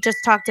 again, we just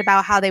talked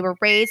about how they were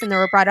raised and they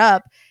were brought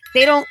up.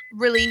 They don't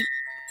really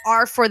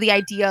are for the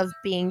idea of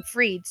being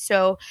freed.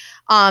 So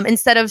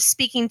instead of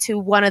speaking to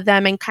one of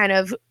them and kind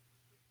of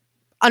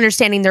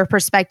understanding their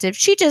perspective,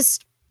 she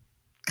just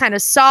kind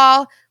of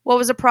saw what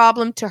was a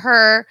problem to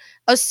her,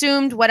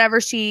 assumed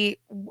whatever she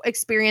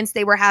experienced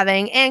they were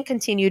having, and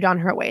continued on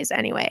her ways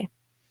anyway.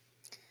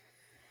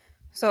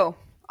 So,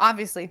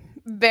 obviously,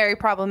 very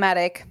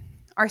problematic.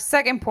 Our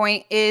second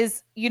point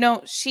is,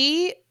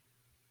 she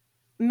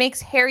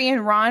makes Harry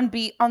and Ron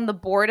be on the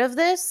board of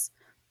this,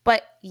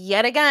 but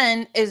yet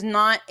again is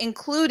not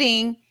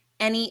including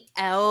any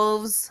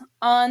elves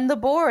on the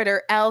board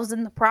or elves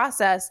in the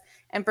process.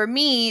 And for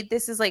me,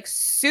 this is like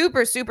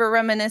super, super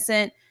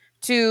reminiscent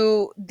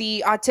to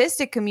the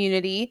autistic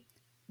community.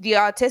 The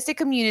autistic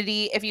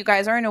community, if you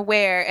guys aren't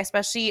aware,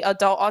 especially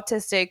adult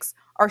autistics,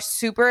 are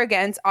super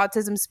against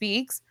Autism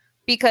Speaks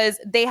because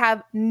they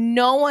have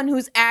no one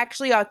who's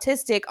actually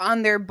autistic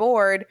on their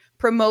board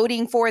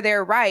promoting for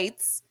their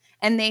rights.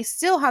 And they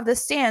still have the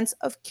stance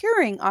of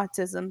curing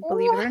autism,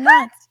 believe it or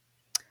not.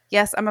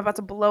 Yes, I'm about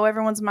to blow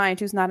everyone's mind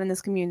who's not in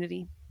this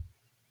community.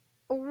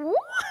 What?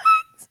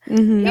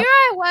 Mm-hmm. Here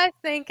I was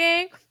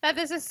thinking that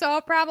this is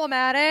so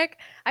problematic.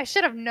 I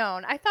should have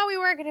known. I thought we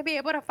weren't going to be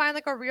able to find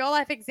like a real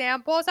life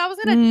example. So I was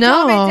going to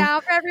dumb it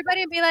down for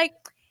everybody and be like,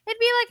 it'd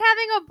be like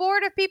having a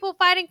board of people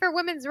fighting for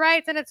women's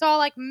rights and it's all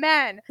like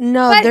men.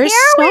 No, but there's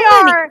here so we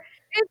many. are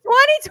in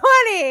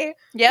 2020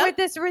 with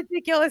this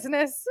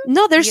ridiculousness.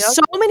 No, there's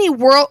so many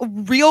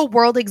real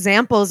world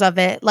examples of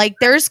it. Like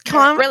there's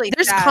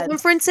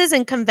conferences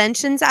and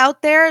conventions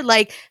out there,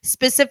 like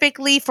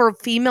specifically for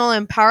female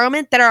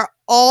empowerment, that are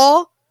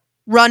all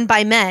run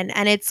by men,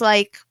 and it's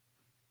like,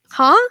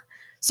 huh?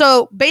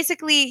 So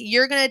basically,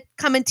 you're gonna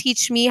come and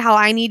teach me how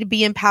I need to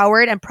be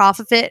empowered and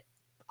profit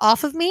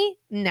off of me?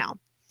 No.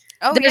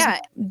 Oh,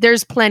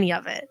 there's plenty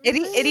of it.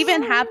 It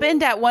even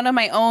happened at one of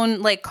my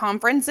own like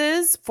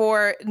conferences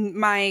for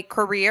my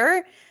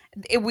career.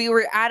 We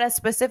were at a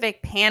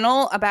specific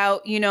panel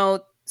about,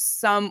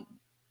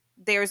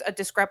 there's a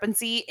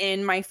discrepancy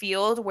in my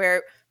field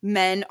where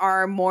men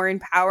are more in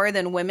power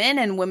than women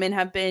and women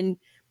have been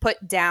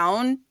put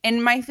down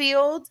in my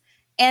field.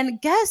 And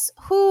guess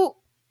who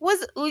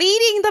was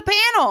leading the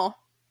panel?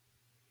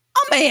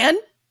 A man.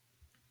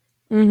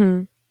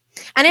 Mm-hmm.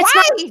 And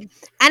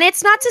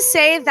it's not to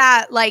say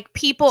that like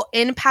people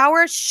in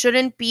power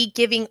shouldn't be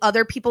giving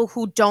other people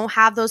who don't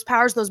have those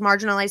powers, those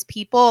marginalized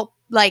people,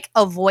 like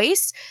a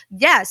voice.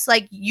 Yes,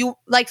 like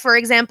for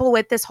example,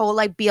 with this whole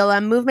like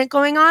BLM movement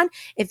going on,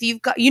 if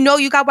you've got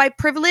you got white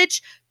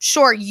privilege,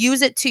 sure,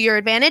 use it to your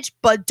advantage,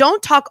 but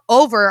don't talk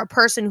over a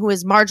person who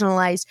is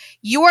marginalized.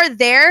 You are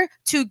there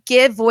to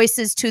give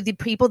voices to the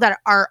people that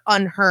are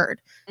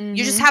unheard. Mm-hmm.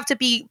 You just have to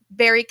be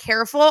very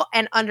careful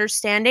and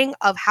understanding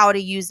of how to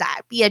use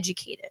that. Be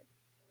educated.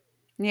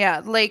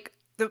 Yeah, like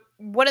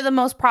one of the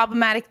most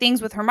problematic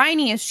things with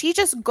Hermione is she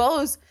just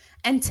goes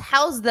and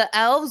tells the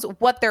elves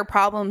what their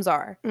problems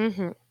are.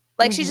 Mm-hmm.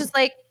 Like she's just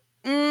like,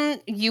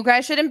 you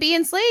guys shouldn't be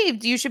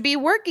enslaved. You should be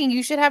working.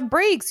 You should have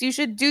breaks. You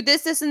should do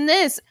this, this, and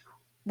this,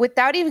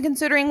 without even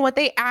considering what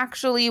they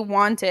actually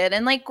wanted.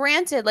 And like,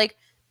 granted, like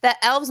the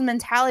elves'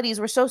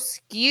 mentalities were so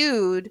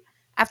skewed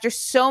after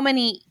so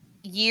many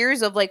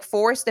years of like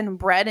forced and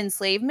bred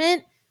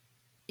enslavement.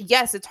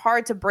 Yes, it's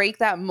hard to break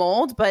that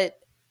mold, but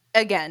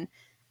again,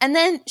 and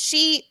then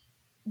she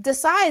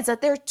decides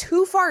that they're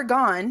too far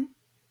gone,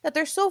 that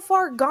they're so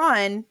far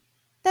gone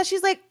that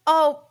she's like,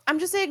 oh, I'm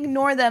just going to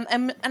ignore them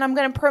and I'm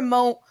going to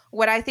promote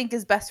what I think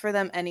is best for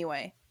them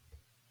anyway.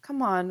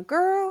 Come on,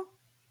 girl.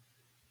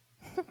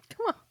 Come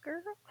on,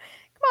 girl.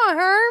 Come on,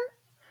 Herm.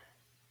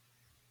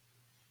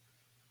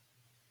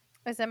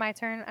 Is it my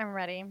turn? I'm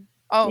ready.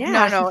 Oh,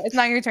 yeah. No, it's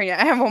not your turn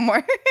yet. I have one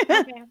more.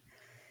 Okay.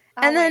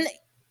 And then,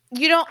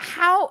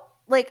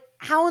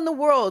 how in the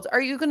world are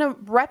you going to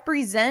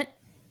represent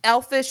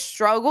elfish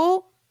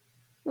struggle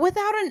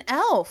without an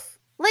elf?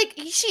 Like,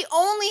 she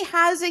only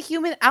has a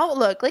human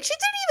outlook. Like, she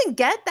didn't even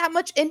get that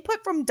much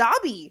input from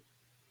Dobby.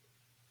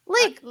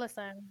 Like,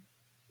 listen.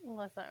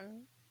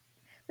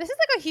 This is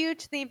like a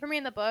huge theme for me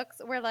in the books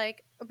where,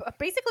 like,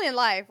 basically in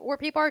life, where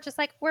people are just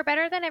like, we're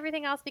better than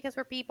everything else because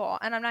we're people,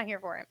 and I'm not here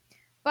for it.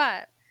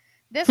 But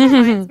this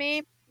reminds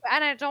me,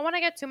 and I don't want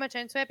to get too much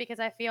into it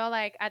because I feel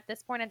like at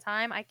this point in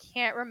time, I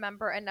can't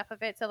remember enough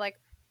of it to, like,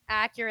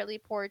 accurately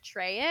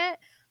portray it.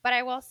 But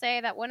I will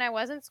say that when I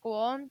was in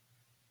school,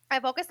 I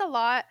focused a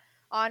lot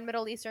on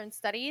Middle Eastern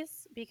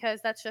studies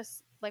because that's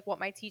just like what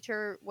my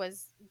teacher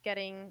was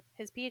getting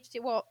his PhD.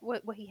 Well,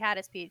 what he had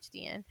his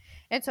PhD in.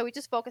 And so we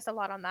just focused a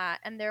lot on that.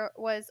 And there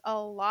was a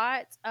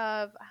lot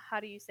of,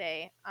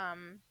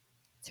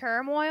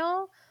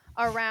 turmoil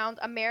around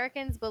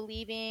Americans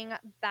believing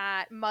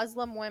that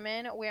Muslim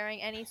women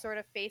wearing any sort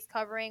of face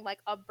covering like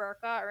a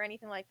burqa or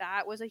anything like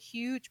that was a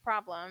huge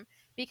problem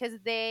because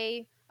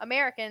they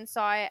Americans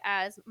saw it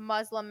as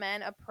Muslim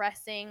men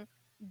oppressing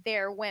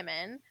their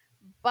women,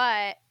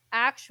 but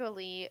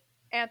actually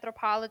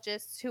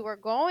anthropologists who were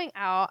going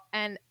out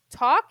and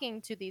talking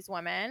to these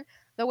women,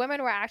 the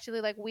women were actually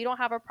like, we don't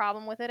have a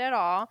problem with it at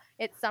all.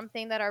 It's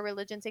something that our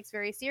religion takes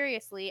very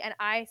seriously, and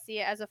I see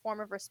it as a form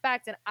of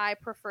respect, and I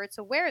prefer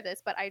to wear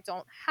this, but I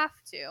don't have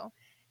to.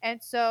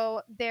 And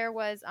so there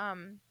was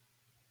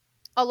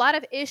a lot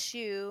of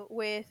issue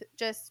with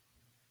just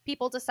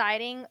people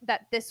deciding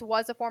that this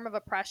was a form of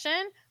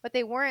oppression, but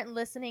they weren't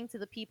listening to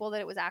the people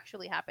that it was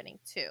actually happening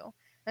to.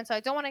 And so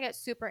I don't want to get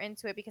super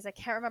into it because I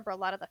can't remember a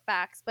lot of the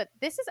facts, but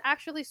this is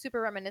actually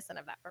super reminiscent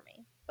of that for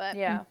me. But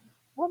Yeah.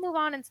 we'll move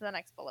on into the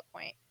next bullet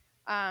point.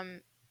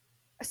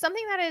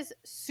 Something that is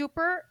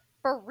super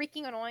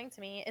freaking annoying to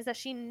me is that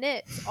she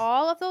knits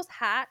all of those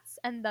hats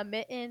and the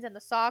mittens and the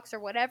socks or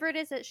whatever it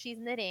is that she's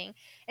knitting,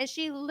 and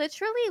she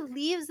literally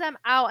leaves them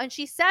out, and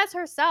she says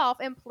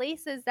herself in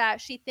places that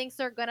she thinks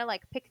they're gonna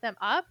like pick them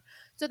up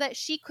so that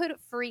she could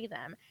free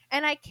them.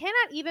 And I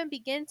cannot even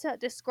begin to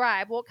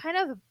describe what kind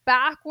of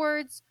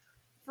backwards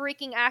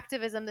freaking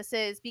activism this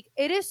is.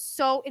 It is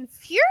so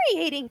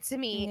infuriating to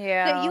me that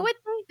Yeah. you would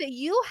think that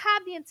you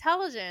have the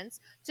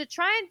intelligence to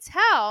try and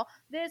tell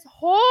this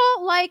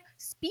whole like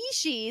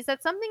species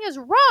that something is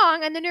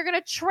wrong, and then you're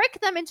gonna trick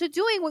them into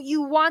doing what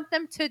you want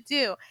them to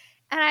do.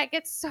 And I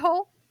get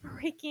so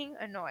freaking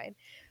annoyed.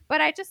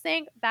 But I just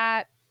think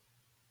that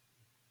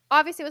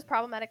obviously it was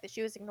problematic that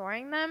she was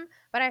ignoring them,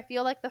 but I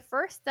feel like the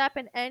first step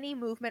in any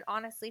movement,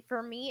 honestly,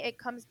 for me, it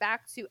comes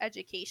back to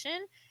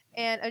education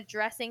and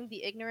addressing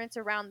the ignorance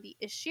around the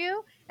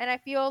issue. And I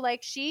feel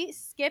like she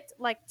skipped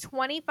like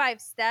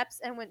 25 steps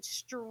and went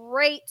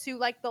straight to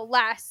like the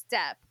last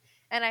step.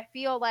 And I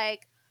feel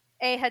like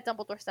A, had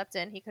Dumbledore stepped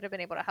in, he could have been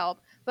able to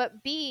help.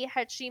 But B,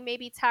 had she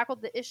maybe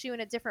tackled the issue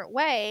in a different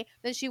way,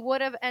 then she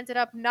would have ended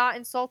up not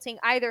insulting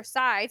either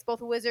sides,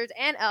 both wizards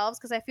and elves,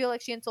 because I feel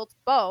like she insults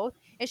both,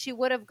 and she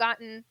would have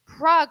gotten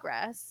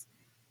progress.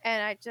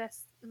 And I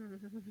just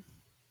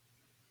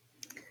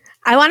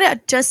I want to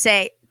just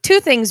say two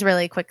things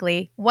really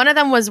quickly. One of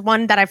them was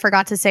one that I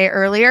forgot to say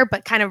earlier,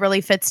 but kind of really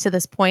fits to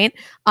this point.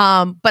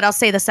 But I'll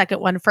say the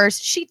second one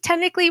first. She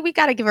technically, we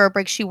got to give her a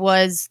break. She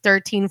was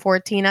 13,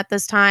 14 at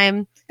this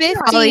time.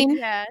 15.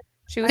 yeah.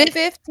 She was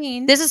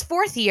 15. This is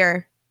fourth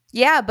year.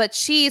 Yeah, but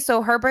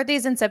so her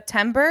birthday's in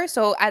September.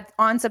 So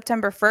on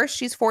September 1st,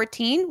 she's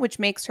 14, which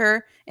makes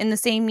her in the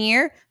same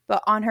year.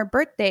 But on her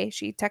birthday,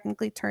 she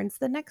technically turns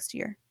the next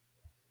year.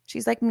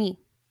 She's like me,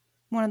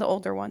 one of the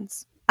older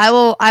ones. I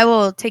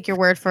will take your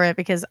word for it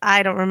because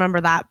I don't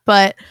remember that.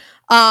 But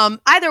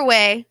either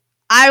way,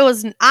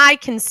 I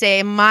can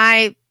say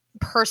my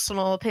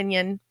personal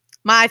opinion,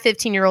 my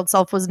 15-year-old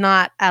self was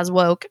not as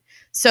woke.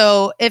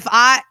 So if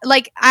I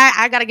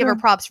got to give her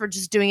props for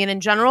just doing it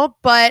in general,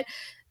 but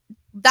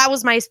that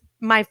was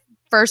my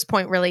first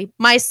point, really.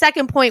 My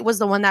second point was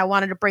the one that I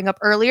wanted to bring up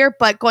earlier,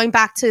 but going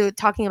back to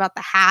talking about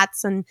the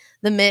hats and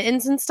the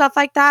mittens and stuff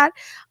like that.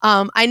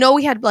 I know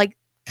we had like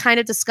kind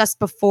of discussed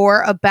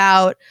before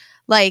about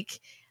like,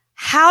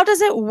 how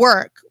does it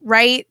work,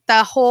 right?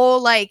 The whole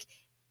like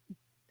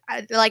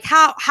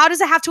how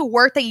does it have to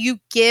work that you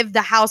give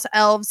the house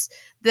elves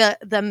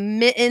the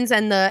mittens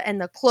and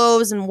the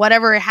clothes and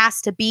whatever it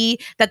has to be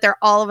that they're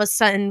all of a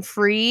sudden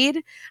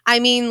freed? I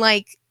mean,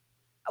 like,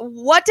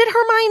 what did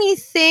Hermione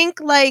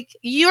think? Like,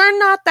 you're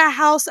not the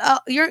house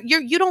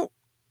you don't,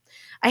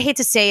 I hate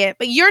to say it,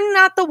 but you're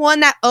not the one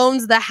that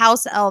owns the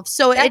house elf.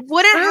 So it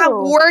wouldn't have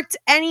worked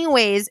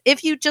anyways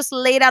if you just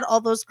laid out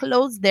all those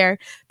clothes there.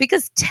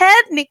 Because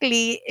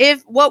technically,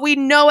 if what we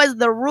know as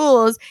the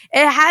rules,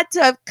 it had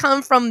to have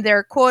come from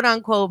their quote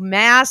unquote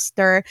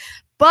master.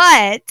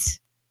 But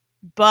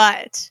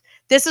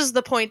this is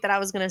the point that I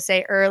was going to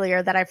say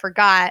earlier that I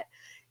forgot,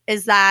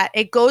 is that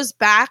it goes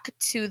back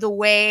to the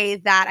way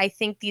that I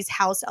think these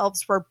house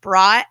elves were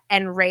brought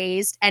and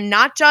raised, and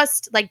not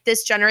just like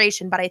this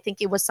generation, but I think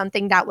it was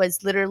something that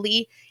was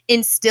literally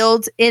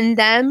instilled in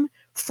them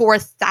for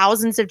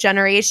thousands of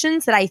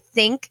generations. That I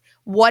think,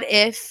 what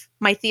if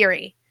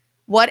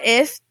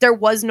there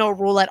was no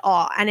rule at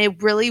all? And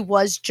it really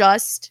was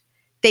just,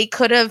 they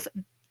could have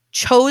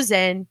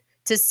chosen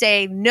to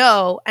say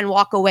no and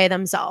walk away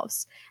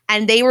themselves.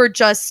 And they were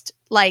just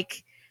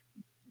like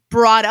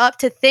brought up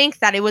to think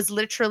that it was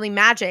literally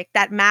magic,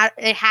 that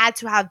it had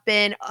to have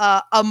been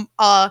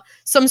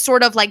some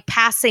sort of like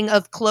passing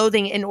of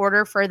clothing in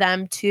order for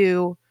them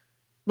to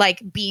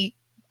like be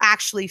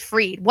actually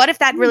freed. What if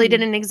that really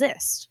didn't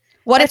exist?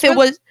 What if it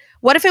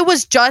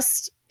was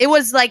just, it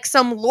was like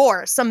some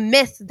lore, some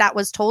myth that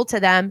was told to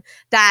them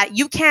that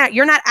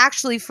you're not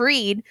actually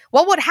freed?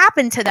 What would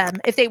happen to them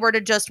if they were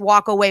to just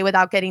walk away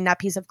without getting that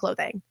piece of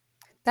clothing?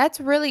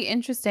 That's really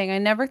interesting. I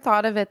never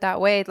thought of it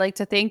that way. Like,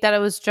 to think that it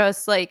was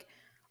just like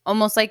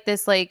almost like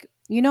this, like,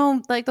 you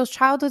know, like those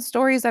childhood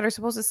stories that are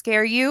supposed to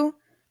scare you,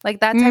 like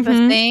that type of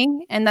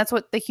thing. And that's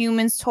what the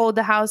humans told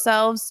the house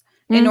elves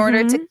in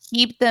order to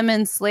keep them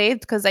enslaved.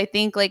 Because I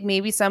think like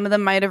maybe some of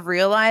them might have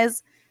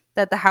realized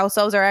that the house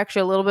elves are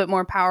actually a little bit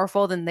more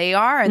powerful than they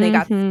are, and they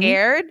got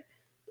scared.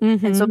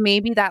 And so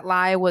maybe that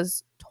lie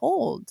was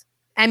cold.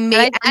 And,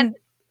 I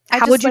how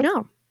just, would you like,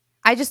 know?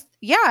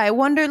 I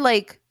wonder,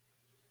 like,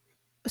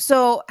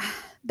 so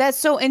that's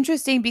so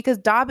interesting because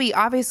Dobby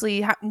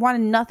obviously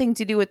wanted nothing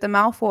to do with the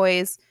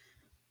Malfoys.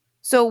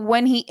 So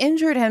when he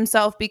injured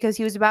himself because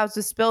he was about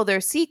to spill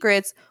their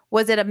secrets,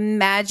 was it a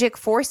magic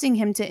forcing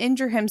him to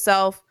injure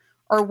himself,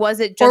 or was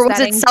it just that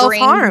ingrained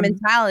self-harm?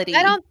 mentality?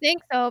 I don't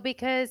think so,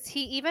 because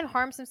he even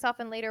harms himself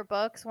in later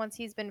books once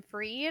he's been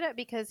freed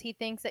because he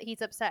thinks that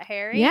he's upset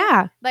Harry.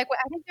 Yeah. Like,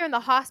 I think they're in the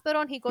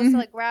hospital and he goes Mhm. to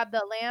like grab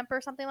the lamp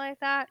or something like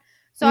that.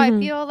 So Mhm. I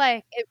feel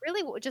like it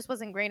really just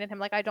was ingrained in him.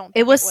 Like, I don't think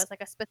It it was- was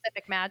like a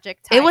specific magic.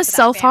 It was tied to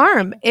that family.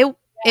 self-harm.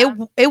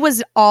 It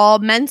was all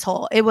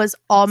mental. It was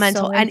all So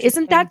mental. And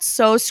isn't that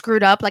so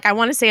screwed up? Like, I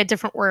want to say a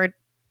different word,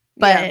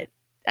 but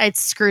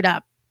it's screwed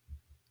up.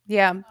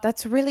 Yeah,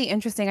 that's really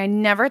interesting. I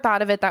never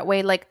thought of it that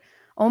way. Like,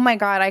 oh my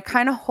God, I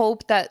kind of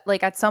hope that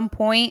like at some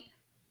point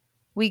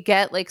we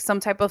get like some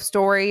type of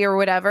story or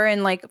whatever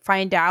and like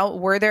find out,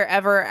 were there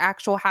ever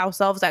actual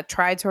house elves that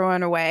tried to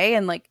run away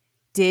and like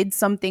did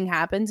something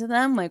happen to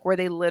them? Like, were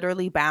they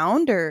literally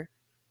bound or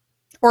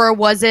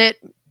was it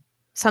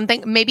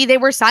something? Maybe they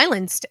were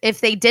silenced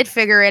if they did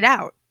figure it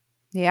out.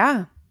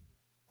 yeah,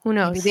 Who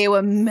knows? maybe they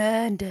were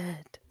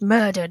murdered.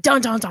 Murder.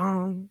 Dun dun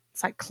dun.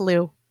 It's like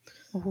Clue.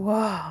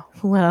 Whoa.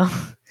 Well,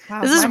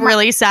 Wow, this is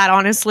really sad,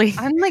 honestly.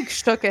 I'm like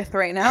shooketh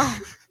right now.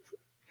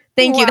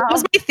 Thank you. That Wow.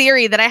 was my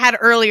theory that I had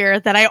earlier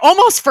that I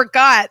almost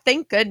forgot.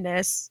 Thank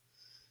goodness.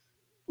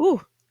 Ooh,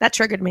 that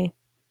triggered me.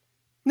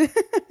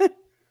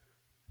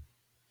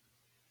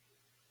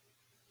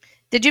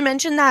 Did you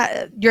mention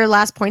that your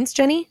last points,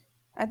 Jenny?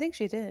 I think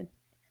she did.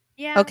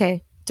 Yeah.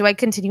 Okay. Do I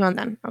continue on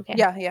then? Okay.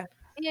 Yeah.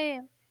 Yeah.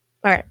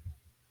 All right.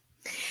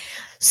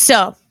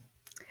 So,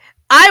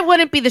 I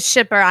wouldn't be the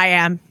shipper I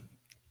am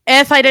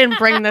if I didn't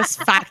bring this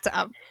fact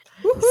up.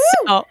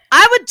 So,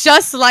 I would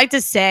just like to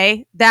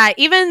say that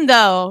even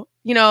though,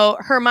 you know,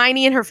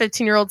 Hermione and her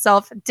 15-year-old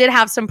self did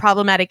have some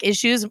problematic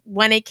issues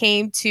when it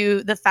came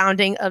to the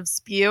founding of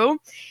Spew,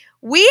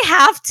 we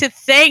have to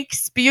thank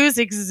Spew's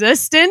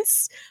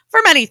existence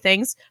for many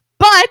things,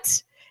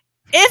 but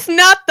if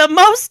not the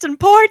most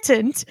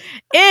important,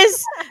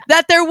 is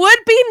that there would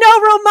be no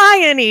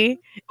Hermione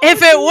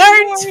if it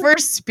weren't for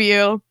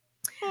Spew.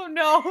 Oh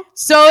no.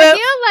 So I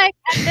feel like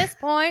at this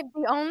point,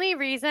 the only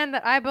reason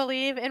that I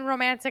believe in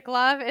romantic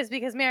love is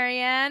because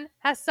Marianne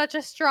has such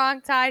a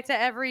strong tie to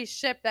every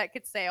ship that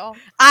could sail.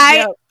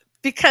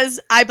 because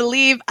I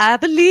believe,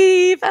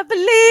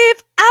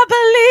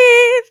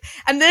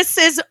 and this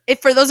is,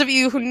 if for those of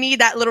you who need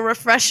that little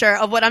refresher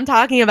of what I'm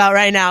talking about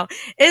right now,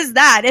 is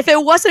that if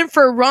it wasn't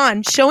for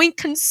Ron showing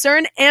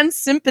concern and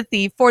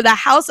sympathy for the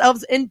house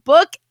elves in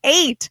book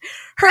 8,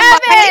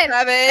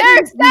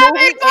 There's 7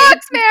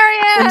 books,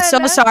 Marianne! I'm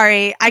so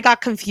sorry. I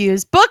got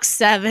confused. Book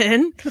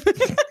 7.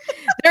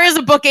 There is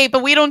a book 8,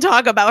 but we don't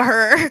talk about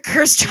her.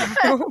 Cursed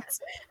child.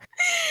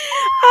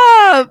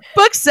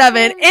 Book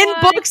 7. In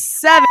book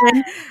 7,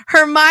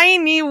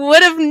 Hermione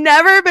would have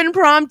never been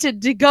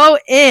prompted to go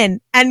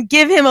in and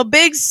give him a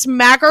big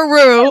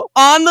smackaroo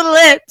on the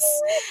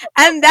lips.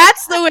 And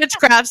that's the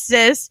witchcraft,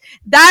 sis.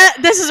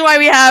 This is why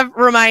we have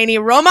Hermione.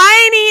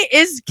 Hermione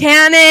is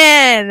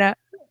canon.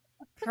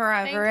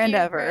 Forever and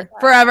ever.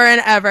 Forever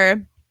and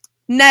ever.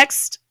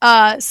 Next,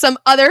 some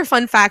other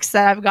fun facts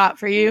that I've got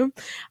for you.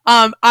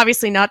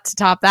 Obviously not to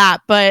top that,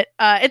 but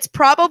it's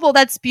probable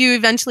that Spew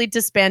eventually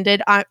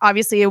disbanded.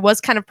 Obviously, it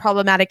was kind of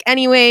problematic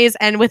anyways,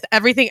 and with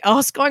everything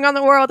else going on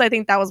in the world, I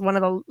think that was one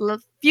of the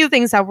few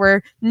things that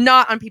were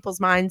not on people's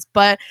minds.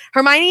 But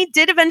Hermione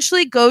did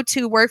eventually go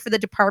to work for the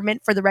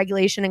Department for the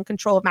Regulation and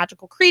Control of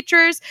Magical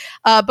Creatures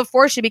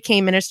before she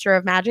became Minister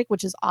of Magic,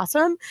 which is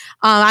awesome.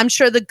 I'm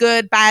sure the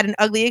good, bad, and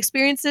ugly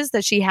experiences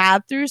that she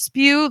had through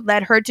Spew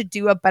led her to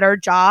do a better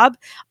job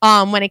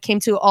when it came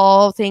to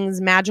all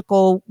things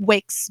magical,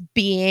 wicks,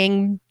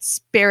 being,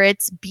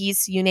 spirits,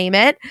 beasts, you name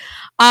it.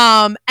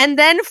 And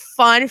then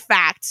fun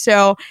fact.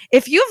 So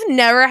if you've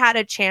never had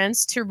a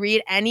chance to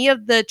read any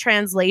of the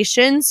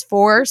translations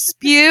for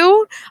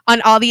Spew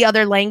on all the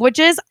other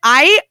languages,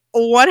 I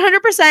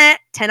 100%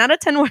 10 out of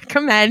 10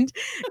 recommend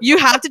you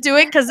have to do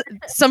it because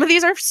some of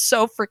these are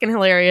so freaking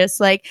hilarious.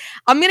 Like,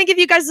 I'm gonna give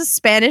you guys the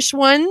Spanish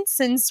one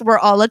since we're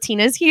all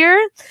Latinas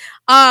here,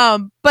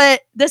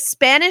 but the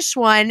Spanish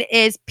one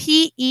is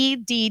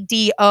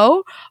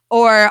PEDDO,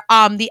 or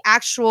the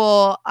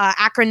actual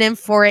acronym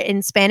for it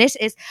in Spanish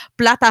is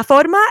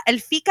Plataforma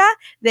Élfica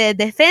de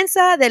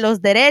Defensa de los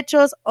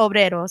Derechos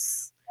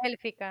Obreros.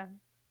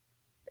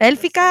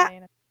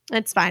 Élfica,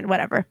 it's fine,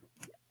 whatever.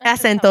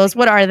 Acentos,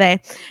 what are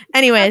they?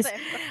 Anyways,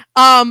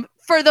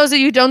 for those of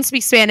you who don't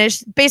speak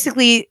Spanish,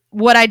 basically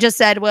what I just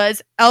said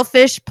was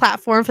Elfish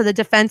Platform for the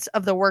Defense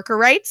of the Worker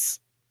Rights.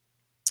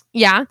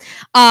 Yeah.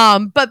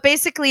 But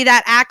basically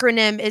that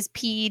acronym is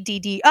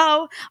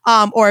PEDDO,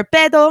 or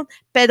PEDO.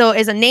 PEDO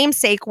is a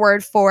namesake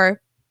word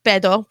for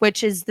pedo,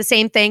 which is the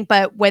same thing,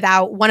 but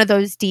without one of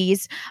those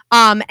D's.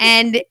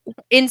 And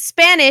in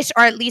Spanish,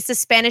 or at least the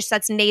Spanish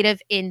that's native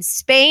in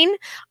Spain,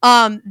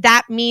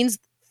 that means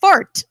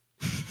fart.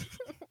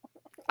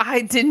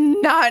 I did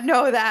not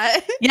know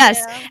that.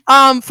 Yes.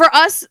 Yeah. For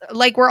us,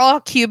 like we're all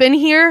Cuban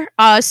here,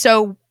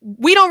 so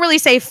we don't really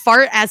say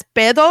fart as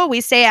pedo,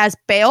 we say as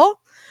peo.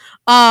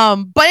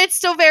 But it's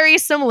still very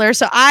similar.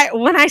 So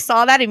when I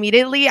saw that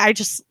immediately, I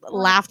just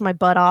laughed my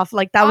butt off.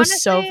 Like that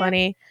was so Honestly,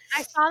 funny.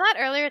 I saw that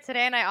earlier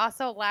today, and I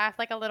also laughed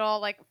like a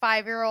little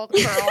 5-year-old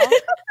girl.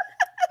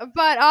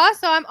 But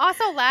also, I'm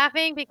also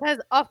laughing because,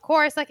 of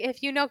course, like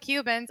if you know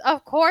Cubans,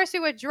 of course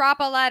you would drop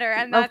a letter,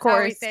 and Of that's how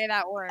we course. say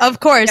that word. Of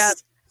course. Yeah.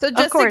 So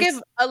just to course.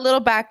 give a little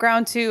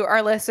background to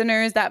our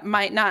listeners that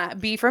might not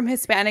be from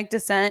Hispanic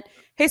descent,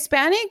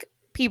 Hispanic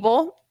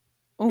people,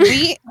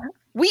 we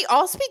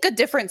all speak a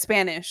different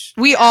Spanish.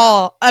 We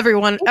all,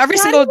 everyone, every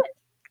not single It's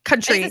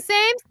country. the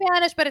same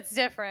Spanish, but it's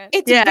different.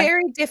 It's Yeah.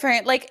 very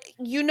different. Like,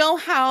 you know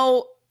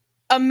how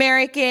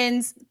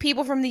Americans,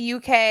 people from the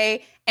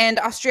UK, and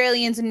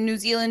Australians and New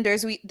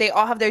Zealanders, they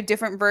all have their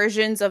different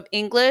versions of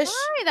English.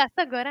 Right, that's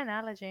a good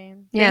analogy.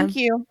 Yeah. Thank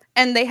you.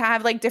 And they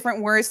have like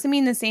different words to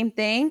mean the same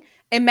thing.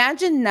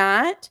 Imagine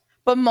that,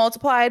 but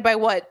multiplied by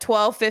what,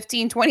 12,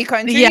 15, 20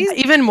 countries? Yeah,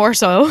 even more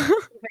so.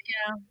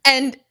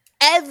 And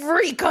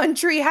every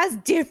country has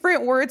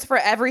different words for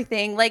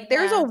everything. Like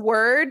there's Yeah. a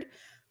word.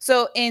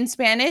 So in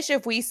Spanish,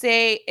 if we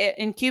say,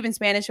 in Cuban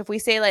Spanish, if we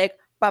say like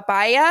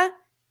papaya,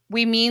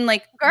 we mean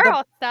like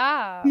Girl,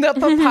 stop. the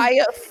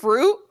papaya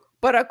fruit.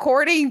 But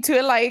according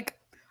to like,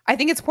 I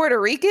think it's Puerto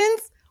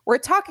Ricans, we're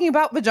talking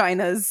about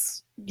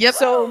vaginas. Yep.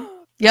 So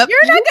Yep. You're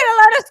not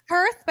gonna let us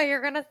curse, but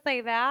you're gonna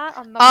say that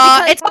on the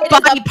It's a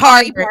because body it's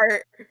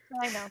part.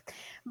 I know.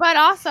 But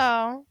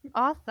also,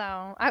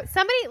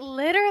 somebody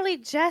literally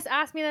just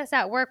asked me this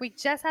at work. We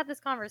just had this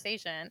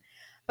conversation,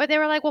 but they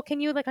were like, "Well, can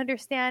you like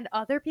understand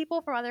other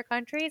people from other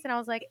countries?" And I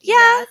was like, Yeah.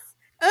 "Yes,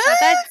 not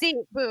that deep,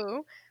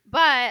 boo."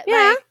 But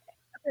Yeah.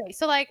 like, okay,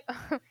 so like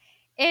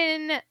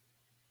in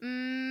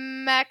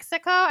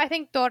Mexico, I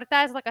think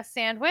torta is like a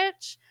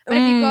sandwich. But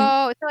if you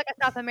go to like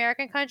a South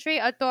American country,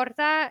 a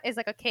torta is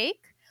like a cake.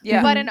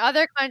 yeah. But in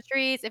other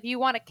countries, if you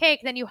want a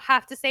cake, then you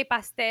have to say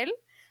pastel.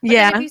 But then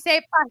Yeah. if you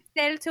say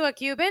pastel to a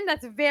Cuban,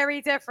 that's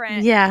very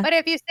different. Yeah. But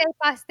if you say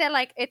pastel,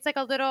 like it's like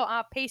a little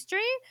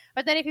pastry.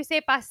 But then if you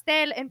say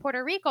pastel in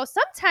Puerto Rico,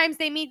 sometimes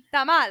they mean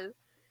tamal,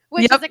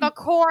 which Yep. is like a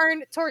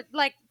corn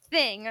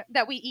thing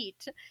that we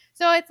eat.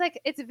 So it's like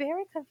it's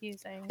very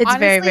confusing. It's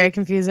very, Honestly, very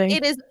confusing.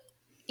 It is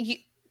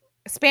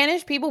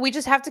Spanish people, we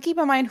just have to keep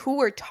in mind who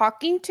we're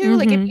talking to.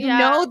 Like if Mhm. you Yeah.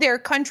 know their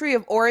country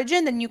of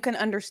origin, then you can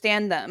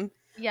understand them.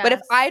 Yes. But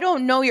if I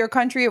don't know your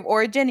country of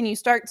origin and you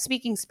start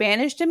speaking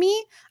Spanish to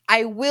me,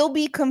 I will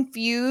be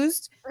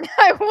confused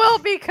I will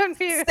be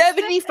confused.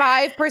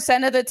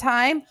 75% of the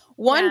time.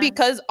 One, Yeah.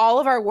 because all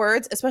of our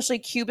words, especially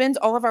Cubans,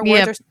 all of our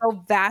Yep. words are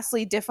so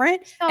vastly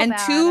different. So And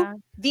bad.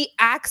 two, the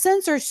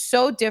accents are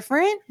so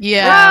different.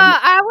 Yeah.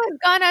 I was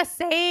gonna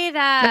say The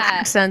that.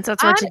 accents.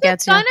 That's I'm what you get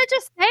just to. gonna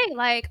just say,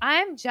 like,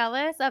 I'm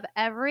jealous of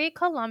every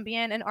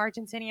Colombian and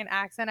Argentinian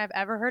accent I've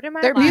ever heard in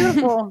my They're life.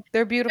 beautiful.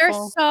 They're They're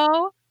beautiful.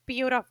 so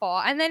beautiful.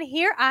 And then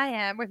here I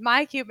am with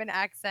my Cuban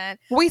accent.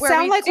 We where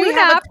sound we like do we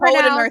have a not toad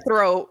in our pronounce-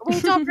 throat. We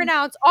don't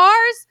pronounce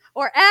R's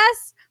or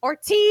S or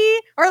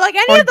T or like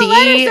any Or of the D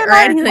letters that or are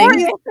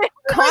anything. important.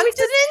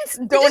 Consonants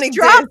We don't just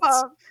drop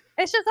exist. 'em.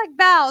 It's just like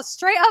vowels,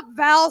 straight up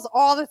vowels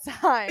all the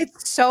time.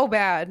 It's so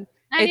bad.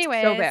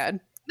 Anyways, It's so bad.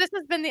 this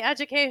has been the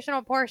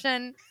educational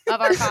portion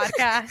of our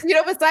podcast. You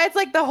know, besides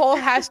like the whole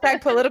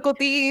hashtag political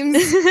themes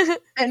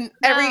and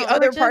every No,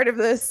 other we're part of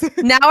this.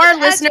 Now our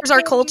listeners are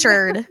educating.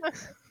 cultured.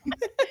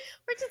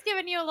 We're just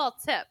giving you a little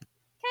tip.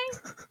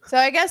 So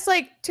I guess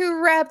like to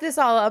wrap this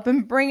all up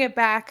and bring it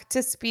back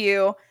to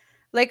Spew,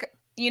 like,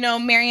 you know,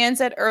 Marianne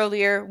said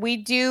earlier, we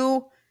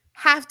do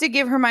have to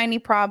give Hermione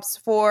props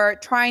for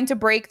trying to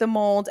break the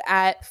mold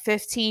at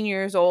 15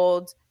 years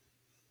old.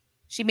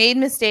 She made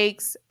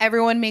mistakes.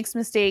 Everyone makes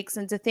mistakes.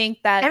 And to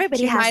think that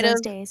Everybody she has might those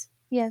have- days.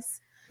 Yes.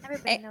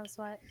 Everybody knows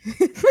what.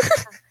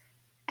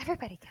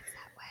 Everybody gets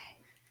that way.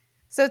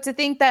 So to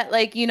think that,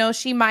 like, you know,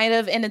 she might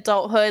have in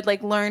adulthood,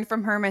 like, learned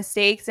from her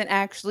mistakes and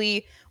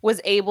actually was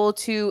able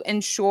to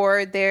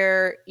ensure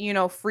their, you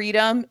know,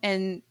 freedom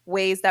in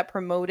ways that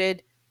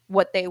promoted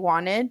what they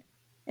wanted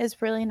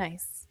is really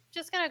nice.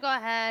 Just gonna go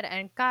ahead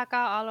and caca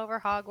all over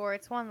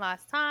Hogwarts one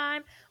last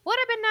time. Would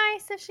have been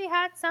nice if she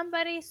had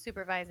somebody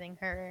supervising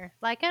her,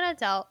 like an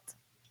adult.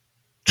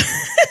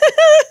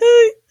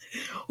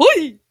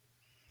 Oi.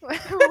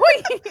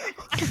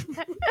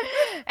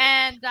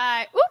 And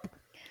oop.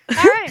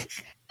 All right.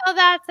 So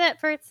that's it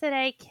for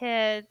today,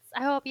 kids.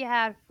 I hope you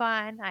had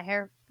fun. I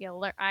hope you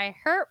learned.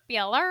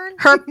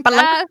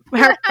 Herpala-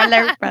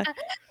 herpalerpa.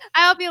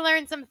 I hope you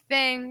learned some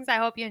things. I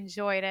hope you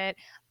enjoyed it.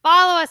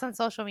 Follow us on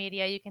social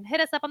media. You can hit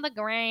us up on the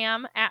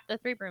gram at the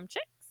 3 Broom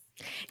Chicks.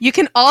 You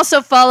can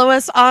also follow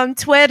us on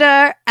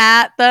Twitter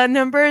at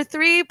the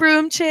 3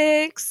 Broom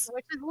Chicks.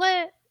 Which is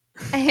lit.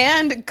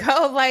 And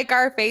go like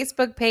our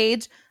Facebook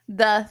page,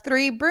 The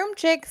 3 Broom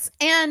Chicks,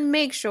 and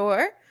make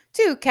sure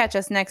to catch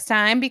us next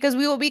time because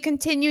we will be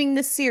continuing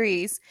this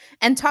series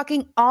and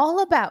talking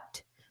all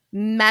about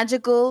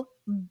magical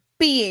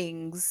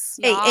beings.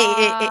 Hey, hey,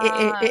 hey, hey,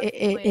 hey, hey,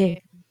 hey,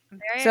 hey. I'm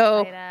very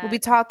So excited. we'll be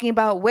talking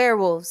about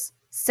werewolves,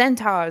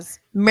 centaurs,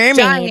 Mermaids.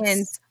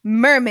 giants,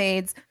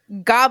 mermaids,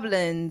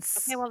 goblins.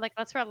 Okay, well, like,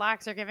 let's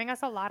relax. You're giving us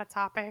a lot of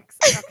topics.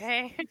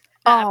 Okay, the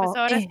Oh,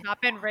 episode has eh.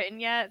 not been written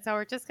yet, so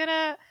we're just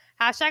gonna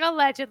hashtag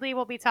allegedly.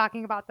 We'll be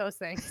talking about those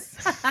things,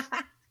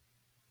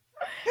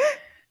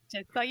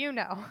 just so you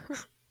know.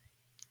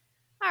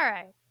 All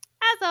right.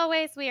 As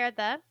always, we are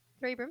the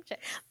Three Broom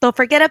Chicks. Don't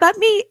forget about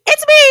me.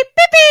 It's me,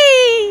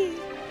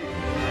 Pippi.